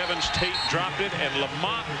good heavens, Tate dropped it, and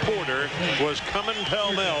Lamont Porter was coming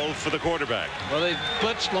pell-mell for the quarterback. Well, they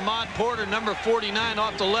blitzed Lamont Porter, number 49,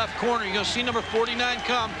 off the left corner. You're going to see number 49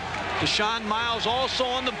 come. Deshaun Miles also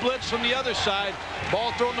on the blitz from the other side.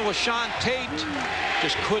 Ball thrown to Washawn Tate.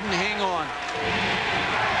 Just couldn't hang on.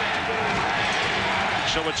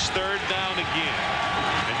 So it's 3rd down again.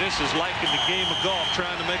 And this is like in the game of golf,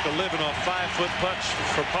 trying to make a living off 5-foot putts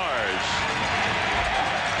for pars.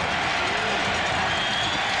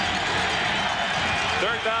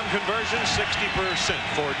 Third down conversion, 60%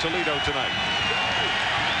 for Toledo tonight.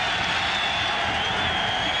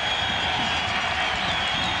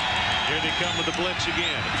 Here they come with the blitz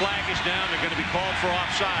again. Flag is down. They're going to be called for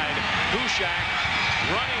offside. Husak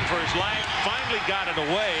running for his life. Finally got it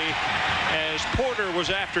away as Porter was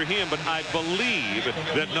after him. But I believe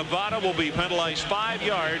that Nevada will be penalized 5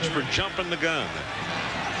 yards for jumping the gun.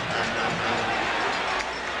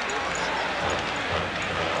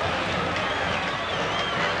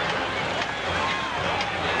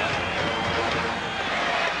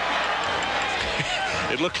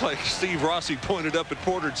 It looked like Steve Rossi pointed up at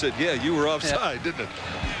Porter and said, yeah, you were offside, didn't it?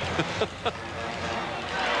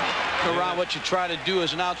 So, Ron, what you try to do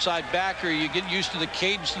as an outside backer, you get used to the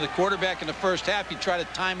cadence of the quarterback in the first half. You try to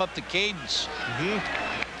time up the cadence.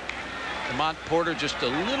 Lamont Porter just a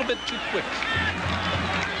little bit too quick.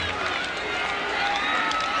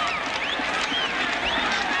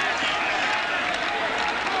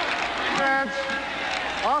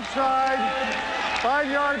 Offside,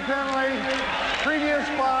 5-yard penalty. Previous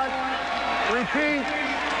spot. Repeat.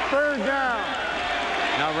 3rd down.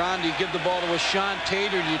 Now, Ron, do you give the ball to Washawn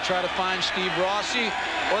Tate, or do you try to find Steve Rossi?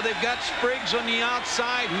 Or they've got Spriggs on the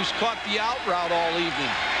outside, who's caught the out route all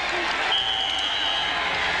evening.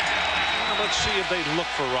 Well, let's see if they look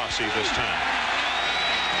for Rossi this time.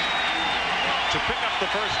 To pick up the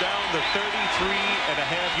first down, the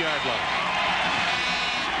 33.5-yard line.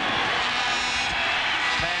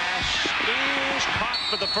 Is caught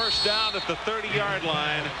for the first down at the 30-yard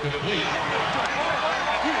line.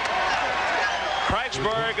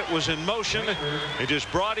 Kreitzberg was in motion. They just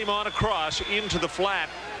brought him on across into the flat.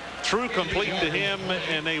 Threw complete to him,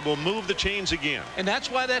 and they will move the chains again. And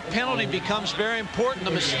that's why that penalty becomes very important.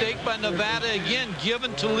 The mistake by Nevada, again,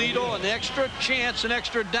 giving Toledo an extra chance, an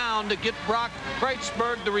extra down to get Brock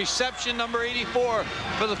Kreitzberg, the reception, number 84,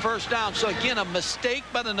 for the first down. So, again, a mistake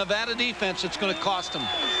by the Nevada defense that's going to cost them.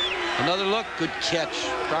 Another look, good catch.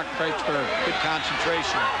 Brock Kreitzberg, good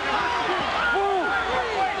concentration.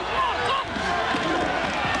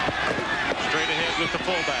 Straight ahead with the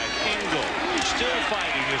fullback. Engel still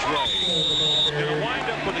fighting his way. Going to wind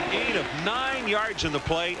up with a gain of 9 yards in the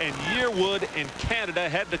play, and Yearwood and Canada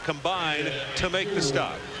had to combine to make the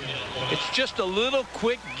stop. It's just a little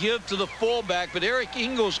quick give to the fullback, but Eric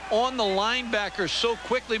Ingalls on the linebacker so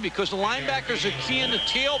quickly because the linebackers are keying the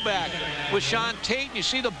tailback with Sean Tate. And you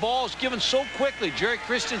see the ball's given so quickly. Jerry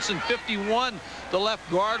Christensen, 51, the left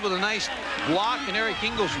guard with a nice block, and Eric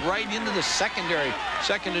Ingalls right into the secondary.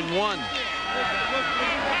 2nd and 1.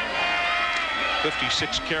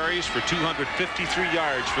 56 carries for 253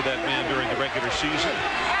 yards for that man during the regular season.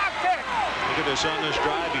 Look at this on this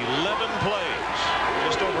drive, 11 plays.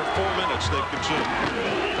 Just over 4 minutes they've consumed.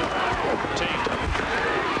 Tate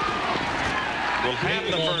will have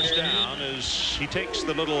the first down as he takes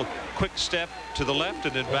the little quick step to the left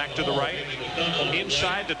and then back to the right.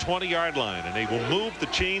 Inside the 20-yard line, and they will move the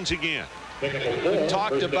chains again. We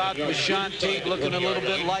talked about Sean Tate looking a little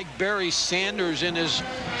bit like Barry Sanders in his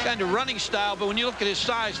kind of running style, but when you look at his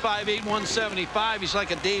size, 5'8", 175, he's like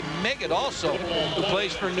a Dave Meggett also, who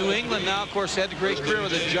plays for New England now. Of course, had a great career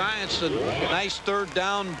with the Giants. A nice 3rd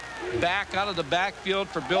down back out of the backfield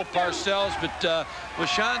for Bill Parcells, but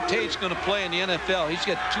Sean Tate's going to play in the NFL. He's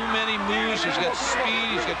got too many moves, he's got speed,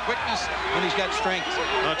 he's got quickness, and he's got strength.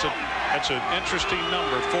 That's an interesting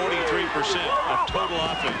number, 43% of total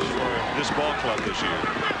offense for this ball club this year.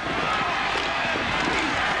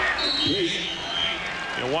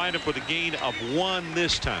 You'll wind up with a gain of 1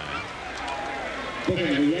 this time.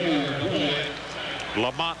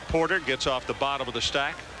 Lamont Porter gets off the bottom of the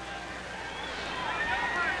stack.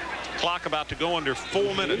 Clock about to go under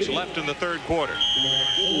 4 minutes left in the 3rd quarter.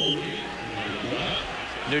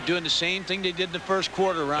 They're doing the same thing they did in the 1st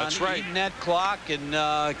quarter, Ron. That's right. Eating that clock and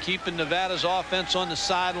keeping Nevada's offense on the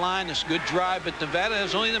sideline. It's a good drive, but Nevada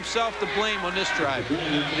has only themselves to blame on this drive for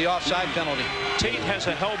the offside penalty. Tate has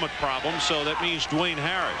a helmet problem, so that means Dwayne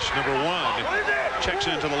Harris, number 1, checks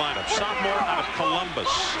into the lineup. Sophomore out of Columbus.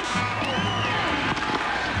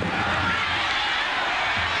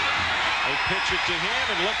 They pitch it to him,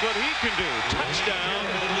 and look what he can do. Touchdown,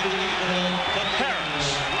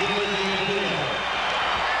 Harris.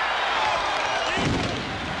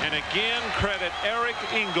 Again, credit Eric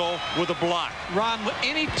Engel with a block. Ron,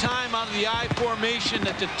 any time out of the I formation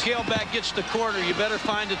that the tailback gets the corner, you better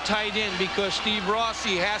find a tight end because Steve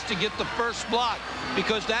Rossi has to get the first block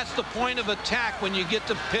because that's the point of attack when you get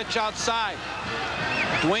the pitch outside.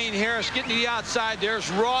 Dwayne Harris getting to the outside. There's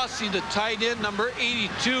Rossi, the tight end, number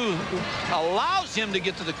 82, who allows him to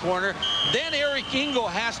get to the corner. Then Eric Engel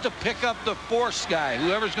has to pick up the force guy.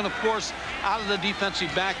 Whoever's going to force out of the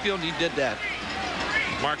defensive backfield, he did that.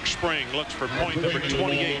 Mark Spring looks for point number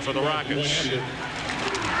 28 for the Rockets. Oh,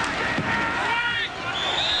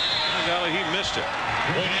 golly, he missed it.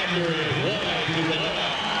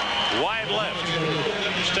 Wide left.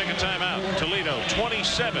 Let's take a timeout. Toledo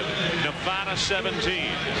 27, Nevada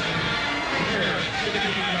 17.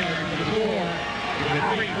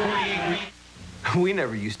 We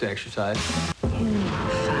never used to exercise.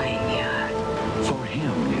 For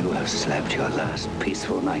him, you have slept your last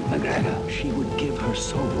peaceful night, McGregor. She would give her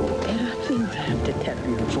soul. There are things I have to tell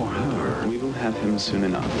you. For her, we will have him soon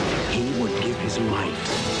enough. He would give his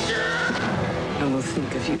life. I will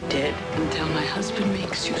think of you dead until my husband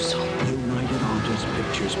makes you so. United Artists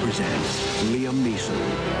Pictures presents Liam Neeson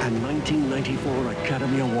and 1994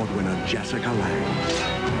 Academy Award winner Jessica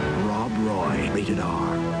Lange. Rob Roy, rated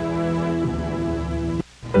R.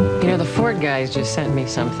 You know, the Ford guys just sent me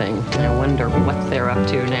something. I wonder what they're up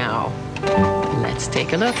to now. Let's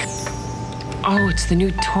take a look. Oh, it's the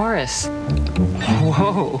new Taurus.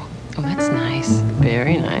 Whoa. Oh, that's nice.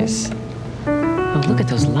 Very nice. Oh, look at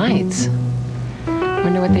those lights.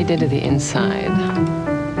 Wonder what they did to the inside.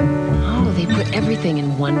 Oh, they put everything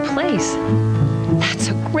in one place. That's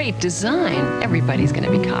a great design. Everybody's going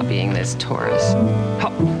to be copying this Taurus.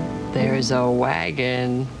 Oh, there's a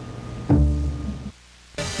wagon.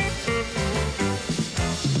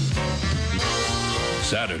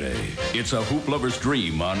 Saturday, it's a hoop lover's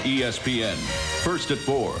dream on ESPN. First at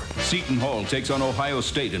 4, Seton Hall takes on Ohio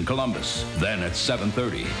State in Columbus. Then at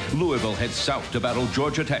 7:30, Louisville heads south to battle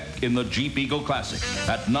Georgia Tech in the Jeep Eagle Classic.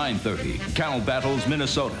 At 9:30, Cal battles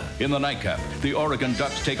Minnesota. In the nightcap, the Oregon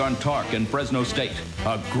Ducks take on Tark and Fresno State.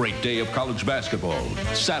 A great day of college basketball.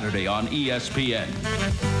 Saturday on ESPN.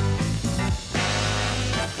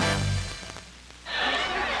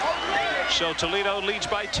 So Toledo leads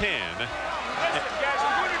by 10.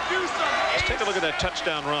 Let's take a look at that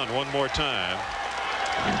touchdown run one more time.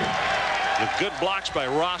 The good blocks by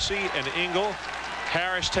Rossi and Engel.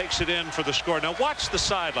 Harris takes it in for the score. Now watch the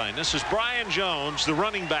sideline. This is Brian Jones, the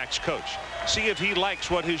running backs coach. See if he likes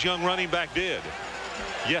what his young running back did.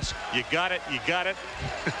 Yes, you got it, you got it.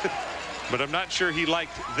 But I'm not sure he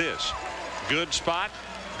liked this. Good spot,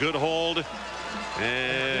 good hold,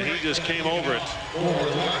 and he just came over it.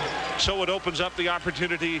 So it opens up the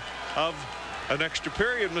opportunity of an extra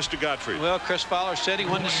period, Mr. Godfrey. Well, Chris Fowler said he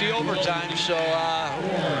wanted to see overtime, so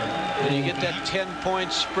when you get that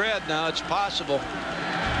 10-point spread, now it's possible.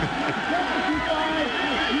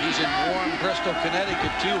 He's in warm Bristol,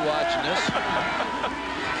 Connecticut, too, watching this.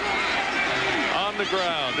 On the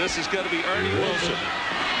ground, this is going to be Ernie Wilson.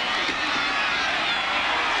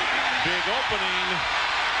 Big opening.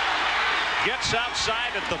 Gets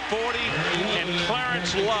outside at the 40, and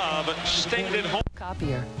Clarence Love stayed at home.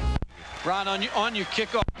 Copier. Ron, on your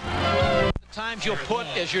kickoff, the times you'll put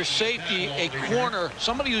as your safety a corner,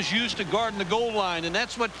 somebody who's used to guarding the goal line, and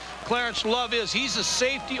that's what Clarence Love is. He's a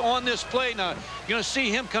safety on this play. Now, you're going to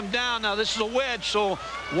see him come down. Now, this is a wedge, so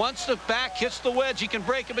once the back hits the wedge, he can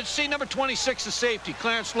break it. But see, number 26, the safety,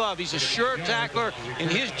 Clarence Love. He's a sure tackler,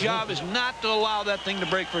 and his job is not to allow that thing to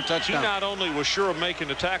break for a touchdown. He not only was sure of making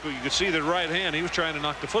the tackle, you could see the right hand. He was trying to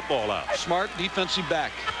knock the football out. Smart defensive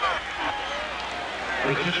back.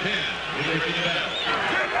 Kim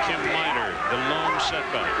Miner, the lone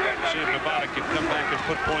setback. See if Nevada can come back and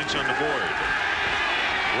put points on the board.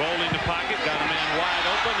 Rolling the pocket, got a man wide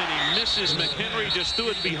open, and he misses McHenry, just threw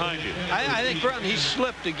it behind him. I think, Ron, he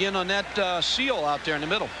slipped again on that seal out there in the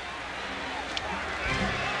middle.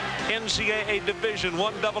 NCAA Division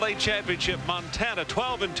I AA Championship, Montana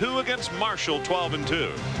 12-2 against Marshall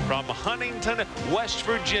 12-2. From Huntington, West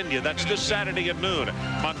Virginia, that's this Saturday at noon.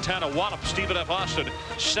 Montana walloped Stephen F. Austin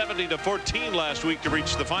 70-14 last week to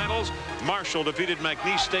reach the finals. Marshall defeated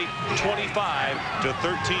McNeese State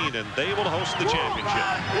 25-13, and they will host the championship.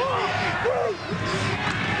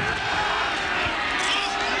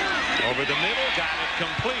 Over the middle, got it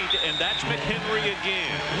complete, and that's McHenry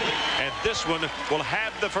again. And this one will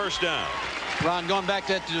have the first down. Ron, going back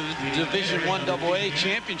to that Division I AA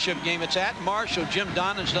championship game, it's at Marshall. Jim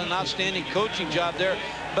Donnan's done an outstanding coaching job there.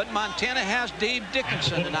 But Montana has Dave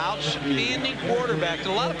Dickinson, an outstanding quarterback that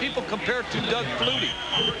a lot of people compare to Doug Flutie.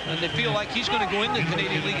 And they feel like he's going to go into the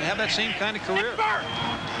Canadian League and have that same kind of career.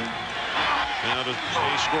 Now, they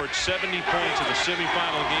scored 70 points in the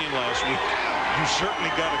semifinal game last week. You certainly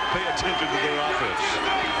got to pay attention to their offense.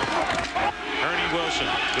 Ernie Wilson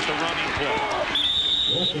with the running play.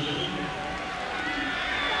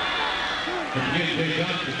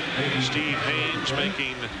 Steve Haynes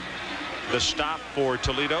making the stop for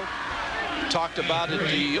Toledo. Talked about at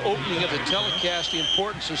the opening of the telecast the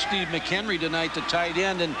importance of Steve McHenry tonight, the tight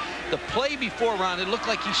end, and the play before, Ron, it looked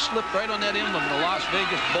like he slipped right on that emblem, the Las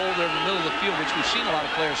Vegas Bowl there in the middle of the field, which we've seen a lot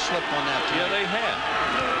of players slip on that too. Yeah, they had.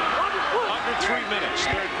 Under 3 minutes,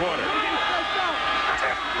 third quarter.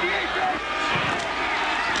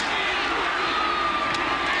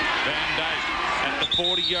 Van Dyke at the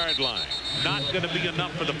 40-yard line. Not going to be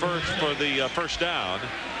enough for the first down.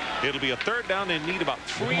 It'll be a third down. They need about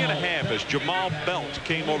 3.5 as Jamal Belt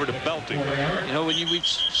came over to belting. You know, we've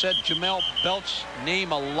said Jamal Belt's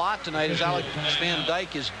name a lot tonight as Alex Van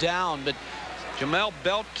Dyke is down, but Jamal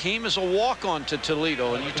Belt came as a walk-on to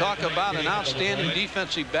Toledo, and you talk about an outstanding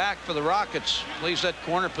defensive back for the Rockets. Plays that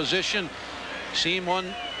corner position. See him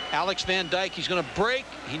on Alex Van Dyke. He's going to break.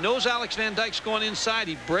 He knows Alex Van Dyke's going inside.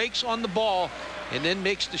 He breaks on the ball and then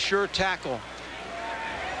makes the sure tackle.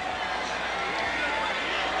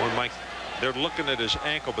 Well, Mike, they're looking at his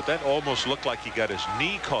ankle, but that almost looked like he got his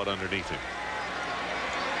knee caught underneath him.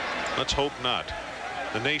 Let's hope not.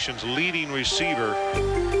 The nation's leading receiver,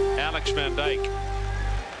 Alex Van Dyke,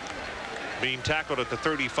 being tackled at the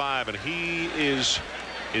 35, and he is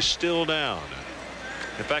still down.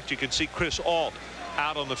 In fact, you can see Chris Ault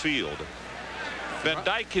out on the field. Van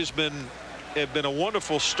Dyke has been a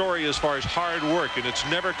wonderful story as far as hard work, and it's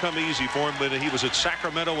never come easy for him. But he was at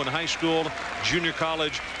Sacramento in high school, junior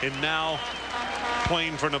college, and now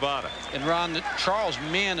playing for Nevada. And Ron, Charles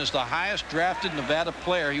Mann is the highest drafted Nevada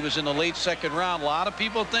player. He was in the late second round. A lot of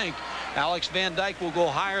people think Alex Van Dyke will go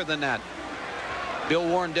higher than that. Bill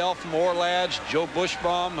Warrendale from Orlads, Joe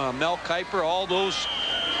Bushbaum, Mel Kiper, all those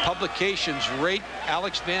publications rate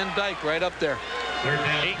Alex Van Dyke right up there.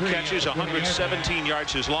 8 catches, 117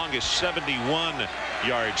 yards, his longest 71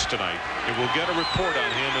 yards tonight. And we'll get a report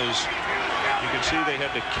on him as you can see they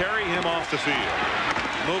had to carry him off the field.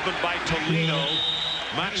 Movement by Toledo.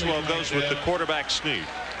 Maxwell goes with the quarterback sneak.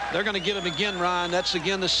 They're going to get him again, Ron. That's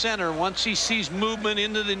again the center. Once he sees movement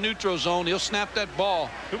into the neutral zone, he'll snap that ball.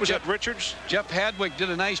 Who was that, Richards? Jeff Hadwick did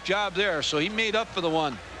a nice job there, so he made up for the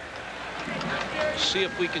one. See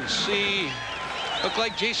if we can see. Look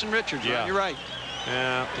like Jason Richards. Yeah. Ron, you're right.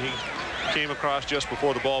 Yeah, he came across just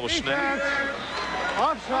before the ball was snapped.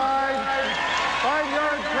 Offside.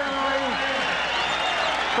 5-yard penalty.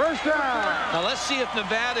 First down. Now let's see if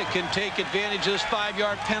Nevada can take advantage of this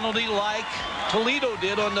 5-yard penalty like Toledo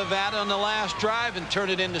did on Nevada on the last drive and turn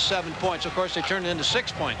it into 7 points. Of course, they turned it into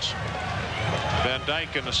 6 points. Van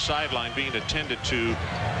Dyke in the sideline being attended to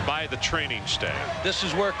by the training staff. This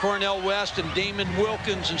is where Cornell West and Damon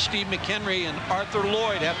Wilkins and Steve McHenry and Arthur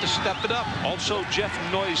Lloyd have to step it up. Also Jeff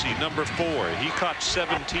Noisy, number 4. He caught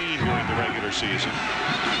 17 during the regular season.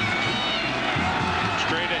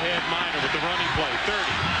 Straight ahead Minor with the running play.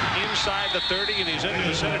 30. Inside the 30, and he's into the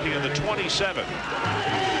vicinity of the 27.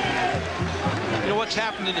 You know what's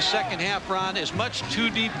happened in the second half, Ron? As much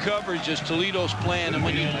two-deep coverage as Toledo's playing, and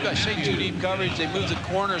when I say two-deep coverage, they move the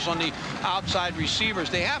corners on the outside receivers.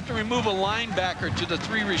 They have to remove a linebacker to the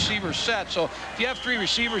 3-receiver set. So if you have 3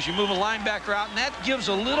 receivers, you move a linebacker out, and that gives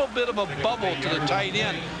a little bit of a bubble to the tight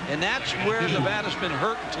end. And that's where Nevada's been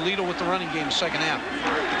hurt in Toledo with the running game in the second half.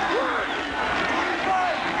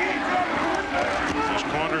 Those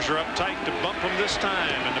corners are up tight to bump him this time,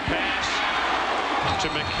 and the pass to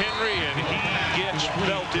McHenry, and he gets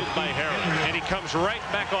belted by Harris, and he comes right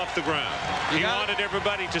back off the ground. He wanted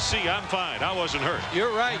everybody to see, I'm fine, I wasn't hurt.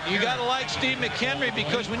 You're right. You got to like Steve McHenry,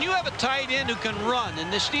 because when you have a tight end who can run,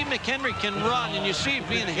 and this Steve McHenry can run, and you see him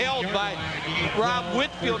being held by Rob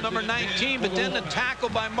Whitfield, number 19, but then the tackle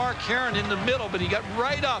by Mark Heron in the middle, but he got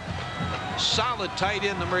right up. Solid tight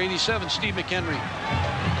end, number 87, Steve McHenry.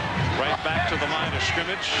 Right back to the line of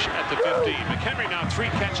scrimmage at the 15. McHenry now 3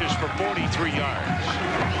 catches for 43 yards.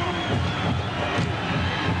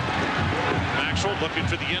 Maxwell looking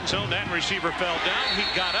for the end zone. That receiver fell down. He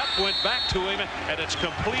got up, went back to him, and it's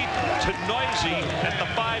complete to Noisy at the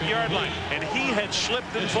 5-yard line. And he had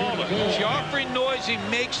slipped and fallen. Geoffrey Noisy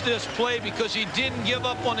makes this play because he didn't give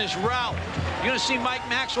up on his route. You're going to see Mike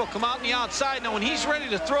Maxwell come out on the outside. Now, when he's ready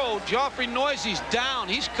to throw, Geoffrey Noisy's down.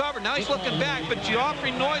 He's covered. Now he's looking back, but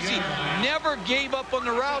Geoffrey Noisy never gave up on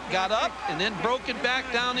the route, got up, and then broke it back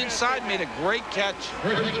down inside, made a great catch.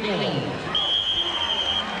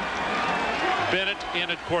 Bennett in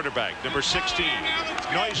at quarterback, number 16.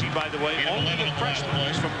 Noisy, by the way, only a freshman.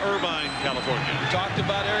 He's from Irvine, California. We talked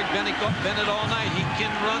about Eric Bennett all night. He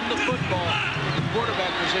can run the football in the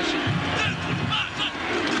quarterback position.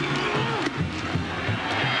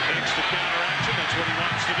 Takes the counter action. That's what he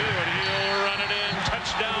wants to do, and he'll run it in.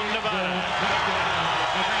 Touchdown, Nevada.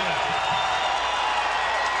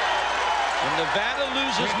 When Nevada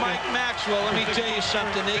loses Mike Maxwell, let me tell you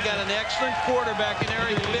something. They got an excellent quarterback in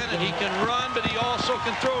Eric Bennett. He can run, but he also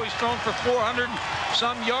can throw. He's thrown for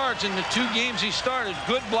 400-some yards in the 2 games he started.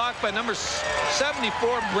 Good block by number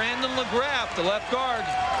 74, Brandon LaGraff, the left guard.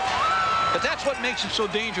 But that's what makes it so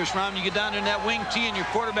dangerous, Ron. You get down there in that wing tee and your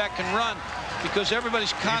quarterback can run, because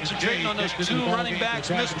everybody's concentrating on those 2 running backs,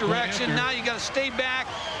 misdirection. Now you got to stay back.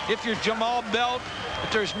 If you're Jamal Belt,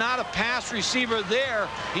 if there's not a pass receiver there,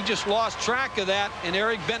 he just lost track of that, and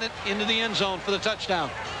Eric Bennett into the end zone for the touchdown.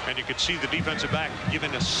 And you could see the defensive back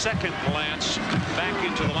giving a second glance back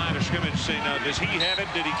into the line of scrimmage, saying, does he have it?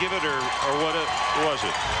 Did he give it, or what was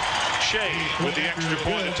it? Shea with the extra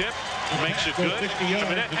point attempt makes it good. I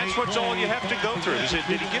mean, that's what's all you have to go through. Is it,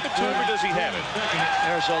 did he give it to him, or does he have it?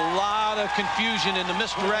 There's a lot of confusion in the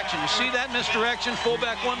misdirection. You see that misdirection?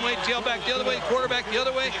 Fullback one way, tailback the other way, quarterback the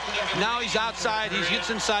other way. Now he's outside. He gets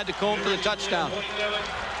inside the cone for the touchdown.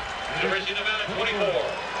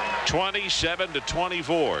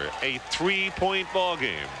 27-24, a 3-point ball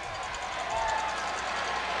game.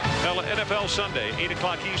 NFL Sunday, 8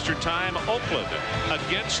 o'clock Eastern Time, Oakland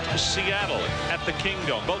against Seattle at the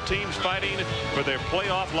Kingdome. Both teams fighting for their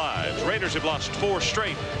playoff lives. Raiders have lost 4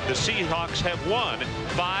 straight. The Seahawks have won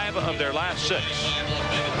 5 of their last 6.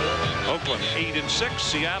 Oakland 8-6,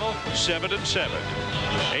 Seattle 7-7.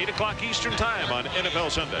 8 o'clock Eastern Time on NFL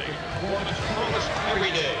Sunday.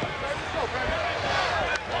 Every day.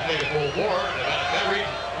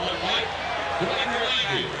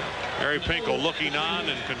 Harry Pinkel looking on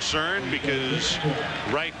and concerned, because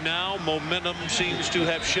right now momentum seems to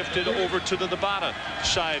have shifted over to the Nevada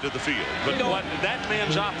side of the field. But what that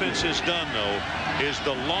man's offense has done, though, is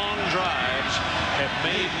the long drives have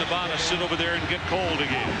made Nevada sit over there and get cold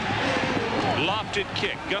again. Lofted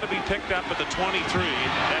kick, going to be picked up at the 23.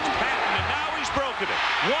 That's Patton, and now he's broken it.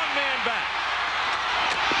 1 man back.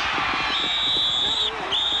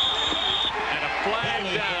 And a flag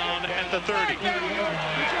down at the 30.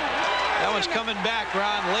 coming back,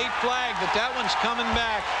 Ron. Late flag, but that one's coming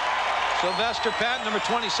back. Sylvester Patton, number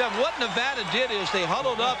 27. What Nevada did is they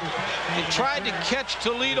huddled up and tried to catch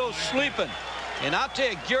Toledo sleeping. And I'll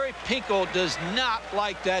tell you, Gary Pinko does not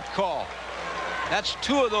like that call. That's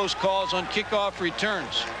 2 of those calls on kickoff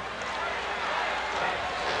returns.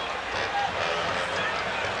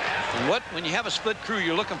 And when you have a split crew,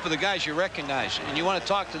 you're looking for the guys you recognize, and you want to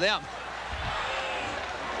talk to them.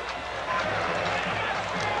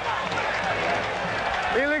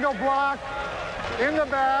 Illegal block in the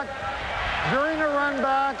back during the run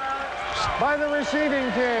back by the receiving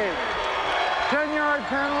team. 10-yard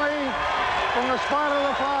penalty from the spot of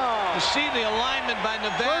the foul. You see the alignment by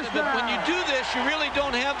Nevada, but when you do this, you really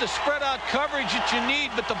don't have the spread out coverage that you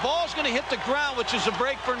need, but the ball's going to hit the ground, which is a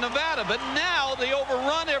break for Nevada. But now they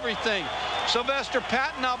overrun everything. Sylvester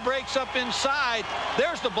Patton now breaks up inside.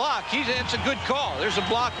 There's the block. It's a good call. There's a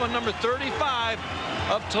block on number 35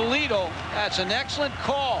 of Toledo. That's an excellent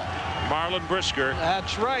call. Marlon Brisker.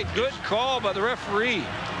 That's right. Good call by the referee.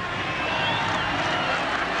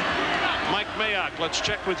 Mike Mayock, let's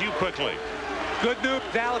check with you quickly. Good news,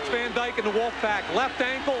 Alex Van Dyke in the wolf pack. Left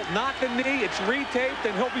ankle, not the knee. It's retaped,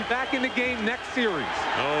 and he'll be back in the game next series.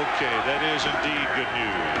 Okay, that is indeed good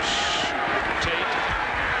news. Tate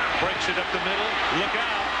breaks it up the middle. Look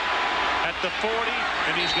out at the 40,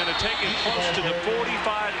 and he's going to take it close to the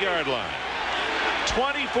 45-yard line.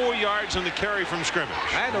 24 yards on the carry from scrimmage.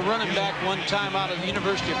 I had a running back one time out of the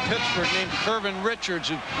University of Pittsburgh named Kervin Richards,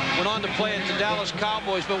 who went on to play at the Dallas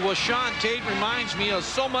Cowboys. But Washawn Tate reminds me of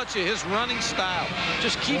so much of his running style.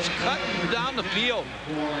 Just keeps cutting down the field.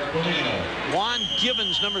 Juan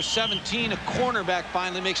Givens, number 17, a cornerback,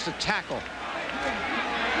 finally makes the tackle.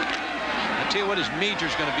 I tell you what his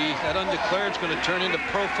major's going to be. That undeclared's going to turn into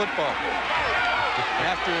pro football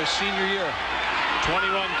after his senior year.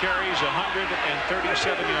 21 carries, 137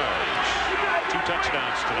 yards. 2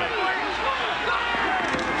 touchdowns tonight.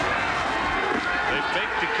 They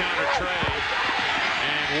fake the counter trey,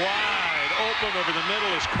 and wide open over the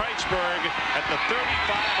middle is Kreitzberg at the 35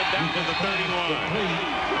 and down to the 31.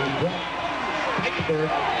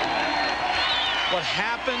 What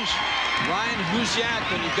happens, Ryan Huziak,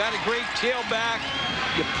 when you've got a great tailback,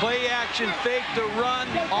 you play action, fake the run,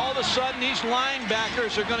 all of a sudden these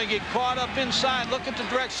linebackers are going to get caught up inside. Look at the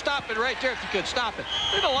direct. Stop it right there if you could. Stop it.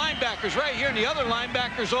 Look at the linebackers right here and the other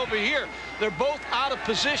linebackers over here. They're both out of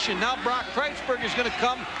position. Now Brock Kreitzberg is going to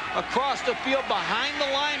come across the field behind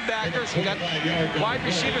the linebackers. We got wide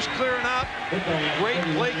receivers clearing out. Great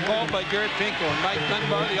play called by Gary Pinko and Mike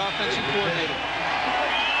Dunbar, the offensive coordinator.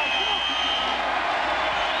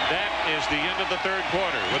 Is the end of the third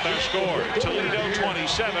quarter with our score: Toledo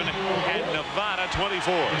 27 and Nevada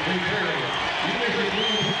 24.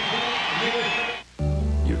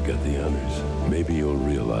 You've got the honors. Maybe you'll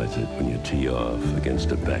realize it when you tee off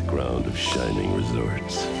against a background of shining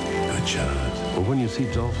resorts. Good shot. Or when you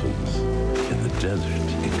see dolphins in the desert.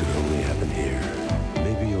 It could only happen here.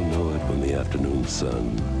 Maybe you'll know it when the afternoon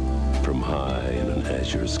sun from high in an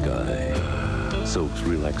azure sky soaks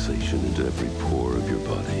relaxation into every pore of your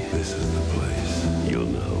body. This is the place. You'll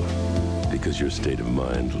know, because your state of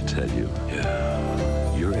mind will tell you.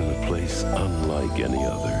 Yeah, you're in a place unlike any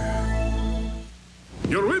other.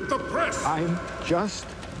 You're with the press. I'm just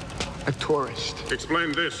a tourist.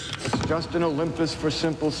 Explain this. It's just an Olympus for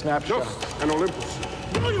simple snapshots. Just an Olympus.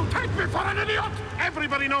 Do you take me for an idiot?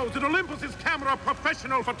 Everybody knows that Olympus is camera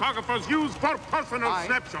professional photographers use for personal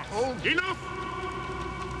snapshots. Enough?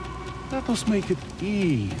 Let us make it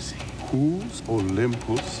easy. Whose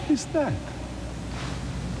Olympus is that?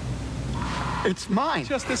 It's mine.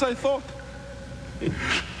 Just as I thought.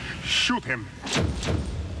 Shoot him.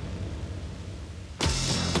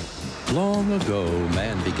 Long ago,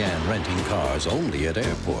 man began renting cars only at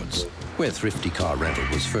airports, where thrifty car rental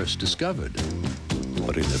was first discovered.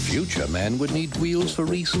 But in the future, man would need wheels for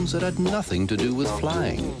reasons that had nothing to do with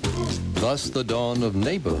flying. Thus, the dawn of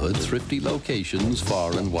neighborhood thrifty locations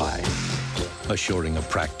far and wide, assuring a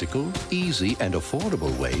practical, easy, and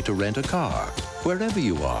affordable way to rent a car, wherever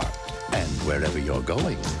you are and wherever you're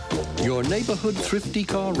going. Your neighborhood thrifty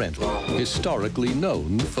car rental, historically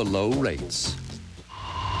known for low rates.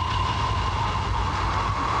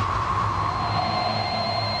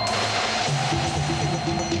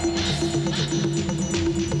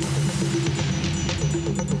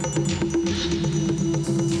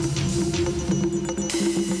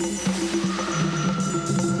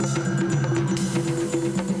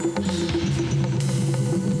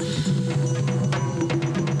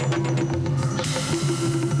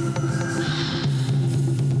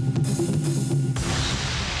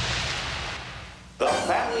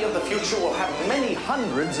 future will have many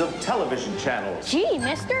hundreds of television channels. Gee,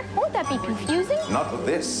 mister, won't that be confusing? Not with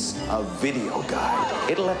this, a video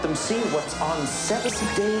guide. It'll let them see what's on 70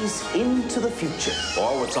 days into the future,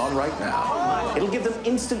 or what's on right now. It'll give them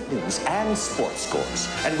instant news and sports scores.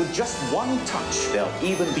 And with just one touch, they'll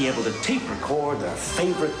even be able to tape record their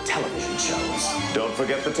favorite television shows. Don't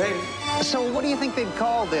forget the tape. So what do you think they'd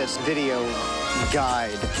call this video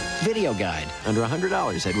guide? Video guide, under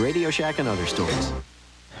 $100 at Radio Shack and other stores.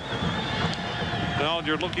 Well,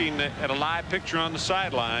 you're looking at a live picture on the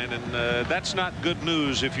sideline, and that's not good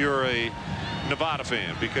news if you're a Nevada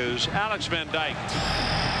fan, because Alex Van Dyke,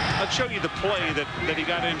 let's show you the play that he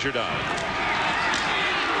got injured on.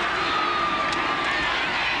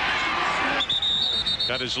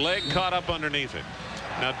 Got his leg caught up underneath it.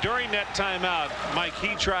 Now, during that timeout, Mike,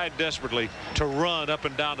 he tried desperately to run up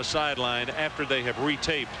and down the sideline after they have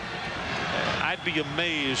retaped. I'd be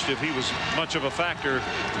amazed if he was much of a factor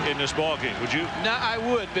in this ball game. Would you? No, I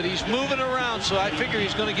would, but he's moving around, so I figure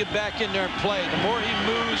he's going to get back in there and play. The more he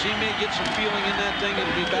moves, he may get some feeling in that thing and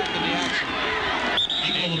be back in the action.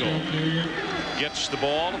 Engel gets the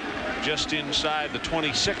ball just inside the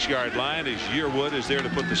 26-yard line as Yearwood is there to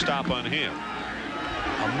put the stop on him.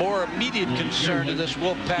 A more immediate concern to this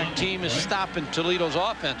Wolfpack team is stopping Toledo's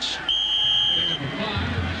offense.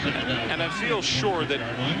 And I feel sure that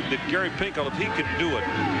Gary Pinkel, if he could do it,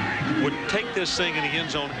 would take this thing in the end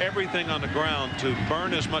zone, everything on the ground, to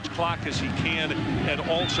burn as much clock as he can and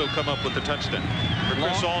also come up with the touchdown. For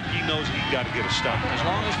Chris Ault, he knows he's got to get a stop. As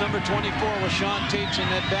long as number 24 with Sean Tate's in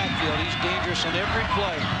that backfield, he's dangerous on every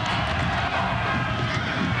play.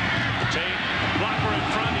 Tate, blocker in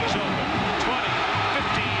front, he's open. 20,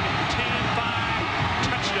 15, 10, 5,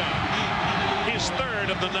 touchdown. His third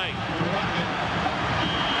of the night.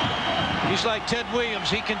 He's like Ted Williams.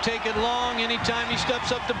 He can take it long anytime he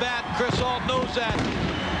steps up to bat. Chris Ault knows that.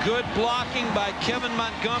 Good blocking by Kevin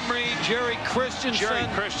Montgomery. Jerry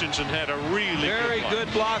Christensen had a really very good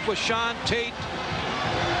block with Sean Tate.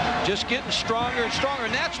 Just getting stronger and stronger.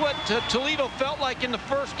 And that's what Toledo felt like in the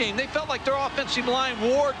first game. They felt like their offensive line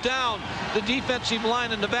wore down the defensive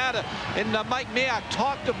line in Nevada. And Mike Mayock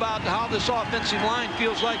talked about how this offensive line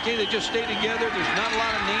feels like, hey, they just stay together. There's not a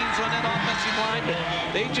lot of names on that offensive line, but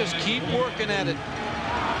they just keep working at it.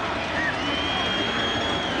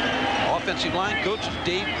 Offensive line coach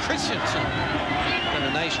Dave Christensen done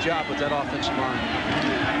a nice job with that offensive line.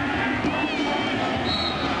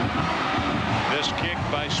 This kick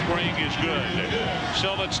by Spring is good.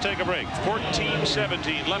 So let's take a break.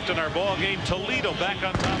 14-17 left in our ball game. Toledo back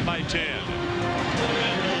on top by 10.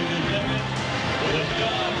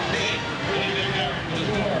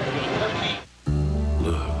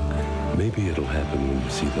 Look, maybe it'll happen when you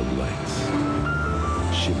see the lights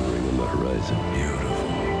shimmering on the horizon.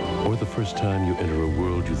 Beautiful. Or the first time you enter a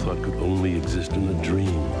world you thought could only exist in a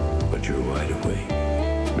dream, but you're wide awake.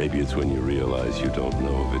 Maybe it's when you realize you don't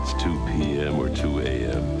know if it's 2 p.m. or 2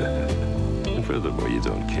 a.m. And furthermore, you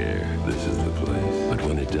don't care. This is the place. But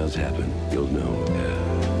when it does happen, you'll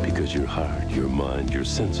know. Because your heart, your mind, your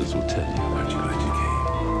senses will tell you. Aren't you glad you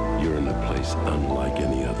came? You're in a place unlike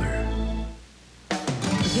any other.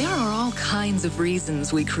 There are all kinds of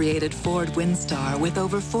reasons we created Ford Windstar with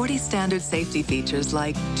over 40 standard safety features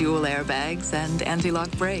like dual airbags and anti-lock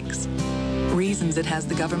brakes. Reasons it has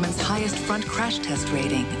the government's highest front crash test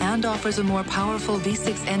rating and offers a more powerful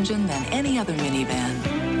V6 engine than any other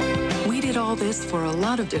minivan. We did all this for a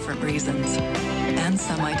lot of different reasons, and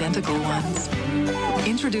some identical ones.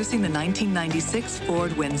 Introducing the 1996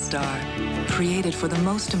 Ford Windstar, created for the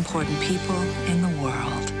most important people in the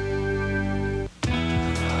world.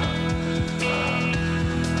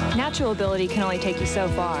 Natural ability can only take you so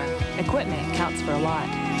far. Equipment counts for a lot.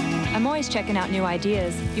 I'm always checking out new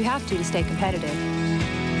ideas. You have to stay competitive.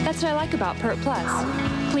 That's what I like about Pert Plus.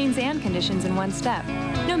 Cleans and conditions in one step.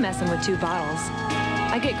 No messing with 2 bottles.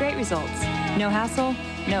 I get great results. No hassle,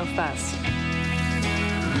 no fuss.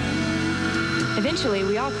 Eventually,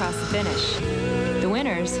 we all cross the finish. The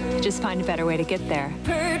winners just find a better way to get there.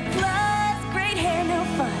 Pert Plus, great hair, no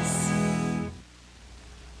fuss.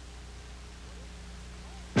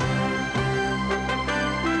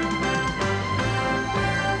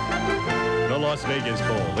 The Las Vegas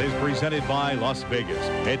Bowl is presented by Las Vegas.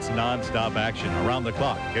 It's non-stop action around the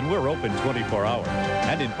clock, and we're open 24 hours.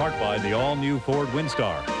 And in part by the all-new Ford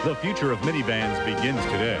Windstar. The future of minivans begins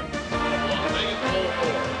today.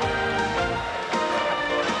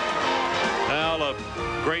 Well, a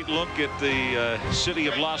great look at the city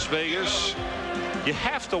of Las Vegas. You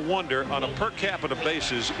have to wonder on a per capita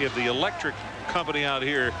basis if the electric company out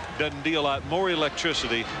here doesn't deal out more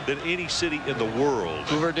electricity than any city in the world.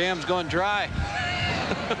 Hoover Dam's going dry.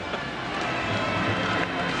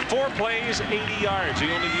 4 plays, 80 yards.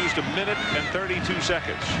 He only used a minute and 32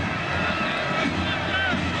 seconds. I'm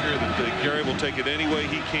sure that Gary will take it any way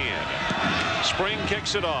he can. Spring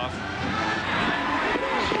kicks it off.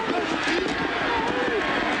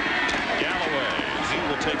 Galloway, he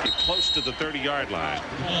will take it close to the 30-yard line.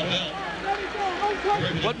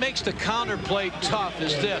 What makes the counter play tough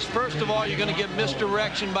is this. First of all, you're going to get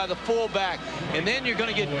misdirection by the fullback, and then you're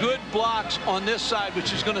going to get good blocks on this side,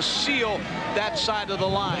 which is going to seal that side of the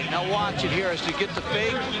line. Now watch it here as you get the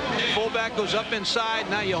fake. Fullback goes up inside.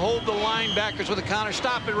 Now you hold the linebackers with a counter.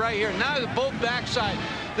 Stop it right here. Now both backside.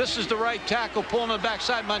 This is the right tackle pulling on the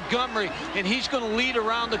backside, Montgomery, and he's going to lead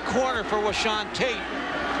around the corner for Washawn Tate.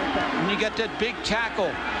 And you got that big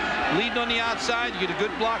tackle leading on the outside. You get a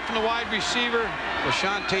good block from the wide receiver.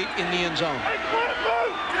 Washawn Tate in the end zone.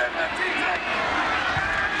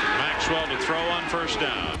 Maxwell to throw on first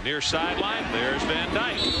down. Near sideline, there's Van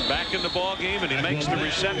Dyke. Back in the ball game, and he makes the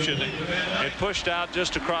reception and pushed out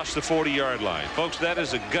just across the 40-yard line. Folks, that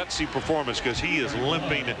is a gutsy performance because he is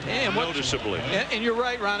limping noticeably. And you're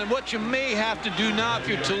right, Ron. And what you may have to do now if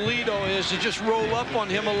you're Toledo is to just roll up on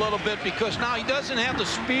him a little bit, because now he doesn't have the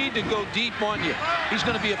speed to go deep on you. He's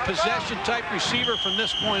going to be a possession-type receiver from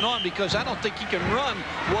this point on, because I don't think he can run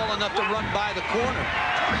well enough to run by the corner.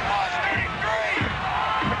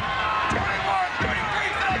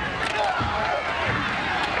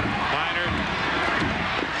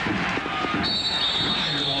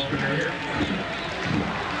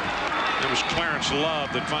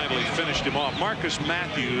 Love that finally finished him off. Marcus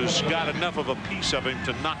Matthews got enough of a piece of him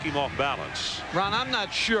to knock him off balance. Ron, I'm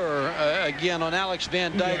not sure, again, on Alex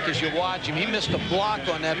Van Dyke as you watch him. He missed a block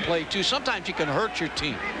on that play, too. Sometimes you can hurt your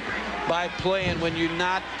team by playing when you're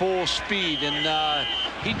not full speed, and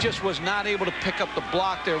he just was not able to pick up the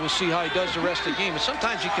block there. We'll see how he does the rest of the game. But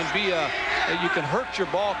sometimes you can be you can hurt your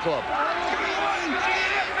ball club.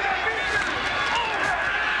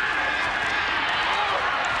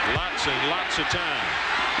 Lots and lots of time.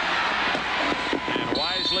 And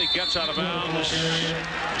Wisely gets out of bounds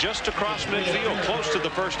just across midfield, close to the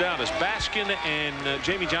first down, as Baskin and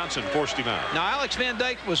Jamie Johnson forced him out. Now, Alex Van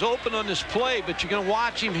Dyke was open on this play, but you're going to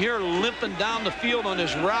watch him here limping down the field on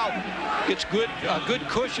his route. Gets good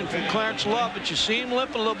cushion from Clarence Love, but you see him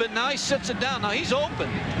limping a little bit. Now he sits it down. Now he's open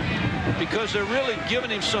because they're really giving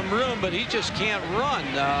him some room, but he just can't run.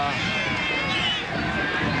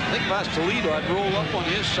 I think if I was Toledo, I'd roll up on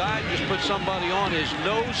his side, just put somebody on his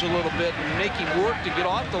nose a little bit and make him work to get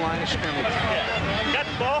off the line of scrimmage. Got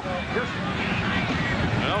the ball.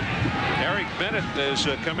 Well, Eric Bennett has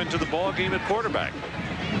come into the ball game at quarterback.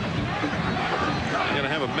 They're going to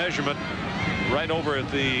have a measurement right over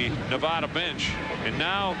at the Nevada bench. And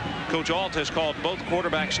now Coach Alt has called both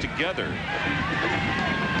quarterbacks together.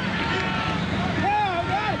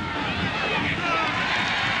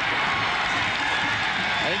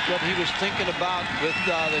 I think what he was thinking about with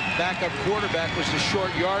the backup quarterback was the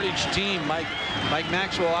short yardage team. Mike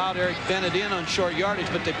Maxwell out, Eric Bennett in on short yardage,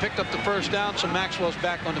 but they picked up the first down, so Maxwell's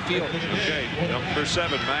back on the field. Okay, number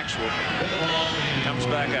 7, Maxwell comes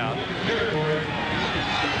back out.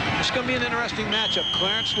 It's going to be an interesting matchup.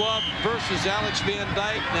 Clarence Love versus Alex Van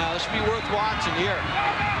Dyke. Now, this will be worth watching here.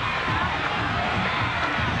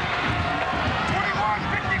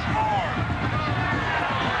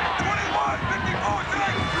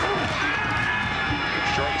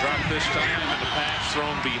 This time, and the pass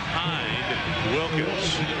thrown behind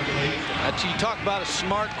Wilkins. You talk about a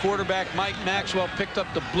smart quarterback. Mike Maxwell picked up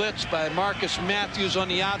the blitz by Marcus Matthews on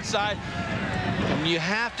the outside. And you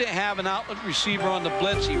have to have an outlet receiver on the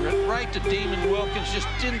blitz. He went right to Damon Wilkins, just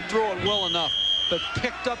didn't throw it well enough, but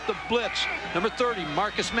picked up the blitz. Number 30,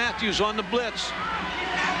 Marcus Matthews on the blitz.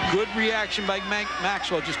 Good reaction by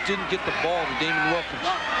Maxwell, just didn't get the ball to Damon Wilkins.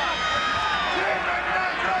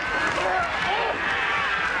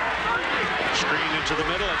 Screen into the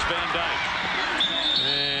middle. It's Van Dyke.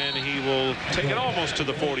 And he will take it almost to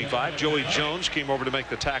the 45. Joey Jones came over to make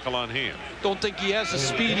the tackle on him. Don't think he has the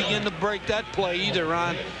speed again to break that play either,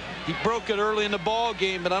 Ron. He broke it early in the ball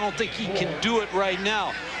game, but I don't think he can do it right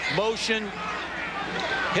now. Motion,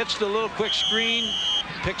 hits the little quick screen,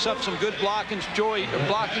 picks up some good blocking. Joey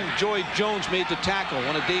Jones made the tackle.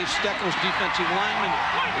 One of Dave Steckel's defensive linemen,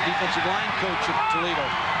 the defensive line coach at Toledo.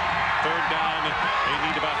 Third down, they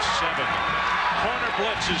need about 7. Corner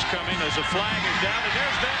blitz is coming as a flag is down, and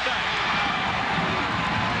there's Van Dyke.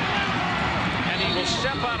 And he will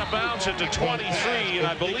step out of bounds at the 23, and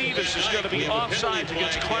I believe this is going to be offsides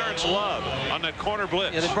against Clarence Love on that corner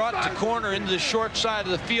blitz. Yeah, they brought the corner into the short side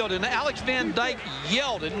of the field, and Alex Van Dyke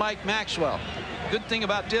yelled at Mike Maxwell. Good thing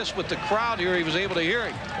about this, with the crowd here, he was able to hear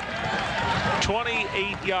him.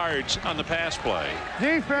 28 yards on the pass play.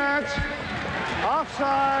 Defense,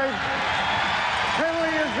 offside,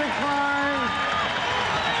 penalty is declined,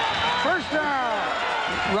 first down.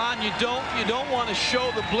 Ron, you don't want to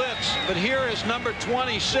show the blitz, but here is number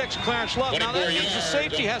 26, Clarence Love. Now that means the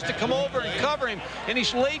safety has to come over and cover him, and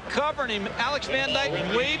he's late covering him. Alex Van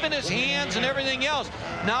Dyke waving his hands and everything else.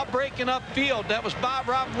 Now breaking up field. That was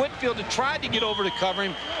Rob Whitfield that tried to get over to cover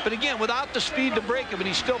him, but again, without the speed to break him, and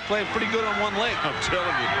he's still playing pretty good on one leg. I'm telling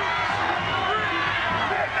you.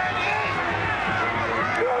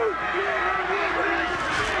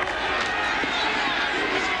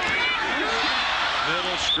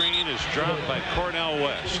 Screen is dropped by Cornell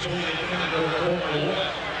West.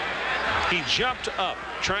 He jumped up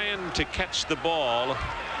trying to catch the ball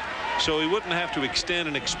so he wouldn't have to extend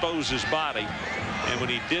and expose his body, and when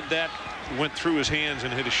he did that, went through his hands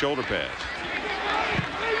and hit his shoulder pads.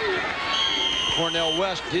 Cornell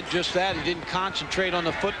West did just that. He didn't concentrate on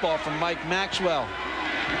the football from Mike Maxwell.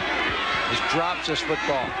 Just drops this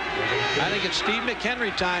football. I think it's Steve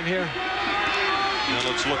McHenry time here. Now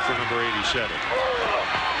let's look for number 87.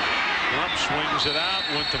 Trump swings it out,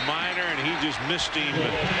 went to Minor, and he just missed him.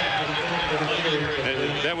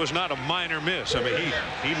 That was not a minor miss. I mean,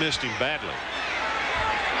 he missed him badly.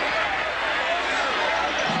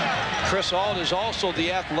 Chris Ault is also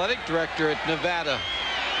the athletic director at Nevada.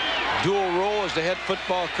 Dual role as the head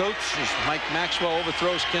football coach as Mike Maxwell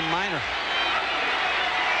overthrows Ken Minor.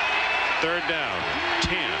 Third down,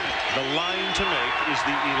 10. The line to make is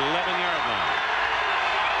the 11-yard line.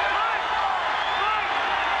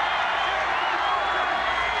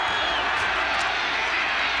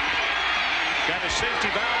 Got a safety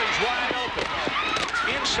valve, he's wide open.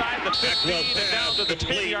 Inside the 15 and down to the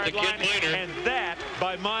 10-yard line. And that,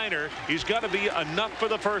 by Minor, he's got to be enough for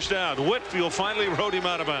the first down. Whitfield finally rode him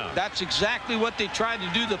out of bounds. That's exactly what they tried to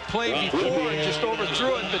do the play before and just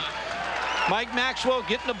overthrew it. But Mike Maxwell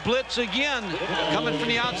getting a blitz again. Coming from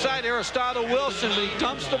the outside, Aristotle Wilson, but he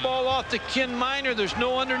dumps the ball off to Ken Minor. There's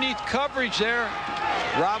no underneath coverage there.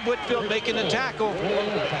 Rob Whitfield making the tackle.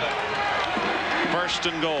 First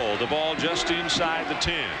and goal. The ball just inside the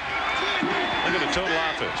 10. Look at the total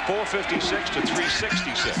offense. 456 to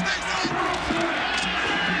 366.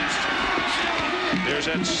 There's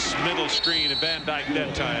that middle screen, and Van Dyke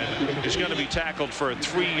that time is going to be tackled for a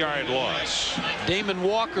 3-yard loss. Damon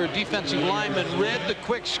Walker, defensive lineman, read the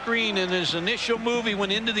quick screen in his initial move. He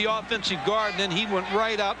went into the offensive guard, then he went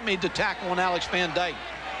right out and made the tackle on Alex Van Dyke.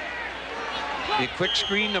 The quick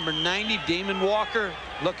screen, number 90, Damon Walker.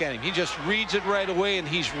 Look at him. He just reads it right away, and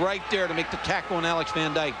he's right there to make the tackle on Alex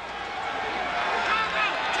Van Dyke.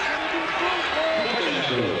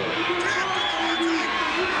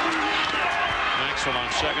 Maxwell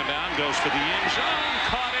on second down goes for the end zone.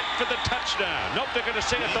 Caught it for the touchdown. Nope, they're going to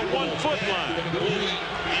say at the 1-foot line.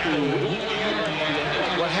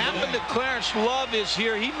 What happened to Clarence Love is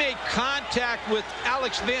here. He made contact with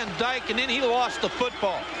Alex Van Dyke, and then he lost the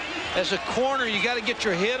football. As a corner, you got to get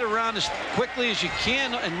your head around as quickly as you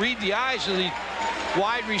can and read the eyes of the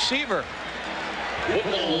wide receiver.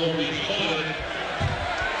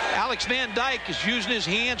 Alex Van Dyke is using his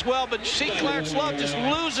hands well, but you see Clarence Love just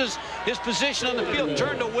loses his position on the field,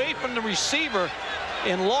 turned away from the receiver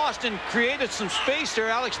and lost and created some space there.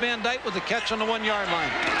 Alex Van Dyke with the catch on the 1-yard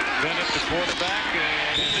line. Then at the quarterback,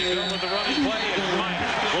 and they go with the running play, and Mike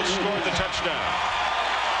will score the touchdown.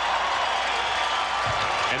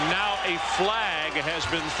 And now a flag has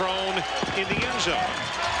been thrown in the end zone.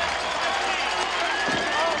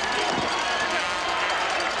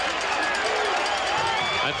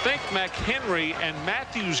 I think McHenry and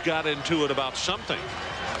Matthews got into it about something.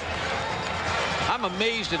 I'm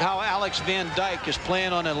amazed at how Alex Van Dyke is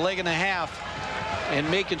playing on a leg and a half and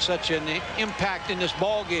making such an impact in this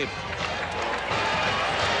ball game.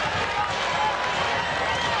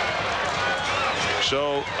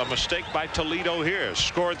 So a mistake by Toledo here.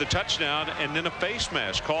 Scored the touchdown, and then a face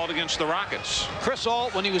mask called against the Rockets. Chris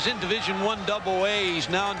Ault, when he was in Division I AA, he's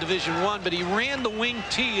now in Division I, but he ran the wing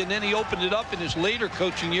T, and then he opened it up in his later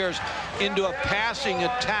coaching years into a passing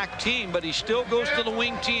attack team, but he still goes to the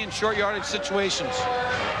wing T in short yardage situations.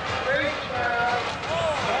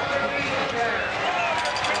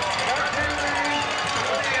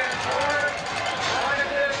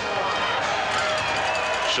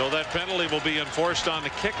 So that penalty will be enforced on the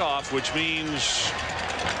kickoff, which means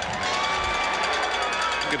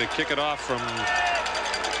I'm going to kick it off from,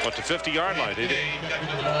 what, the 50-yard line.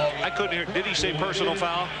 I couldn't hear. Did he say personal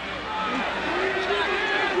foul?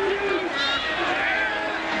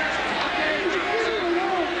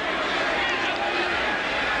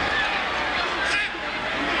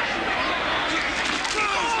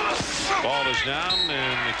 Ball is down,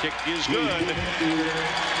 and the kick is good.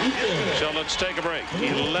 So let's take a break.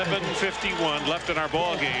 11:51 left in our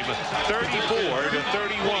ball game.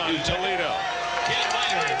 34-31 Toledo.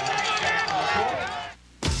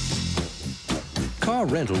 Car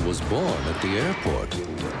rental was born at the airport,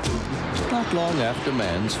 not long after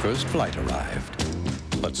man's first flight arrived.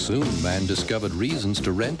 But soon man discovered reasons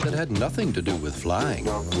to rent that had nothing to do with flying.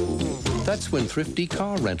 That's when thrifty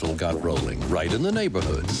car rental got rolling right in the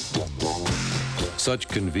neighborhood. Such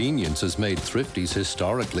convenience has made Thrifty's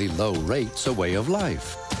historically low rates a way of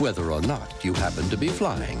life, whether or not you happen to be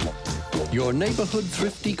flying. Your neighborhood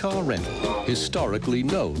thrifty car rental, historically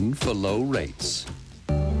known for low rates.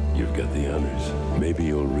 You've got the honors. Maybe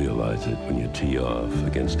you'll realize it when you tee off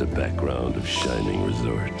against a background of shining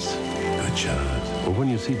resorts. Good shot. Or when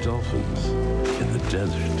you see dolphins in the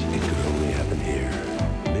desert. It could only happen here.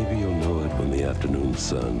 Maybe you'll know it when the afternoon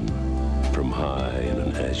sun, from high in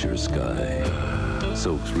an azure sky,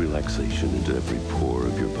 soaks relaxation into every pore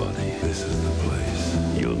of your body. This is the place.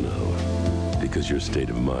 You'll know, because your state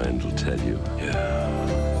of mind will tell you.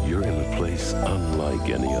 Yeah, you're in a place unlike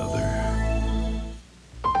any other.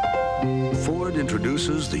 Ford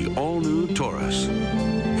introduces the all-new Taurus.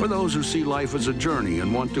 For those who see life as a journey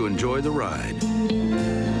and want to enjoy the ride.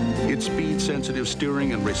 Its speed-sensitive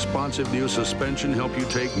steering and responsive new suspension help you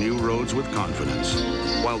take new roads with confidence.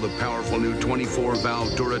 While the powerful new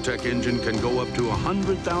 24-valve Duratec engine can go up to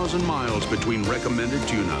 100,000 miles between recommended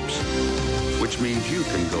tune-ups, which means you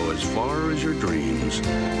can go as far as your dreams.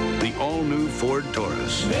 The all-new Ford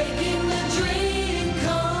Taurus. Making the dream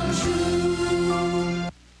come true.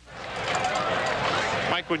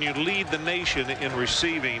 When you lead the nation in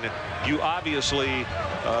receiving, you obviously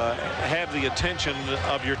have the attention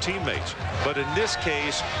of your teammates. But in this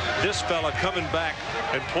case, this fella coming back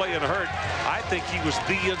and playing hurt, I think he was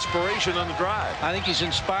the inspiration on the drive. I think he's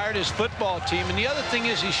inspired his football team. And the other thing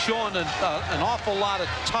is he's showing an awful lot of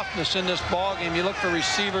toughness in this ball game. You look for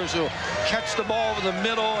receivers who catch the ball over the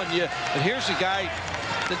middle, and here's a guy,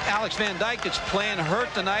 that Alex Van Dyke, that's playing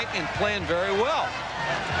hurt tonight and playing very well.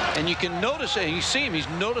 And you can notice it. You see him. He's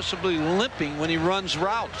noticeably limping when he runs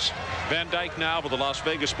routes. Van Dyke now with the Las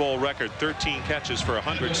Vegas Bowl record, 13 catches for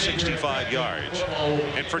 165 yards.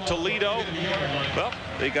 And for Toledo, well,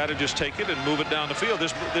 they got to just take it and move it down the field.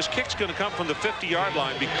 This kick's going to come from the 50-yard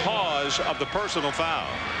line because of the personal foul.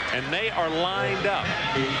 And they are lined up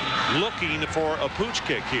looking for a pooch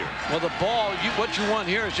kick here. Well, the ball, what you want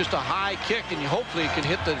here is just a high kick, and hopefully it can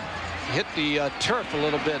hit the turf a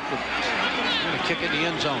little bit. But you're going to kick it in the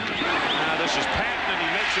end zone. Now this is Patton, and he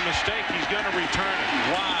makes a mistake. He's going to return it.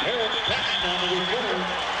 Wow.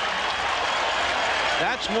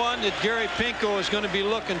 That's one that Gary Pinko is going to be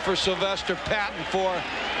looking for Sylvester Patton for,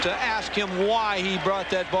 to ask him why he brought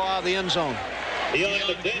that ball out of the end zone.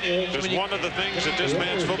 Because one of the things that this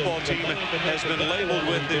man's football team has been labeled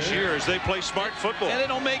with this year is they play smart football. And they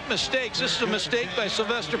don't make mistakes. This is a mistake by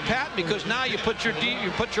Sylvester Patton, because now you put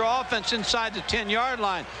your offense inside the 10-yard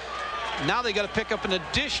line. Now they got to pick up an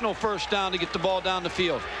additional first down to get the ball down the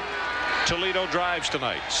field. Toledo drives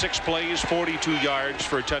tonight. 6 plays, 42 yards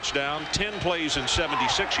for a touchdown. 10 plays and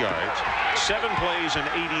 76 yards. 7 plays and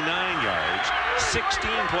 89 yards.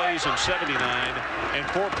 16 plays and 79. And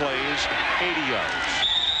 4 plays, 80 yards.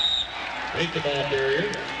 Make the ball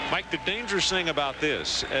carrier. Mike, the dangerous thing about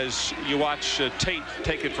this, as you watch Tate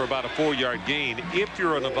take it for about a 4-yard gain, if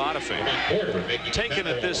you're a Nevada fan, taking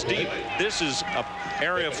it this deep, this is an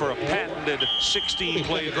area for a patented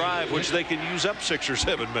 16-play drive, which they can use up 6 or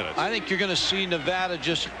 7 minutes. I think you're going to see Nevada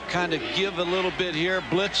just kind of give a little bit here,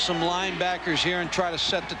 blitz some linebackers here, and try to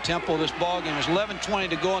set the tempo of this ball game. There's 11:20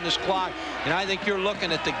 to go on this clock, and I think you're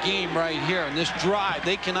looking at the game right here. In this drive,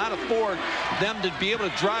 they cannot afford them to be able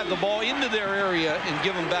to drive the ball into their area and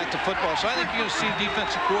give them back to football. So I think you're going to see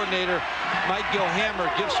defensive coordinator Mike Gilhammer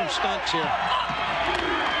give some stunts here.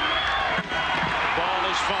 Ball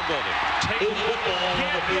is fumbled. Tate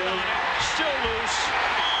can't get on it. Still loose.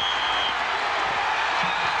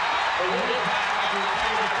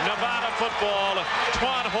 Nevada football.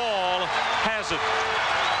 Twan Hall has it.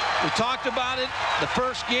 We talked about it. The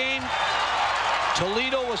first game,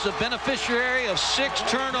 Toledo was the beneficiary of 6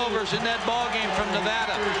 turnovers in that ball game from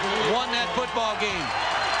Nevada. Won that football game.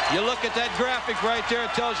 You look at that graphic right there,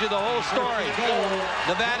 it tells you the whole story.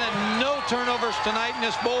 Nevada, no turnovers tonight in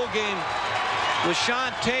this bowl game. With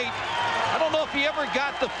Sean Tate, I don't know if he ever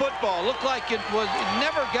got the football. Looked like it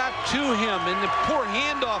never got to him, and the poor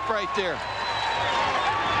handoff right there.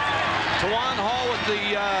 Tawan Hall with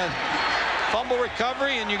the fumble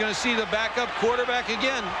recovery, and you're going to see the backup quarterback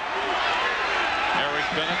again. Eric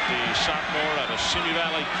Bennett, the sophomore out of Simi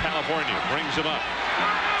Valley, California, brings him up.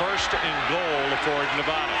 First and goal for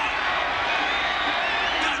Nevada.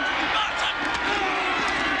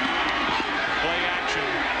 Play action.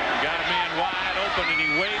 Got a man wide open, and he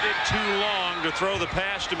waited too long to throw the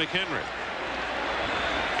pass to McHenry.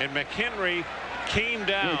 And McHenry came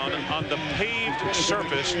down on the paved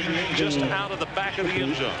surface just out of the back of the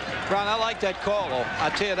end zone. Ron, I like that call, though. I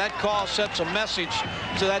tell you, that call sets a message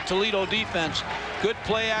to that Toledo defense. Good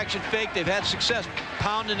play action fake. They've had success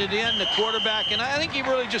pounding it in, the quarterback, and I think he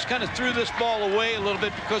really just kind of threw this ball away a little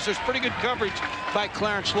bit because there's pretty good coverage by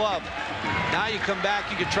Clarence Love. Now you come back,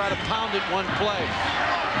 you can try to pound it one play.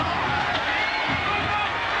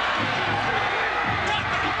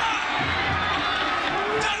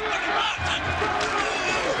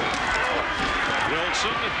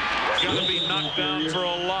 Wilson going to be knocked down for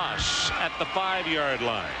a loss at the 5-yard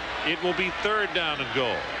line. It will be 3rd down and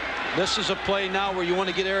goal. This is a play now where you want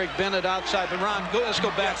to get Eric Bennett outside. But Ron, let's go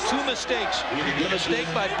back. 2 mistakes. The mistake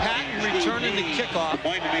by Patton returning the kickoff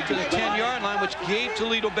to the 10-yard line, which gave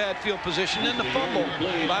Toledo bad field position. And the fumble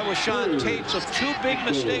by Washawn Tate. So 2 big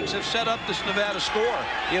mistakes have set up this Nevada score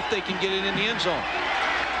if they can get it in the end zone.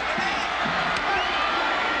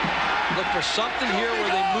 Look for something here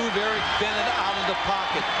where they move Eric Bennett out of the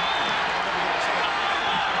pocket.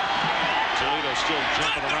 Toledo still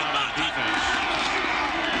jumping around on defense.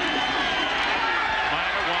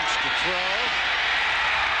 Minor wants to throw.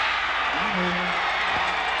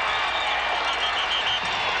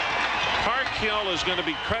 Parkhill is going to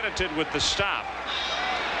be credited with the stop.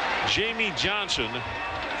 Jamie Johnson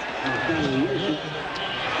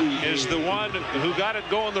is the one who got it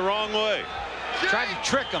going the wrong way. Tried to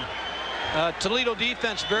trick him. Toledo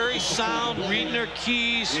defense very sound, reading their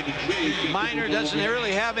keys. Minor doesn't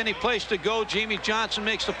really have any place to go. Jamie Johnson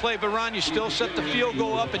makes the play, but Ron, you still set the field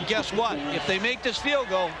goal up, and guess what? If they make this field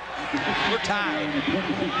goal, we're tied.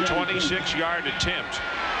 26-yard attempt.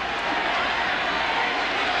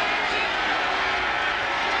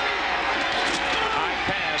 High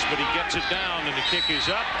pass, but he gets it down, and the kick is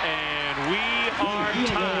up, and we are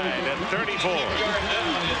tied at 34.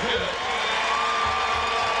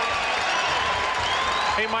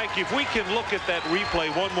 Hey, Mike, if we can look at that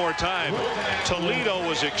replay one more time, Toledo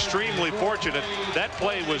was extremely fortunate. That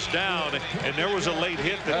play was down, and there was a late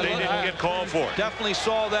hit that they didn't get called for. Definitely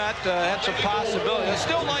saw that. That's a possibility. I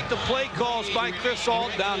still like the play calls by Chris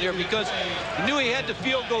Salt down there because he knew he had the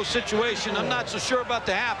field goal situation. I'm not so sure about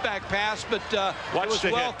the halfback pass, but it was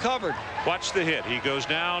well covered. Watch the hit. He goes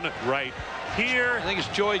down right here. I think it's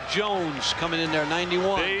Joy Jones coming in there,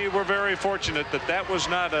 91. They were very fortunate that that was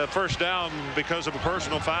not a first down because of a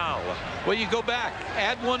personal foul. Well, you go back,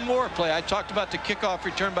 add one more play. I talked about the kickoff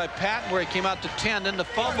return by Patton where he came out to 10, then the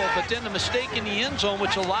fumble, but then the mistake in the end zone,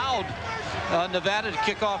 which allowed Nevada to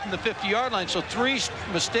kick off from the 50-yard line. So 3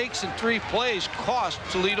 mistakes in 3 plays cost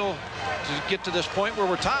Toledo to get to this point where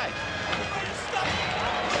we're tied.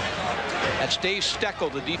 That's Dave Steckel,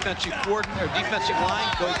 the defensive line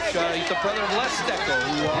coach. He's the brother of Les Steckel,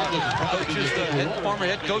 who coaches the former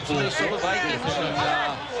head coach of the Minnesota Vikings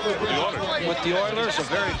and, with the Oilers. A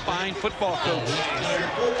very fine football coach,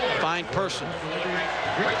 fine person.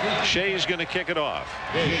 Shea's going to kick it off.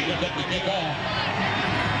 It's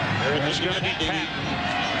going to be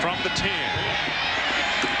Patton from the 10.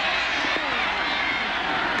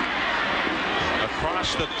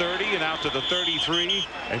 Across the 30 and out to the 33,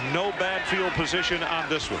 and no bad field position on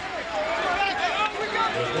this one.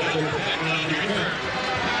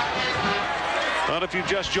 But if you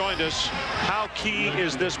just joined us, how key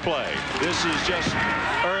is this play? This is just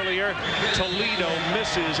earlier. Toledo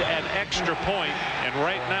misses an extra point, and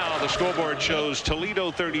right now the scoreboard shows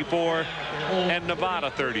Toledo 34 and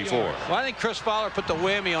Nevada 34. Well, I think Chris Fowler put the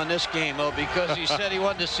whammy on this game, though, because he said he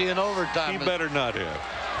wanted to see an overtime. He better not have.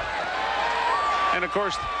 And, of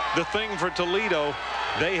course, the thing for Toledo,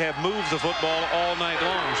 they have moved the football all night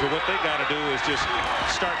long. So what they got to do is just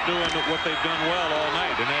start doing what they've done well all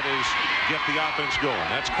night, and that is get the offense going.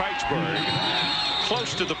 That's Kreitzberg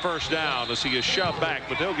close to the first down as he is shoved back,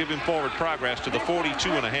 but they'll give him forward progress to the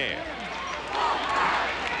 42.5.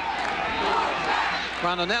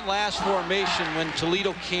 Ron, on that last formation, when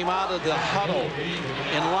Toledo came out of the huddle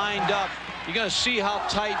and lined up, you're going to see how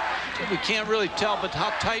tight, we can't really tell, but how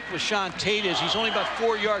tight Washawn Tate is. He's only about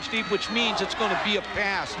 4 yards deep, which means it's going to be a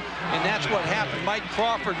pass. And that's what happened. Mike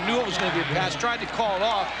Crawford knew it was going to be a pass, tried to call it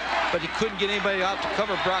off, but he couldn't get anybody out to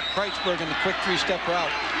cover Brock Kreitzberg in the quick 3-step route.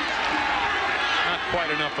 Not quite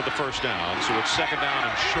enough for the first down, so it's 2nd down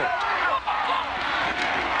and short.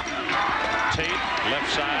 Tate, left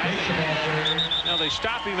side. Now they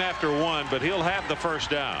stop him after 1, but he'll have the first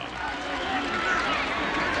down.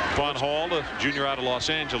 Von Hall, the junior out of Los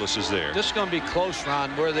Angeles, is there. This is going to be close,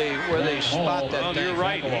 Ron, where they spot that. Well, you're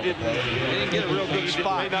right. He didn't get a real good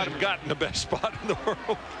spot. He may not have gotten the best spot in the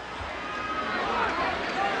world.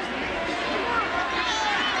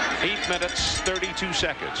 8 minutes, 32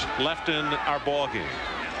 seconds left in our ball game.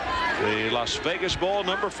 The Las Vegas Bowl,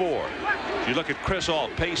 number 4. You look at Chris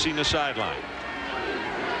Ault pacing the sideline.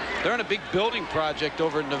 They're in a big building project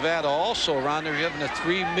over in Nevada also, Ron. They're having a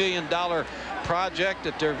 $3 million project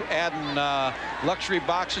that they're adding luxury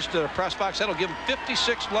boxes to the press box. That'll give them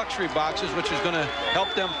 56 luxury boxes, which is going to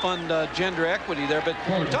help them fund gender equity there. But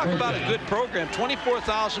talk about a good program.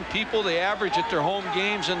 24,000 people they average at their home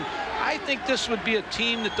games, and I think this would be a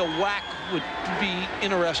team that the WAC would be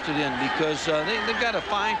interested in because they've got a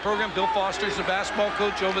fine program. Bill Foster's the basketball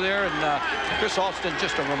coach over there, and Chris Ault's done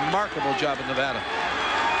just a remarkable job in Nevada.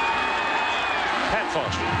 Pat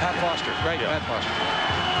Foster. Pat Foster, right, yeah. Pat Foster.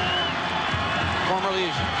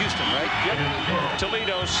 Formerly Houston, right? Yep.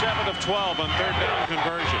 Toledo 7 of 12 on third down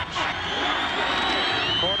conversions.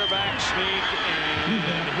 Quarterback sneak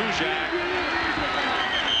and Hujak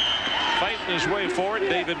fighting his way forward.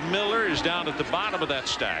 David Miller is down at the bottom of that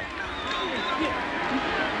stack.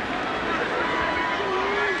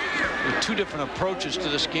 Two different approaches to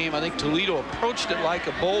this game. I think Toledo approached it like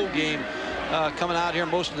a bowl game. Coming out here,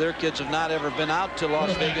 most of their kids have not ever been out to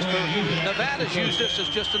Las Vegas. But Nevada's used this as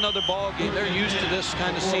just another ball game. They're used to this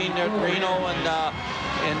kind of scene there at Reno and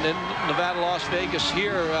then Nevada, Las Vegas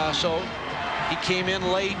here. So he came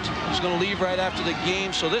in late. He's going to leave right after the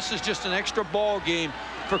game. So this is just an extra ball game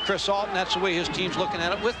for Chris Ault, and that's the way his team's looking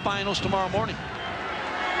at it with finals tomorrow morning.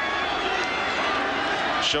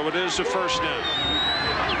 So it is the first down.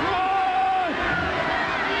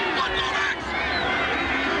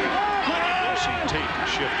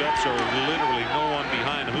 Shift up, so literally no one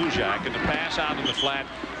behind Hujak, and the pass out in the flat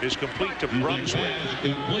is complete to Brunswick.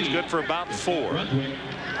 It's good for about 4.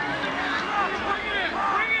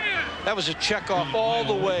 That was a check off all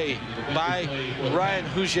the way by Ryan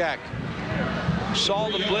Hujak. Saw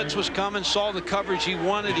the blitz was coming, saw the coverage he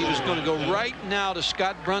wanted. He was going to go right now to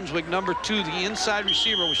Scott Brunswick, number 2, the inside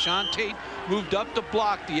receiver. With Sean Tate moved up to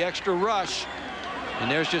block the extra rush,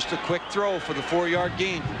 and there's just a quick throw for the 4-yard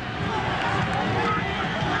gain.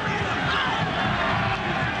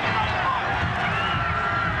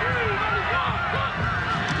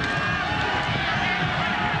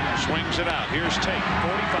 Swings it out. Here's Tate,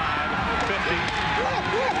 45,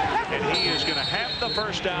 50, and he is going to have the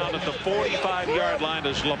first down at the 45-yard line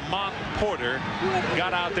as Lamont Porter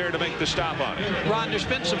got out there to make the stop on it. Ron, there's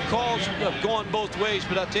been some calls going both ways,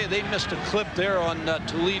 but I'll tell you, they missed a clip there on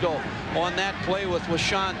Toledo on that play with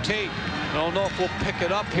Sean Tate. I don't know if we'll pick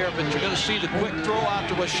it up here, but you're going to see the quick throw out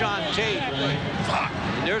to Sean Tate.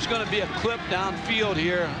 And there's going to be a clip downfield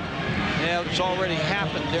here. Yeah, it's already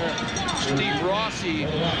happened there. Steve Rossi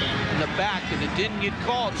in the back, and it didn't get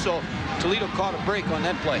called, so Toledo caught a break on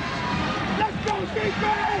that play. Let's go,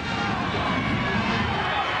 defense!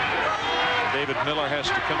 David Miller has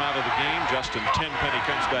to come out of the game. Justin Tenpenny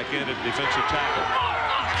comes back in at defensive tackle.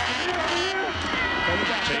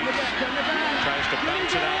 Tate tries to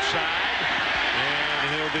bounce it outside, and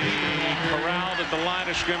he'll be corralled at the line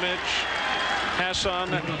of scrimmage.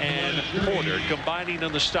 Hassan and Porter combining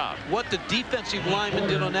on the stop. What the defensive linemen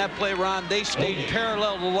did on that play, Ron, they stayed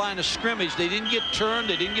parallel to the line of scrimmage. They didn't get turned.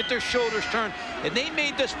 They didn't get their shoulders turned. And they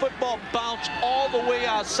made this football bounce all the way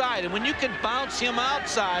outside. And when you can bounce him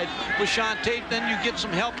outside with Sean Tate, then you get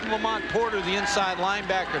some help from Lamont Porter, the inside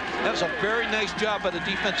linebacker. That was a very nice job by the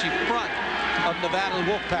defensive front of Nevada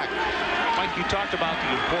Wolfpack. Mike, you talked about the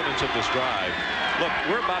importance of this drive. Look,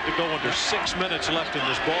 we're about to go under 6 minutes left in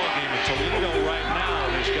this ball game, and Toledo right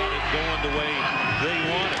now has got it going the way they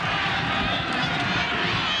want it.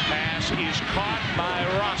 Pass is caught by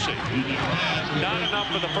Rossi. Not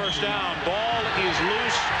enough for the first down. Ball is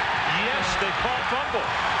loose. Yes, they call fumble.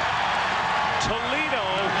 Toledo,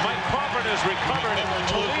 Mike Crawford has recovered, and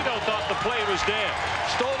Toledo thought the play was dead.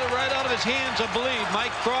 Stole it right out of his hands, I believe.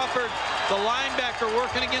 Mike Crawford, the linebacker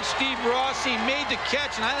working against Steve Rossi, made the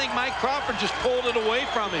catch, and I think Mike Crawford just pulled it away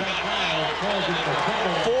from him.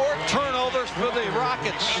 4 turnovers for the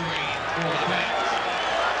Rockets.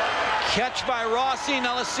 Catch by Rossi.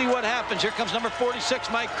 Now let's see what happens. Here comes number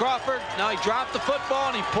 46, Mike Crawford. Now he dropped the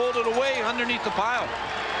football, and he pulled it away underneath the pile.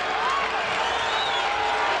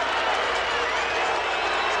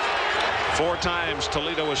 4 times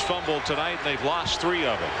Toledo has fumbled tonight, and they've lost 3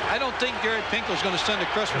 of them. I don't think Gary Pinkel's going to send a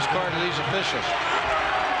Christmas card to these officials.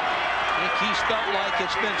 I think he's felt like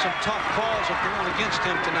it's been some tough calls of going against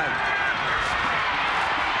him tonight.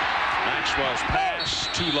 Maxwell's pass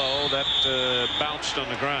too low. That bounced on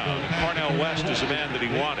the ground. Cornell West is the man that he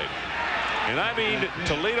wanted. And I mean,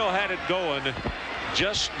 Toledo had it going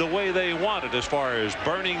just the way they wanted as far as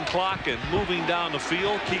burning clock and moving down the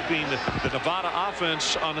field, keeping the Nevada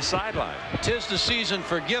offense on the sideline. 'Tis the season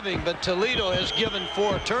for giving, but Toledo has given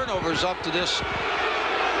 4 turnovers up to this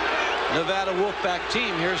Nevada Wolfpack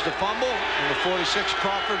team. Here's the fumble. Number 46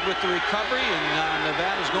 Crawford with the recovery, and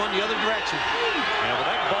Nevada's going the other direction. Yeah, but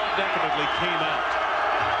that ball definitely came out.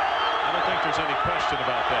 I don't think there's any question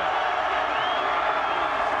about that.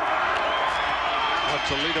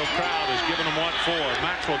 The Toledo crowd is giving them what for.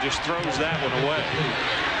 Maxwell just throws that one away.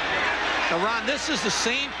 Now, Ron, this is the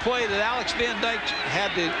same play that Alex Van Dyke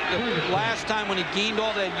had the last time when he gained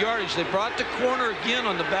all that yardage. They brought the corner again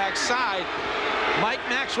on the backside. Mike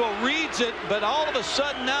Maxwell reads it, but all of a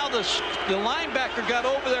sudden now the linebacker got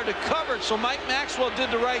over there to cover it, so Mike Maxwell did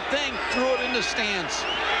the right thing, threw it in the stands.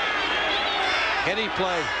 Heady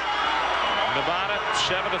play. Nevada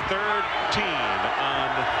 7 of 13 on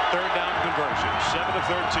third down conversion. 7 of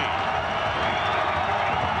 13.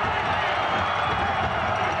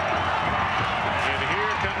 And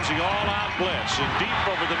here comes the all-out blitz, and deep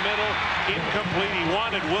over the middle, incomplete. He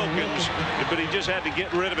wanted Wilkins, but he just had to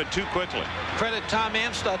get rid of it too quickly. Credit Tom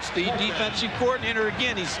Amstutz, the defensive coordinator.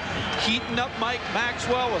 Again, he's heating up Mike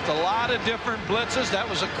Maxwell with a lot of different blitzes. That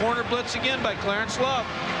was a corner blitz again by Clarence Love.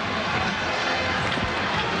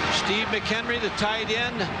 Steve McHenry, the tight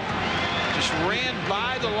end, just ran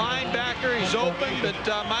by the linebacker. He's open, but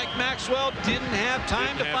Mike Maxwell didn't have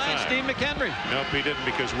time to find Steve McHenry. Nope, he didn't,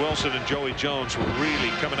 because Wilson and Joey Jones were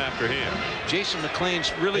really coming after him. Jason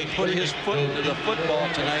McLean's really put his foot into the football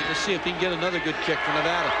tonight. Let's see if he can get another good kick for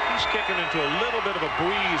Nevada. He's kicking into a little bit of a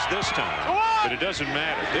breeze this time, but it doesn't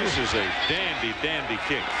matter. This is a dandy, dandy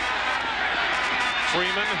kick.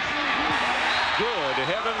 Freeman, good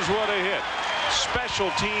heavens, what a hit. Special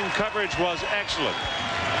team coverage was excellent.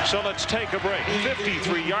 So let's take a break.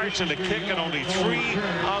 53 yards in the kick and only 3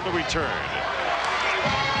 on the return.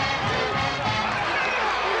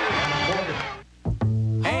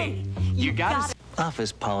 Hey, you got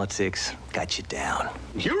office politics got you down.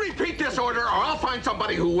 You repeat this order or I'll find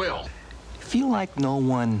somebody who will. Feel like no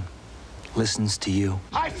one listens to you?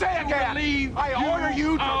 I say again, I order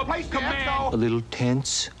you to replace the XO. A little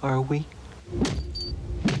tense, are we?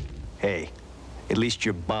 Hey, at least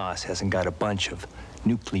your boss hasn't got a bunch of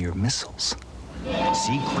nuclear missiles.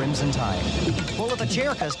 See Crimson Tide. Pull up a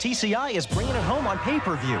chair because TCI is bringing it home on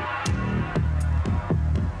pay-per-view.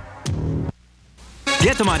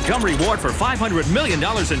 Get to Montgomery Ward for $500 million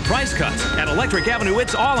in price cuts. At Electric Avenue,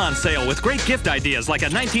 it's all on sale with great gift ideas like a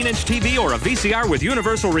 19-inch TV or a VCR with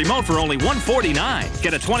universal remote for only $149.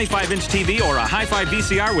 Get a 25-inch TV or a hi-fi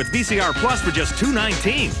VCR with VCR Plus for just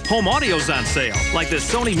 $219. Home audio's on sale, like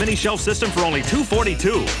this Sony mini shelf system for only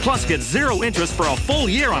 $242. Plus, get 0 interest for a full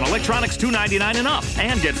year on electronics $299 and up.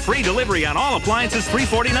 And get free delivery on all appliances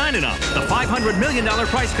 $349 and up. The $500 million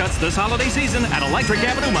price cuts this holiday season at Electric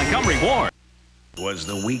Avenue, Montgomery Ward. Was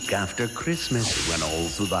the week after Christmas when all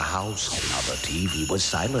through the house now the TV was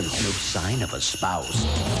silent, no sign of a spouse.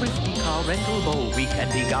 Thrifty car rental bowl week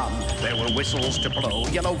had begun. There were whistles to blow,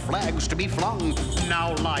 yellow flags to be flung.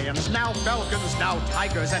 Now lions, now falcons, now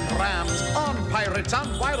tigers and rams. On pirates,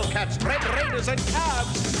 on wildcats, red raiders and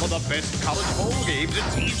calves. For the best college bowl games,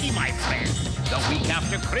 it's easy, my friend. The week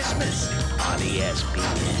after Christmas on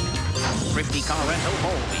ESPN. Thrifty car rental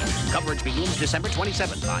bowl week. Coverage begins December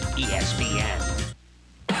 27th on ESPN.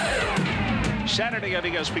 Saturday on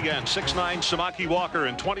ESPN, 6'9" Samaki Walker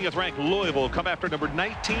and 20th-ranked Louisville come after number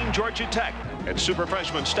 19 Georgia Tech and super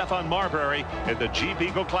freshman Stephon Marbury in the Jeep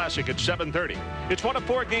Eagle Classic at 7:30. It's one of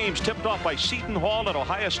 4 games tipped off by Seton Hall and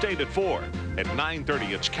Ohio State at 4. At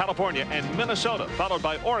 9:30, it's California and Minnesota, followed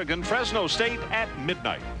by Oregon, Fresno State at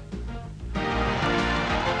midnight.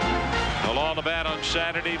 All the bad on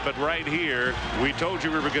Saturday, but right here, we told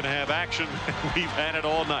you we were going to have action. We've had it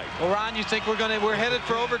all night. Well, Ron, you think we're headed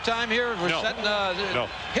for overtime here? We're setting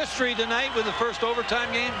history tonight with the first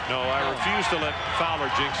overtime game? No, I refuse to let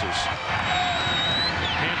Fowler jinx us.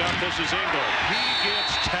 Hand off, this is Engel. He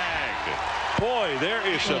gets tagged. Boy, there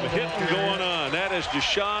is some hitting going on. That is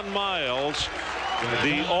Deshaun Miles,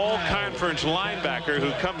 the all-conference linebacker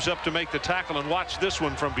who comes up to make the tackle, and watch this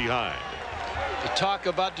one from behind. You talk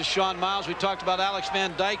about Deshaun Miles. We talked about Alex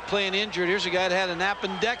Van Dyke playing injured. Here's a guy that had an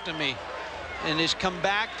appendectomy and has come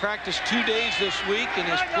back, practiced 2 days this week, and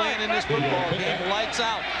is playing in this football game. Lights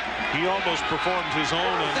out. He almost performed his own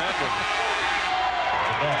on that one.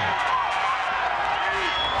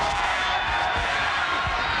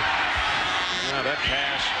 Now that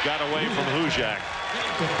pass got away from Hujak.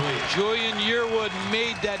 Julian Yearwood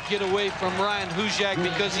made that getaway from Ryan Hujak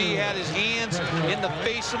because he had his hands in the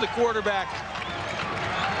face of the quarterback.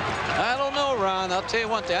 I don't know, Ron. I'll tell you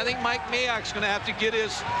one thing. I think Mike Mayock's going to have to get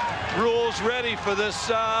his rules ready for this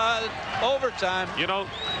overtime. You know,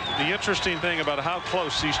 the interesting thing about how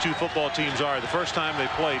close these two football teams are, the first time they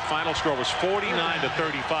played, final score was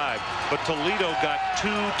 49-35, but Toledo got 2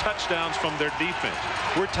 touchdowns from their defense.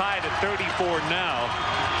 We're tied at 34 now.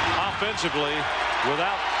 Offensively,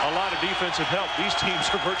 without a lot of defensive help, these teams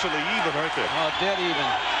are virtually even, aren't they? Oh, dead even.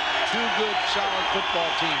 2 good, solid football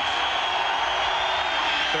teams.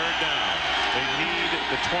 Third down. They need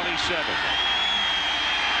the 27.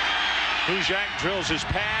 Hujak drills his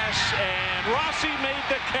pass, and Rossi made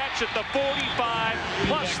the catch at the 45,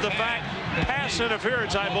 plus the fact pass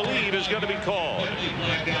interference, I believe, is going to be called.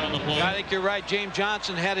 I think you're right. James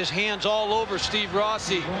Johnson had his hands all over Steve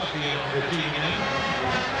Rossi.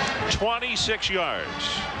 26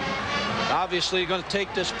 yards. Obviously going to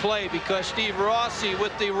take this play because Steve Rossi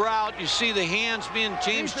with the route, you see the hands being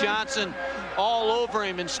James Johnson all over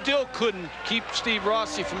him and still couldn't keep Steve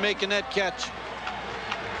Rossi from making that catch.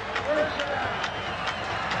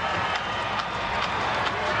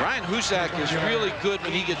 Ryan Hujak is really good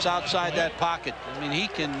when he gets outside that pocket. I mean, he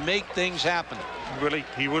can make things happen.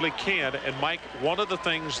 He really can. And Mike, one of the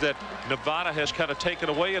things that Nevada has kind of taken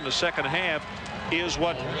away in the second half is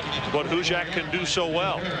what Hujak can do so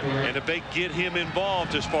well. And if they get him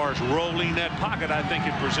involved as far as rolling that pocket, I think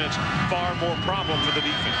it presents far more problem for the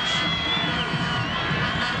defense.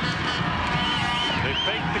 They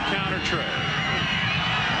fake the counter tray.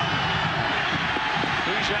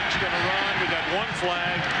 Hujak's going to run. We got 1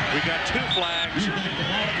 flag. We got 2 flags.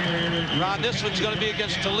 Ron, this one's going to be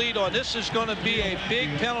against Toledo, and this is going to be a big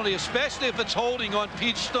penalty, especially if it's holding on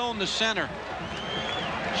Pete Stone, the center.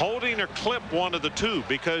 Holding or clip, one of the two,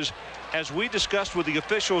 because as we discussed with the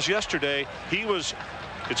officials yesterday,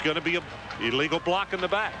 it's going to be an illegal block in the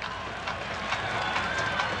back.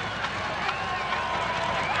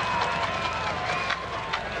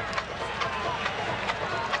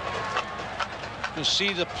 You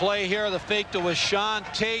see the play here, the fake to Washawn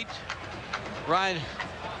Tate. Ryan,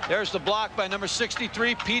 there's the block by number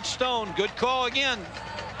 63, Pete Stone. Good call again.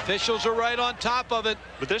 Officials are right on top of it.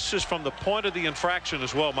 But this is from the point of the infraction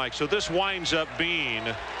as well, Mike. So this winds up being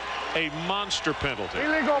a monster penalty.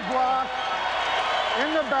 Illegal block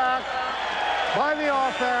in the back by the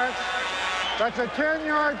offense. That's a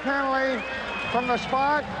 10-yard penalty from the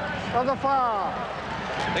spot of the foul.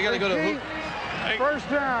 They got to go to first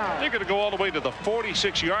down. They're going to go all the way to the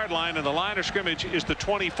 46-yard line, and the line of scrimmage is the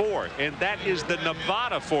 24, and that is the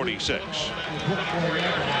Nevada 46.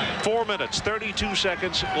 4 minutes, 32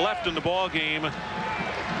 seconds left in the ball game.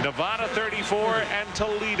 Nevada 34 and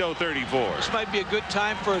Toledo 34. This might be a good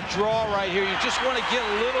time for a draw right here. You just want to get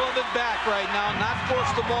a little of it back right now, not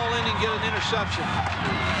force the ball in and get an interception.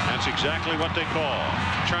 That's exactly what they call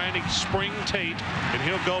trying to spring Tate, and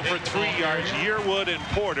he'll go for 3 yards. Yearwood and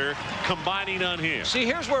Porter combining on him. See,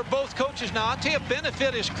 here's where both coaches now. I'll tell you,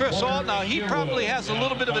 benefit is Chris Ault. Now he probably has a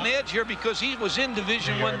little bit of an edge here because he was in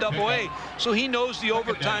Division I AA, so he knows the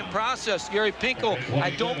overtime process. Gary Pinkel, I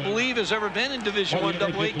don't believe, has ever been in Division I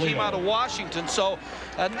AA. Came out of Washington, so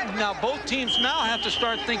now both teams now have to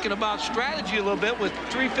start thinking about strategy a little bit. With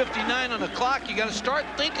 3:59 on the clock, you got to start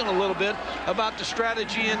thinking a little bit about the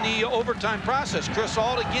strategy in the overtime process. Chris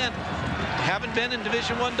Ault, again, haven't been in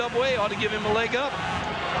Division I AA, ought to give him a leg up.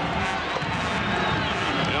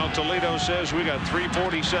 Now Toledo says we got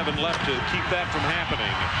 3:47 left to keep that from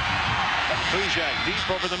happening. Hujak deep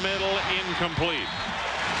over the middle, incomplete.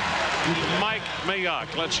 Mike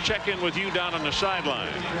Mayock, let's check in with you down on the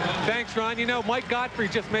sideline. Thanks, Ron. You know, Mike Godfrey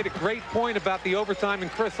just made a great point about the overtime and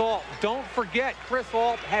Chris Ault. Don't forget, Chris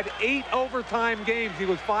Ault had 8 overtime games. He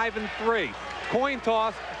was 5-3. Coin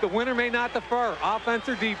toss, the winner may not defer. Offense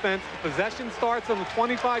or defense, the possession starts on the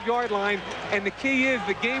 25-yard line, and the key is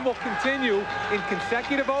the game will continue in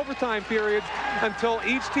consecutive overtime periods until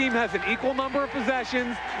each team has an equal number of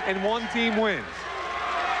possessions and one team wins.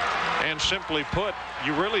 And simply put,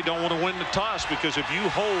 you really don't want to win the toss, because if you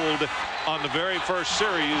hold on the very first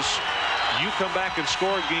series, you come back and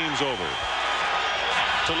score, game's over.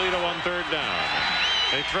 Toledo on 3rd down.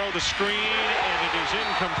 They throw the screen, and it is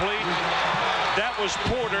incomplete. That was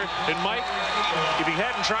Porter. And Mike, if he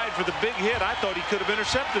hadn't tried for the big hit, I thought he could have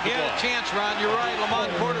intercepted the ball. He had a chance, Ron. You're right. Lamont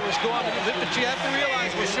Porter was going, but you have to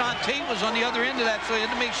realize Washawn Tate was on the other end of that, so he had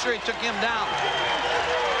to make sure he took him down.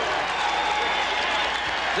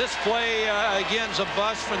 This play, again, is a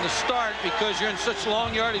bust from the start because you're in such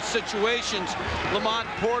long yardage situations. Lamont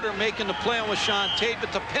Porter making the play on with Sean Tate,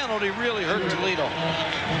 but the penalty really hurt Toledo.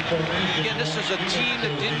 Again, this is a team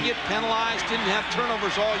that didn't get penalized, didn't have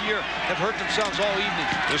turnovers all year, have hurt themselves all evening.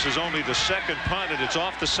 This is only the second punt, and it's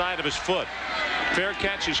off the side of his foot. Fair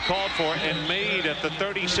catch is called for and made at the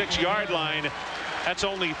 36-yard line. That's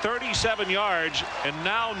only 37 yards, and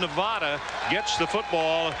now Nevada gets the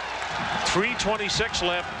football. 3:26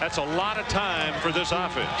 left. That's a lot of time for this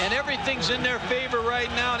offense. And everything's in their favor right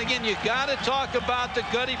now. And again, you got to talk about the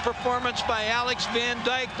gutty performance by Alex Van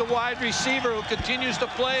Dyke, the wide receiver, who continues to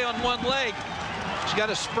play on one leg. He's got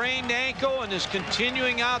a sprained ankle and is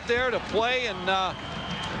continuing out there to play. And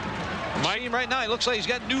right now, he looks like he's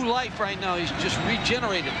got new life right now. He's just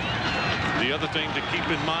regenerated. The other thing to keep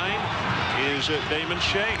in mind is Damon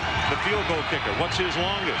Shea, the field goal kicker. What's his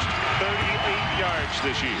longest? 38 yards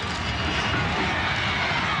this year.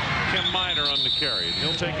 Ken Miner on the carry.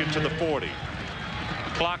 He'll take it to the 40.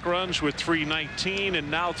 Clock runs with 3:19 and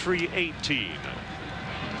now 3:18.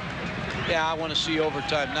 Yeah, I want to see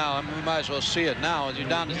overtime now. I mean, we might as well see it now. You're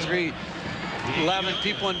down to 3:11.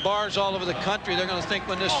 People in bars all over the country, they're going to think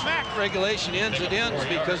when this regulation ends, it ends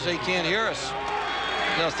because they can't hear us.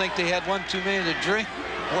 They'll think they had one too many to drink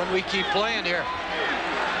when we keep playing here.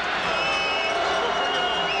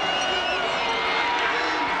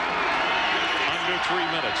 Under 3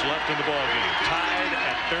 minutes left in the ball game. Tied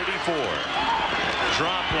at 34.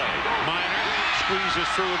 Draw play. Miner squeezes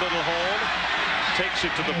through a little hole. Takes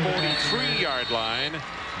it to the 43-yard line.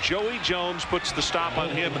 Joey Jones puts the stop on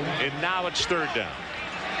him, and now it's third down.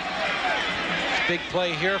 Big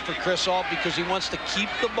play here for Chris Ault because he wants to keep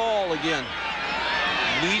the ball again.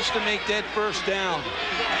 Needs to make that first down.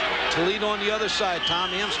 Toledo on the other side.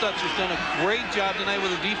 Tom Amstutz has done a great job tonight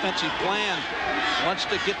with a defensive plan. Wants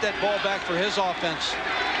to get that ball back for his offense.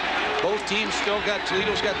 Both teams still got,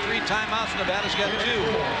 Toledo's got 3 timeouts, Nevada's got 2.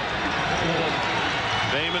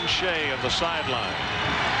 Damon Shea on the sideline.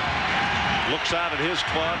 Looks out at his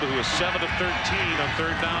club, who is 7 of 13 on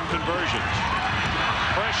third down conversions.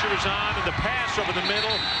 Pressure is on in the pass over the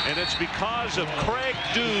middle, and it's because of Craig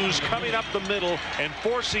Dews coming up the middle and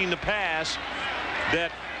forcing the pass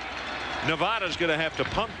that Nevada's going to have to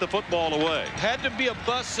punt the football away. Had to be a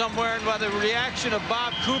bust somewhere, and by the reaction of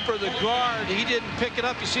Bob Cooper, the guard, he didn't pick it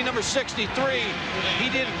up. You see number 63, he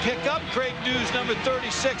didn't pick up Craig Dews, number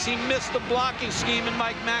 36. He missed the blocking scheme, and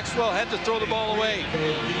Mike Maxwell had to throw the ball away.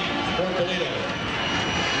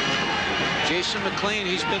 Jason McLean,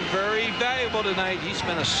 he's been very valuable tonight. He's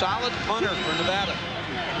been a solid punter for Nevada.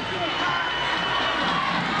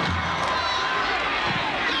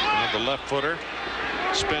 The left footer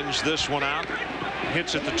spins this one out,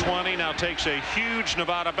 hits at the 20, now takes a huge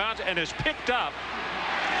Nevada bounce and is picked up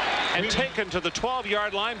and taken to the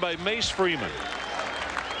 12-yard line by Mace Freeman.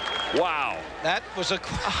 Wow. That was a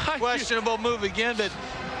questionable move again, but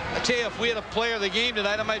I tell you, if we had a player of the game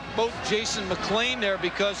tonight, I might vote Jason McLean there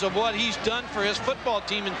because of what he's done for his football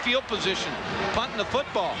team in field position, punting the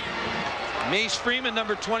football. Mace Freeman,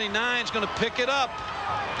 number 29, is going to pick it up.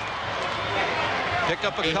 Pick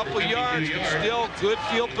up a couple yards, but still good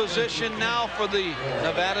field position now for the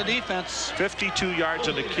Nevada defense. 52 yards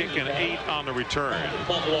on the kick and 8 on the return.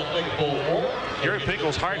 Gary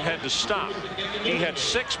Pinkel's heart had to stop. He had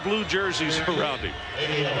 6 blue jerseys around him.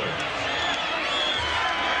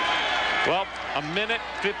 Well, a minute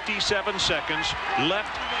 57 seconds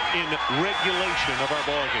left in regulation of our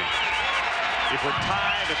ball game. If we're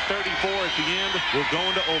tied at 34 at the end, we'll go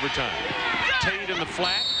into overtime. Tate in the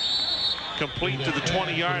flat, complete to the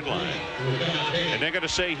 20-yard line. And they're going to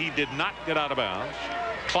say he did not get out of bounds.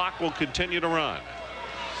 Clock will continue to run.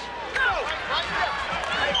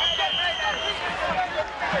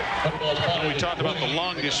 We talked about the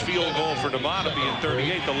longest field goal for Nevada being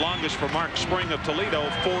 38. The longest for Mark Spring of Toledo,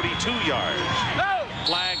 42 yards.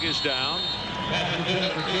 Flag is down.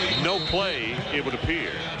 No play, it would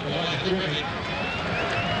appear.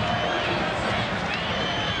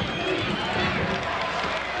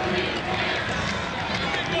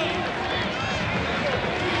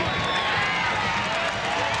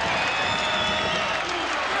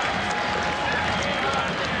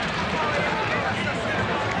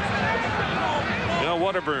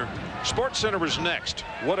 Whatever Sports Center is next,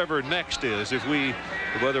 whatever next is,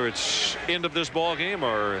 whether it's end of this ball game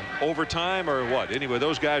or overtime or what. Anyway,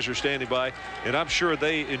 those guys are standing by, and I'm sure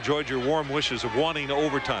they enjoyed your warm wishes of wanting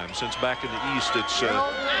overtime, since back in the East it's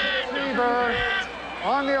Fever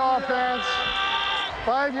on the offense,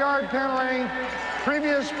 5-yard penalty,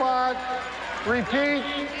 previous spot, repeat,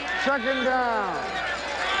 second down.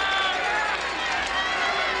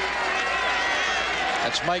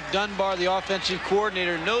 That's Mike Dunbar, the offensive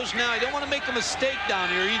coordinator, knows now he don't want to make a mistake down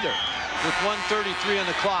here either with 1:33 on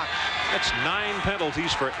the clock. That's 9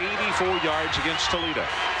 penalties for 84 yards against Toledo.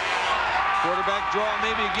 Quarterback draw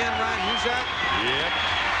maybe again, Ryan. Who's that? Yep.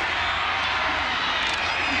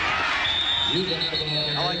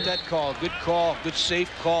 I like that call. Good call. Good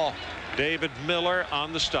safe call. David Miller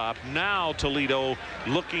on the stop. Now Toledo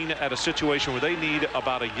looking at a situation where they need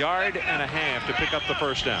about 1.5 yards to pick up the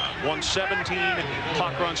first down. 1:17.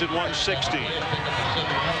 Clock runs at 1:16.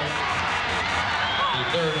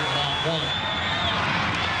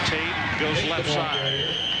 Tate goes left side.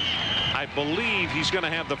 I believe he's going to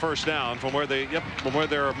have the first down from where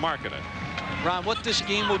they're marking it. Ron, what this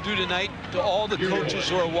game will do tonight to all the coaches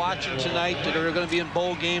who are watching tonight that are going to be in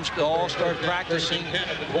bowl games, to all start practicing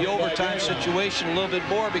the overtime situation a little bit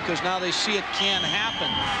more, because now they see it can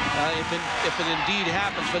happen if it indeed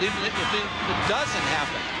happens. But even if it doesn't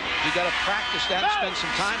happen, you got to practice that and spend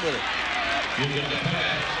some time with it.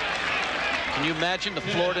 Can you imagine the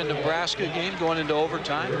Florida-Nebraska game going into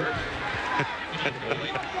overtime?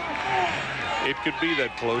 It could be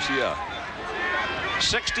that close, yeah.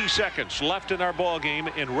 60 seconds left in our ball game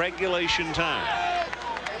in regulation time.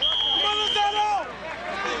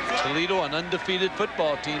 Toledo, an undefeated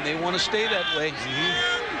football team. They want to stay that way.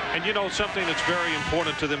 And you know, something that's very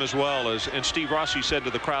important to them as well is, and Steve Rossi said to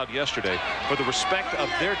the crowd yesterday, for the respect of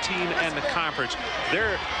their team and the conference,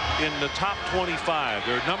 they're in the top 25.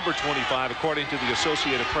 They're number 25 according to the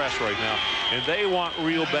Associated Press right now, and they want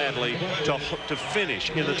real badly to finish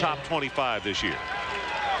in the top 25 this year.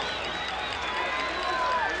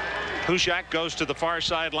 Hushak goes to the far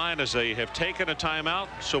sideline as they have taken a timeout,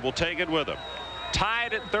 so we'll take it with them.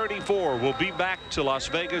 Tied at 34. We'll be back to Las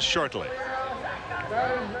Vegas shortly.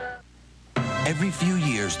 Every few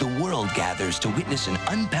years, the world gathers to witness an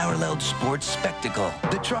unparalleled sports spectacle,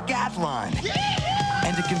 the Truckathlon.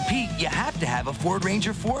 And to compete, you have to have a Ford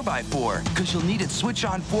Ranger 4x4, because you'll need its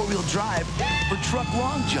switch-on four-wheel drive for truck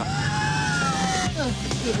long jump.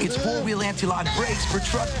 It's four-wheel anti-lock brakes for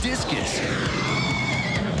truck discus.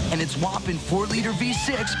 And it's whopping 4-liter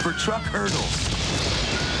V6 for truck hurdles.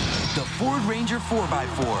 The Ford Ranger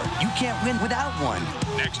 4x4. You can't win without one.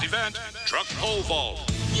 Next event, truck pole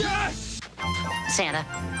vault. Yes! Santa,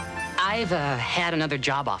 I've had another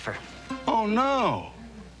job offer. Oh, no.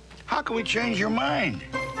 How can we change your mind?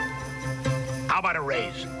 How about a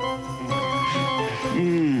raise?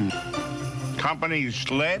 Company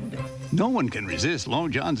sled? No one can resist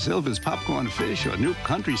Long John Silver's popcorn fish or new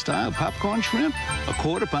country-style popcorn shrimp. A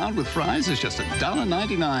quarter pound with fries is just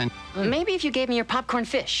 $1.99. Maybe if you gave me your popcorn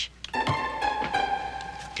fish.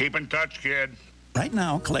 Keep in touch, kid. Right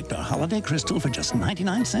now, collect a holiday crystal for just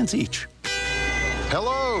 99 cents each.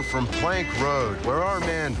 Hello from Plank Road, where our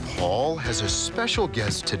man Paul has a special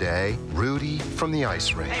guest today, Rudy from the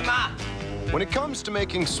ice rink. Hey, Ma! When it comes to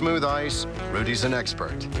making smooth ice, Rudy's an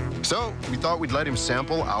expert. So we thought we'd let him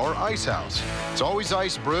sample our ice house. It's always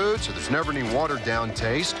ice brewed, so there's never any watered down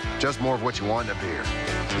taste, just more of what you want in a beer.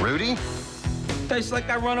 Rudy? Tastes like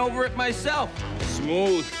I run over it myself.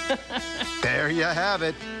 Smooth. There you have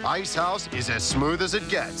it. Ice House is as smooth as it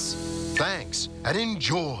gets. Thanks, and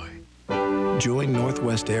enjoy. Join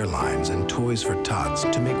Northwest Airlines and Toys for Tots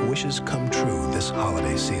to make wishes come true this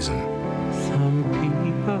holiday season. Some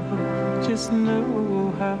people just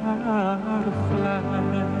know how to fly.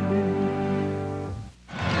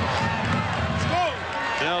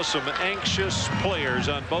 Now some anxious players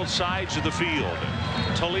on both sides of the field.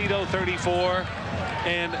 Toledo 34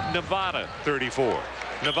 and Nevada 34.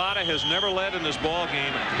 Nevada has never led in this ball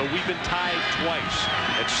game, but we've been tied twice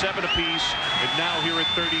at 7 apiece, and now here at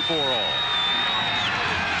 34 all.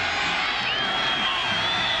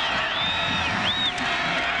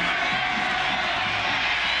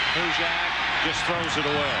 Hushak just throws it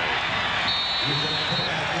away.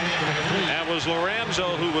 That was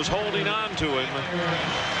Lorenzo who was holding on to him.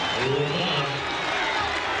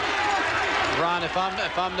 Ron, if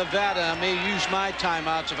I'm Nevada, I may use my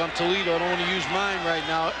timeouts. If I'm Toledo, I don't want to use mine right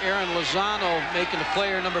now. Aaron Lozano making the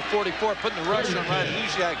player number 44, putting the rush on Ryan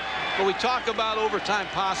Hushak. But we talk about overtime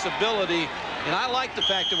possibility, and I like the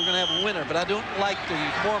fact that we're going to have a winner, but I don't like the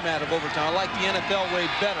format of overtime. I like the NFL way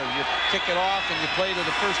better. You kick it off and you play to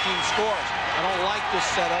the first team scores. I don't like this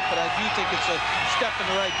setup, but I do think it's a step in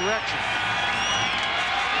the right direction.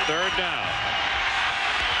 Third down.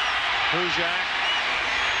 Hushak.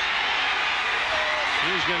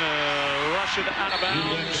 He's going to rush it out of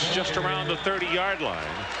bounds just around the 30-yard line.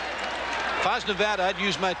 If I was Nevada, I'd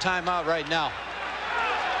use my timeout right now.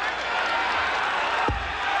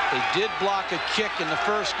 They did block a kick in the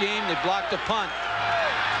first game. They blocked a punt.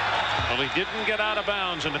 Well, he didn't get out of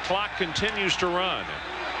bounds, and the clock continues to run.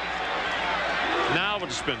 Now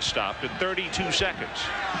it's been stopped at 32 seconds.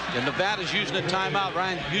 And Nevada's using a timeout.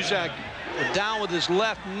 Ryan Huzak down with his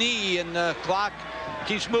left knee, and the clock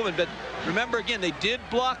keeps moving. But remember, again, they did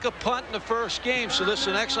block a punt in the first game, so this is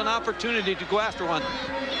an excellent opportunity to go after one.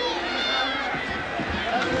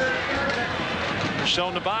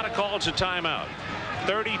 So Nevada calls a timeout.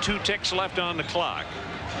 32 ticks left on the clock.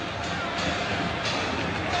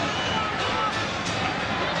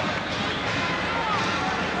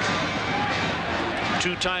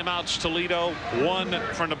 Two timeouts, Toledo, one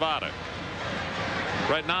for Nevada.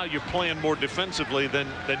 Right now, you're playing more defensively than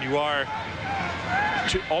you are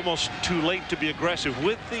almost too late to be aggressive,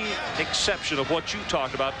 with the exception of what you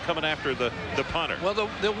talked about coming after the punter. Well,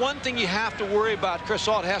 the one thing you have to worry about, Chris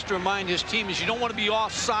Ault has to remind his team, is you don't want to be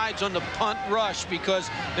off sides on the punt rush, because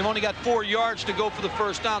they've only got 4 yards to go for the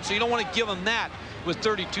first down, so you don't want to give them that with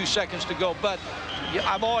 32 seconds to go. But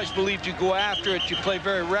I've always believed you go after it. You play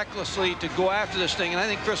very recklessly to go after this thing, and I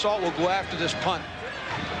think Chris Ault will go after this punt.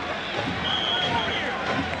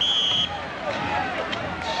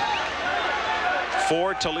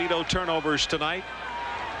 Four Toledo turnovers tonight.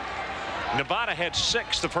 Nevada had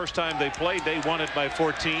 6 the first time they played. They won it by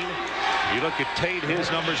 14. You look at Tate, his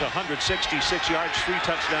numbers: 166 yards, 3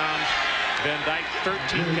 touchdowns. Van Dyke,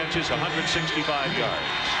 13 catches, 165 yards.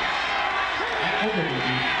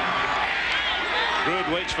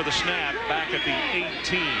 Good waits for the snap back at the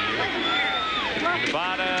 18.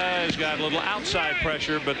 Nevada has got a little outside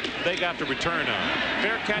pressure, but they got the return on.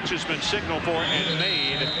 Fair catch has been signaled for and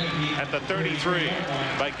made at the 33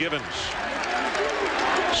 by Gibbons.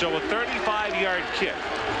 So a 35-yard kick.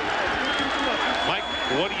 Mike,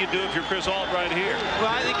 what do you do if you're Chris Ault right here? Well,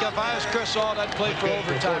 I think if I was Chris Ault, I'd play for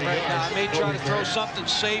overtime right now. I may try to throw something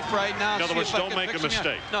safe right now. In other words, don't make a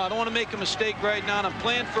mistake. No, I don't want to make a mistake right now, and I'm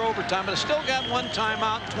playing for overtime, but I still got 1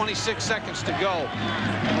 timeout and 26 seconds to go.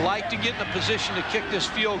 I'd like to get in a position to kick this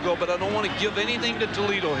field goal, but I don't want to give anything to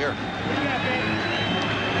Toledo here.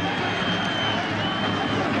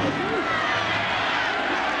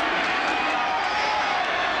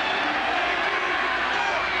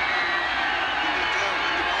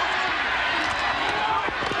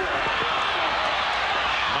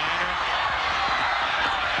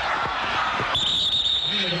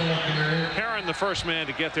 The first man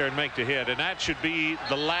to get there and make the hit, and that should be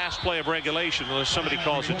the last play of regulation unless somebody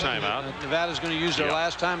calls a timeout. Nevada's going to use their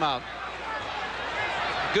last timeout.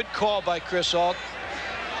 Good call by Chris Ault.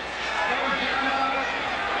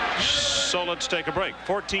 So let's take a break.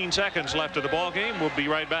 14 seconds left of the ball game. We'll be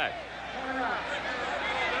right back.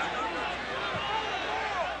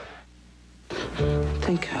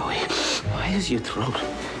 Think, Howie, why is your throat,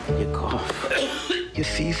 your cough, your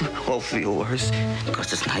fever all feel worse?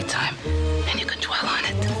 Because it's nighttime, and you can dwell on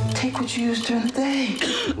it. Take what you used during the day.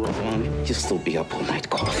 Wrong. You'll still be up all night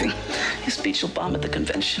coughing. Your speech will bomb at the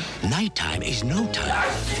convention. Nighttime is no time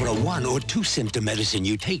for a 1 or 2 symptom medicine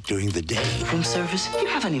you take during the day. Room service? You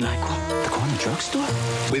have any NyQuil? The corner drugstore?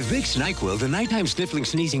 With Vicks NyQuil, the nighttime sniffling,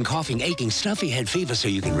 sneezing, coughing, aching, stuffy head fever so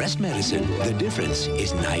you can rest medicine. The difference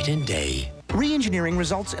is night and day. Re-engineering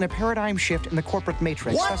results in a paradigm shift in the corporate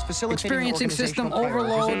matrix. What? Thus facilitating Experiencing system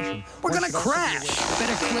overload? We're gonna crash.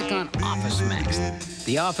 Better click on Office Max.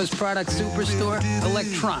 The office product superstore,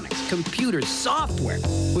 electronics, computers, software,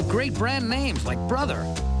 with great brand names like Brother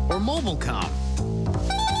or Mobilecom.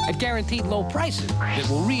 At guaranteed low prices that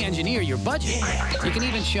will re-engineer your budget. You can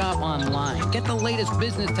even shop online. Get the latest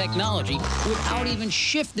business technology without even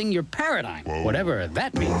shifting your paradigm. Whoa. Whatever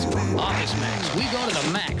that means. Office Max. We go to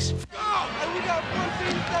the max.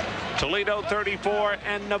 Toledo 34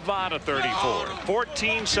 and Nevada 34.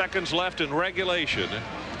 14 seconds left in regulation.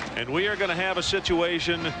 And we are going to have a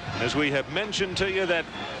situation, as we have mentioned to you, that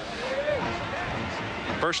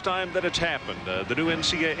first time that it's happened, the new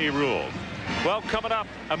NCAA rule. Well, coming up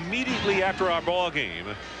immediately after our ball game,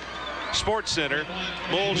 Sports Center,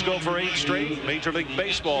 Bulls go for 8 straight. Major League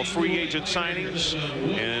Baseball free agent signings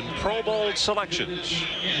and Pro Bowl selections.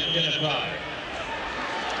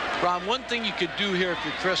 Ron, one thing you could do here if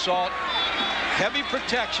you're Chris Ault, heavy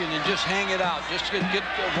protection and just hang it out. Just get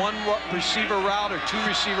 1 receiver route or 2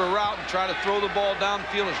 receiver route and try to throw the ball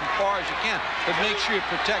downfield as far as you can. But make sure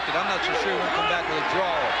you're protected. I'm not so sure he won't come back with a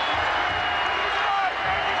draw.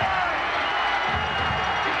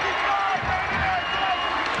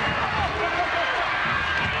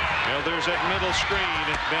 Well, there's that middle screen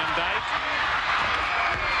at Van Dyke.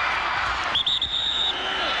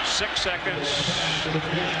 6 seconds.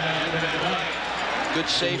 Good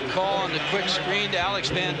safe call on the quick screen to Alex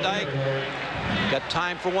Van Dyke. Got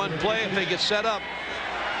time for 1 play if they get set up.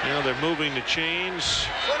 You know, they're moving the chains.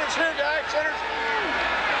 Center's here, guys. Center's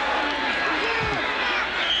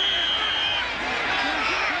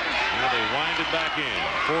They wind it back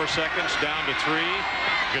in. 4 seconds, down to 3.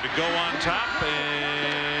 Going to go on top,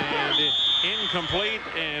 and incomplete,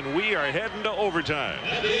 and we are heading to overtime.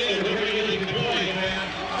 At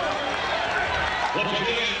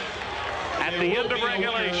the end of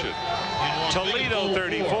regulation, Toledo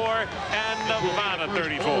 34 and Nevada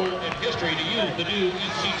 34. History to use the new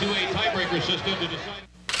NC2A tiebreaker system to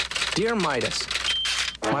decide. Dear Midas,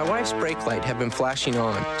 my wife's brake light had been flashing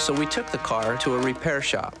on, so we took the car to a repair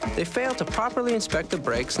shop. They failed to properly inspect the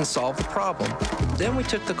brakes and solve the problem. Then we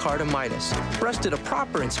took the car to Midas. Russ did a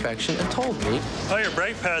proper inspection and told me, "Oh, your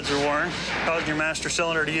brake pads are worn, causing your master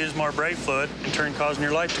cylinder to use more brake fluid, in turn causing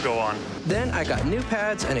your light to go on." Then I got new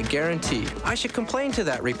pads and a guarantee. I should complain to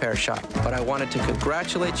that repair shop, but I wanted to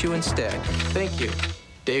congratulate you instead. Thank you,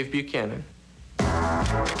 Dave Buchanan.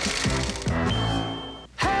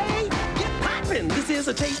 This is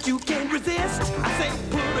a taste you can't resist. I say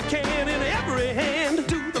put a can in every hand.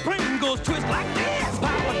 Do the Pringles twist like this.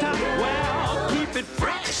 Power top, well, keep it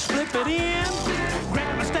fresh. Flip it in.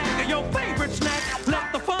 Grab a stack of your favorite snack.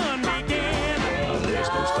 Let the fun begin. There's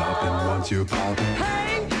no stopping once you pop.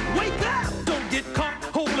 Hey, wake up. Don't get caught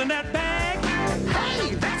holding that bag.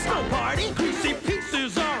 Hey, that's no party. Greasy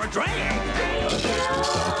pieces are a drag. There's no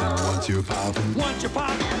stopping once you pop. Once you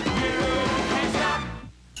pop, you can't stop.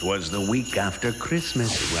 'Twas the week after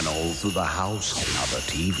Christmas when all through the house now the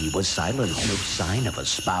TV was silent, no sign of a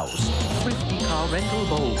spouse. Thrifty car rental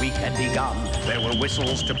bowl week had begun. There were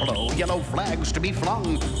whistles to blow, yellow flags to be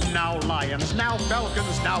flung. Now lions, now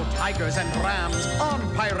falcons, now tigers and rams. On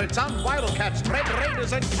pirates, on wildcats, red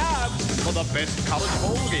raiders and cabs. For the best college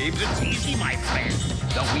bowl games, it's easy, my friend.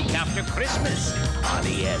 The week after Christmas on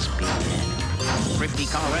ESPN. Thrifty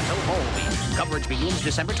car rental bowl week. Coverage begins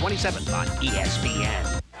December 27th on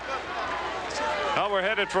ESPN. Well, we're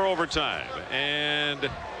headed for overtime, and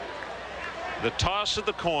the toss of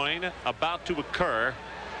the coin about to occur,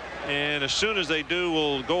 and as soon as they do,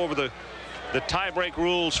 we'll go over the tie-break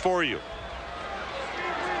rules for you.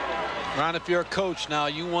 Ron, if you're a coach now,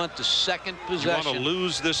 you want the second possession. You want to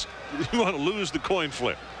lose this. You want to lose the coin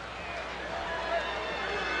flip.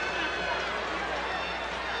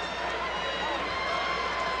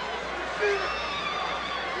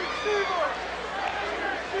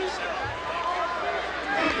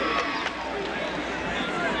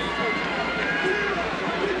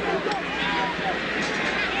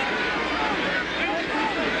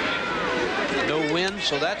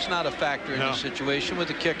 So that's not a factor in this situation with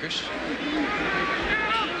the kickers.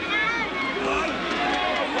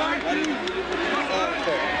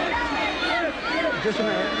 Just a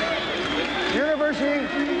minute.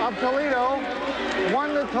 University of Toledo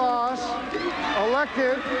won the toss,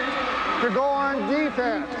 elected to go on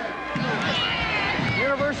defense.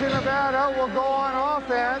 University of Nevada will go on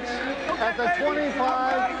offense at the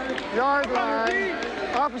 25-yard line,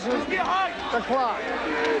 opposite the clock.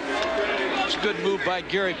 It's a good move by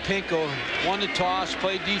Gary Pinko. Won the toss,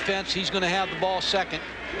 played defense. He's going to have the ball second.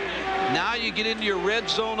 Now you get into your red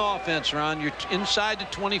zone offense, Ron. You're inside the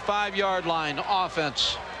 25-yard line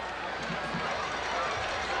offense.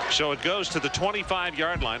 So it goes to the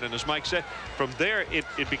 25-yard line, and as Mike said, from there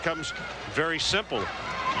it becomes very simple.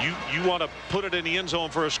 You want to put it in the end zone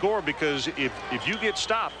for a score, because if you get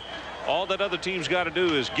stopped, all that other team's got to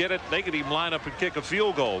do is get it. They could even line up and kick a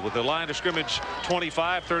field goal with the line of scrimmage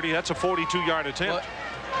 25, 30. That's a 42-yard attempt.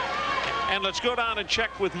 And let's go down and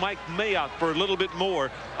check with Mike Mayock for a little bit more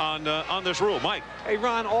on this rule. Mike. Hey,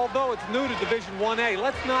 Ron, although it's new to Division 1A,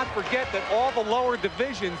 let's not forget that all the lower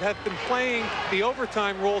divisions have been playing the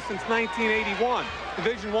overtime rule since 1981.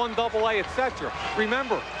 Division 1 AA, etc.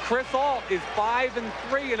 Remember, Chris Ault is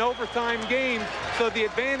 5-3 in overtime games, so the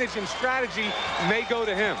advantage in strategy may go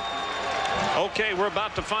to him. Okay, we're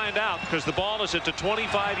about to find out, because the ball is at the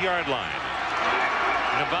 25-yard line.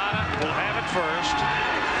 Nevada will have it first.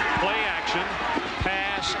 Play action.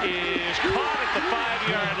 Pass is caught at the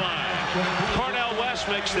 5-yard line. Cornell West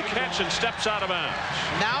makes the catch and steps out of bounds.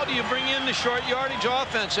 Now do you bring in the short yardage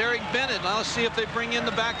offense? Eric Bennett. Now let's see if they bring in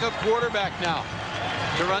the backup quarterback now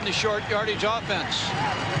to run the short yardage offense.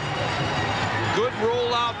 Good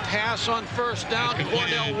rollout pass on first down.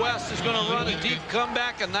 Cornell West is going to run a deep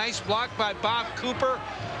comeback. A nice block by Bob Cooper.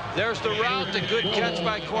 There's the route. A good catch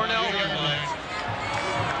by Cornell.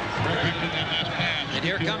 And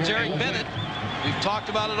here comes Eric Bennett. We've talked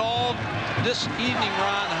about it all this evening,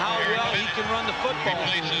 Ron, how well he can run the football.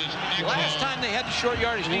 Last time they had the short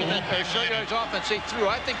yardage defense, or short yardage offense, they threw.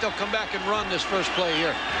 I think they'll come back and run this first play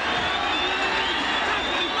here.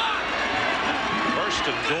 First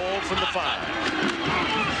first and goal from the 5.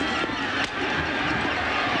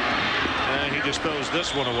 And he just throws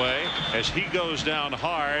this one away as he goes down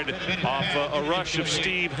hard off a rush of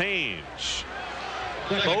Steve Haynes.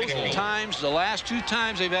 Both times, the last 2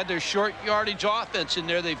 times they've had their short yardage offense in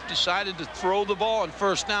there, they've decided to throw the ball on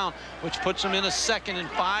first down, which puts them in a 2nd and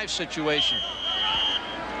 5 situation.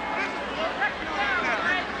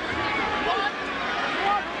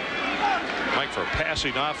 Mike, for a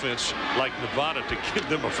passing offense like Nevada to give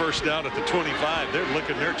them a first down at the 25, they're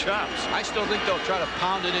licking their chops. I still think they'll try to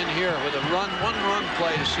pound it in here with a one-run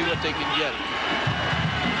play to see what they can get.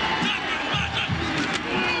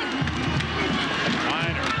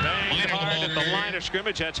 At the line of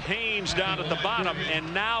scrimmage. That's Haynes down at the bottom,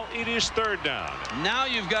 and now it is 3rd down. Now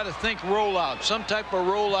you've got to think rollout, some type of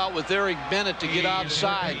rollout with Eric Bennett to get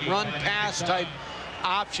outside, run pass type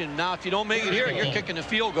option. Now if you don't make it here, you're kicking a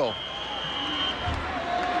field goal.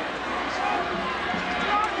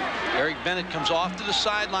 Eric Bennett comes off to the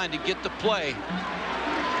sideline to get the play.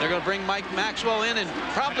 They're going to bring Mike Maxwell in and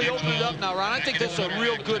probably open it up now, Ron. I think this is a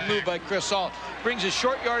real good move by Chris Salt. Brings his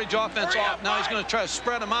short yardage offense off. Now he's going to try to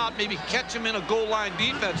spread them out, maybe catch him in a goal line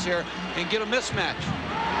defense here and get a mismatch.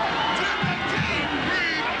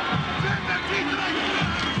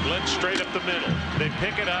 Blitz straight up the middle. They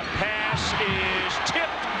pick it up. Pass is tipped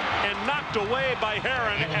and knocked away by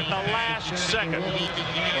Heron at the last second.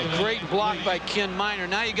 A great block by Ken Miner.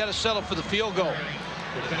 Now you got to settle for the field goal.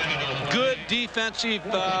 Good defensive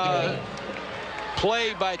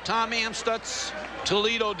play by Tom Amstut's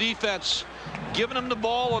Toledo defense, giving them the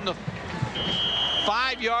ball on the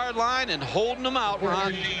 5-yard line and holding them out,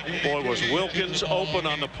 Ron. Boy, was Wilkins open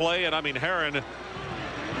on the play, and I mean Heron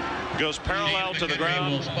goes parallel to the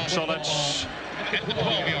ground. So let's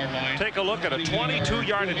take a look at a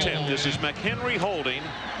 22-yard attempt. This is McHenry holding,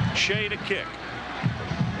 Shea to kick.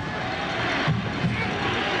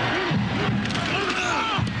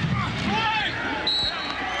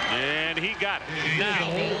 And he got it.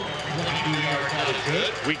 Now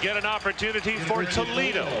we get an opportunity for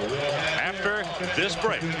Toledo after this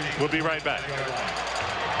break. We'll be right back.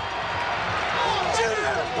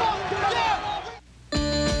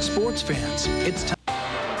 Sports fans, it's time.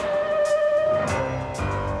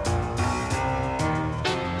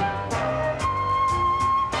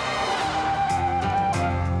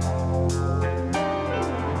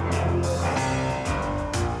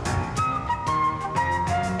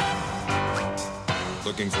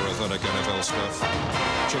 Looking for authentic NFL stuff?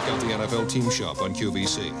 Check out the NFL Team Shop on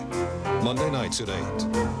QVC. Monday nights at 8.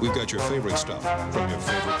 We've got your favorite stuff from your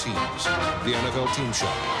favorite teams. The NFL Team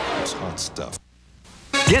Shop. It's hot stuff.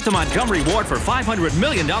 Get to Montgomery Ward for $500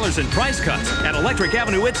 million in price cuts. At Electric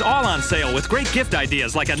Avenue, it's all on sale with great gift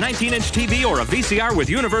ideas like a 19-inch TV or a VCR with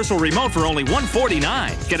universal remote for only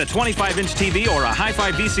 $149. Get a 25-inch TV or a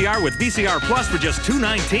hi-fi VCR with VCR Plus for just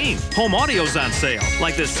 $219. Home audio's on sale,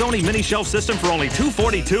 like this Sony mini shelf system for only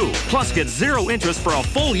 $242. Plus, get 0 interest for a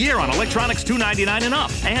full year on electronics $299 and up.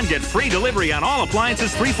 And get free delivery on all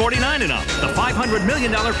appliances $349 and up. The $500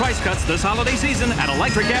 million price cuts this holiday season at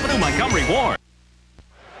Electric Avenue, Montgomery Ward.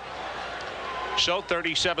 So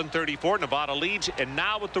 37-34, Nevada leads, and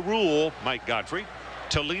now with the rule, Mike Godfrey,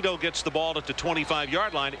 Toledo gets the ball at the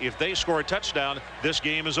 25-yard line. If they score a touchdown, this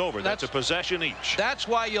game is over. That's a possession each. That's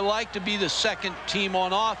why you like to be the second team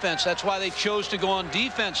on offense. That's why they chose to go on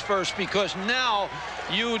defense first, because now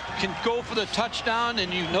you can go for the touchdown,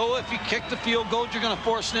 and you know if you kick the field goal, you're going to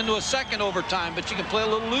force it into a second overtime, but you can play a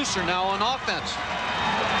little looser now on offense.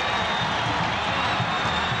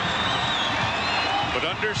 But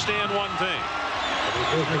understand one thing.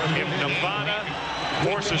 If Nevada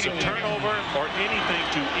forces a turnover or anything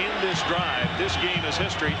to end this drive, this game is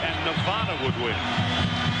history, and Nevada would win.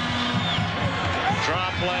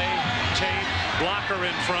 Draw play, tape, blocker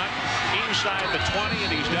in front, inside the 20,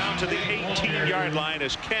 and he's down to the 18-yard line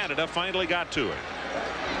as Canada finally got to it.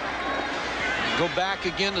 Go back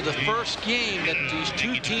again to the first game that these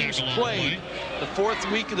two teams played, the 4th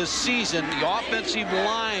week of the season. The offensive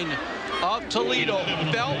line of Toledo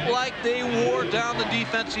felt like they wore down the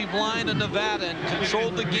defensive line of Nevada and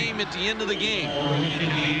controlled the game at the end of the game.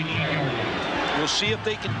 We'll see if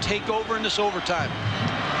they can take over in this overtime.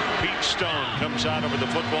 Pete Stone comes out over the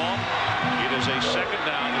football. It is a second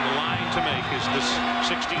down, and the line to make is this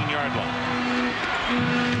 16-yard line.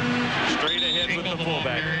 Straight ahead with the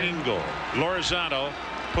fullback, Engel. Lorzano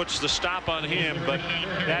puts the stop on him, but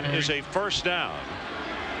that is a first down.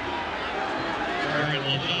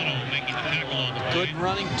 Good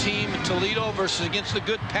running team in Toledo versus against the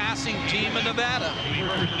good passing team in Nevada.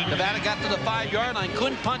 Nevada got to the 5-yard line,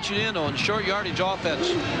 couldn't punch it in on short yardage offense.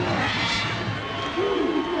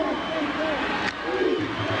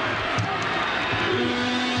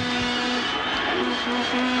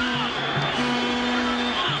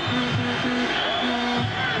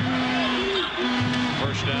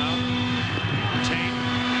 First down. Tate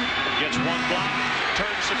gets one block,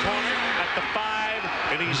 turns the corner at the 5,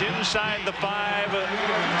 and he's inside the 5.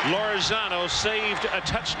 Lorenzano saved a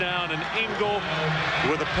touchdown, and Engel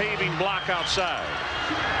with a paving block outside.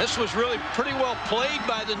 This was really pretty well played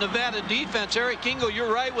by the Nevada defense. Eric Engel,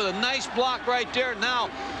 you're right, with a nice block right there. Now,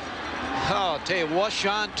 I'll tell you,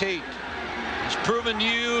 Washawn Tate has proven to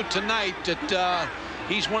you tonight that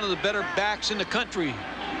he's one of the better backs in the country.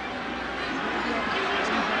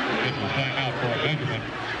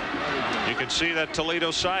 You can see that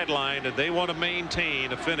Toledo sideline, and they want to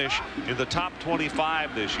maintain a finish in the top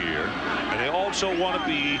 25 this year, and they also want to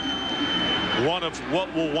be one of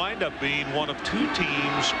what will wind up being one of 2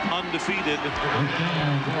 teams undefeated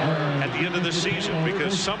at the end of the season,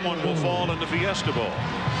 because someone will fall in the Fiesta Bowl.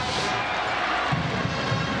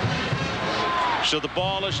 So the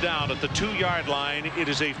ball is down at the 2-yard line. It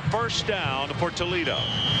is a first down for Toledo.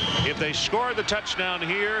 If they score the touchdown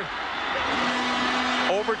here,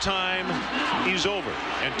 overtime is over,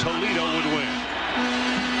 and Toledo would win.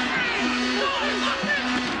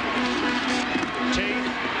 Tate,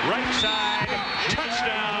 right side,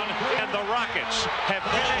 touchdown, and the Rockets have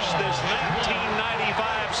finished this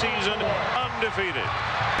 1995 season undefeated.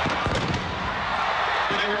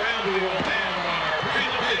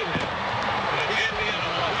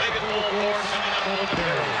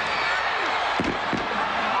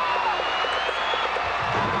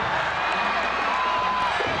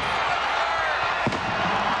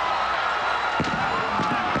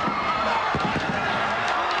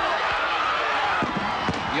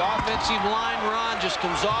 Offensive line, Ron, just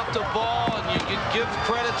comes off the ball, and you can give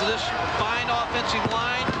credit to this fine offensive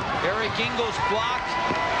line. Eric Engel's block.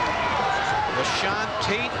 Washawn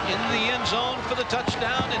Tate in the end zone for the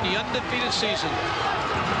touchdown in the undefeated season.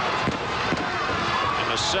 And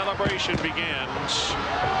the celebration begins.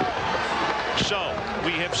 So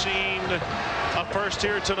we have seen a first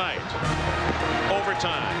here tonight.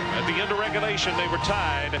 Overtime. At the end of regulation, they were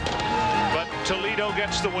tied, but Toledo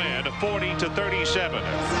gets the win,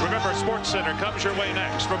 40-37. Remember, SportsCenter comes your way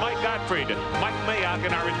next. For Mike Gottfried, Mike Mayock,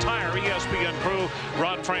 and our entire ESPN crew,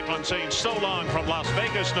 Ron Franklin saying so long from Las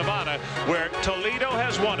Vegas, Nevada, where Toledo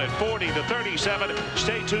has won it 40-37.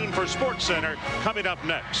 Stay tuned for SportsCenter coming up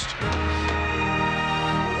next.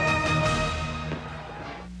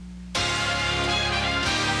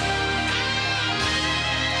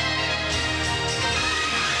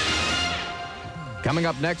 Coming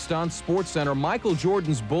up next on SportsCenter, Michael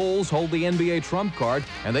Jordan's Bulls hold the NBA trump card,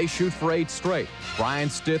 and they shoot for 8 straight. Brian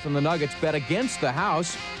Stith and the Nuggets bet against the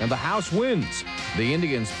house, and the house wins. The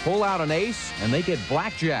Indians pull out an ace, and they get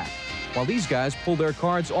blackjack, while these guys pull their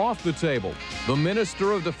cards off the table. The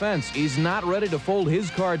Minister of Defense is not ready to fold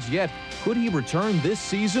his cards yet. Could he return this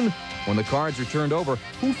season? When the cards are turned over,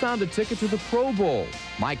 who found a ticket to the Pro Bowl?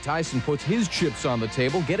 Mike Tyson puts his chips on the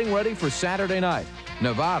table, getting ready for Saturday night.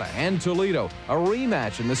 Nevada and Toledo, a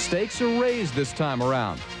rematch, and the stakes are raised this time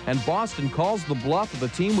around. And Boston calls the bluff of the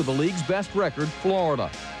team with the league's best record, Florida.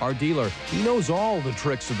 Our dealer, he knows all the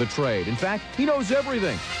tricks of the trade. In fact, he knows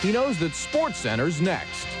everything. He knows that SportsCenter's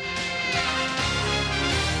next.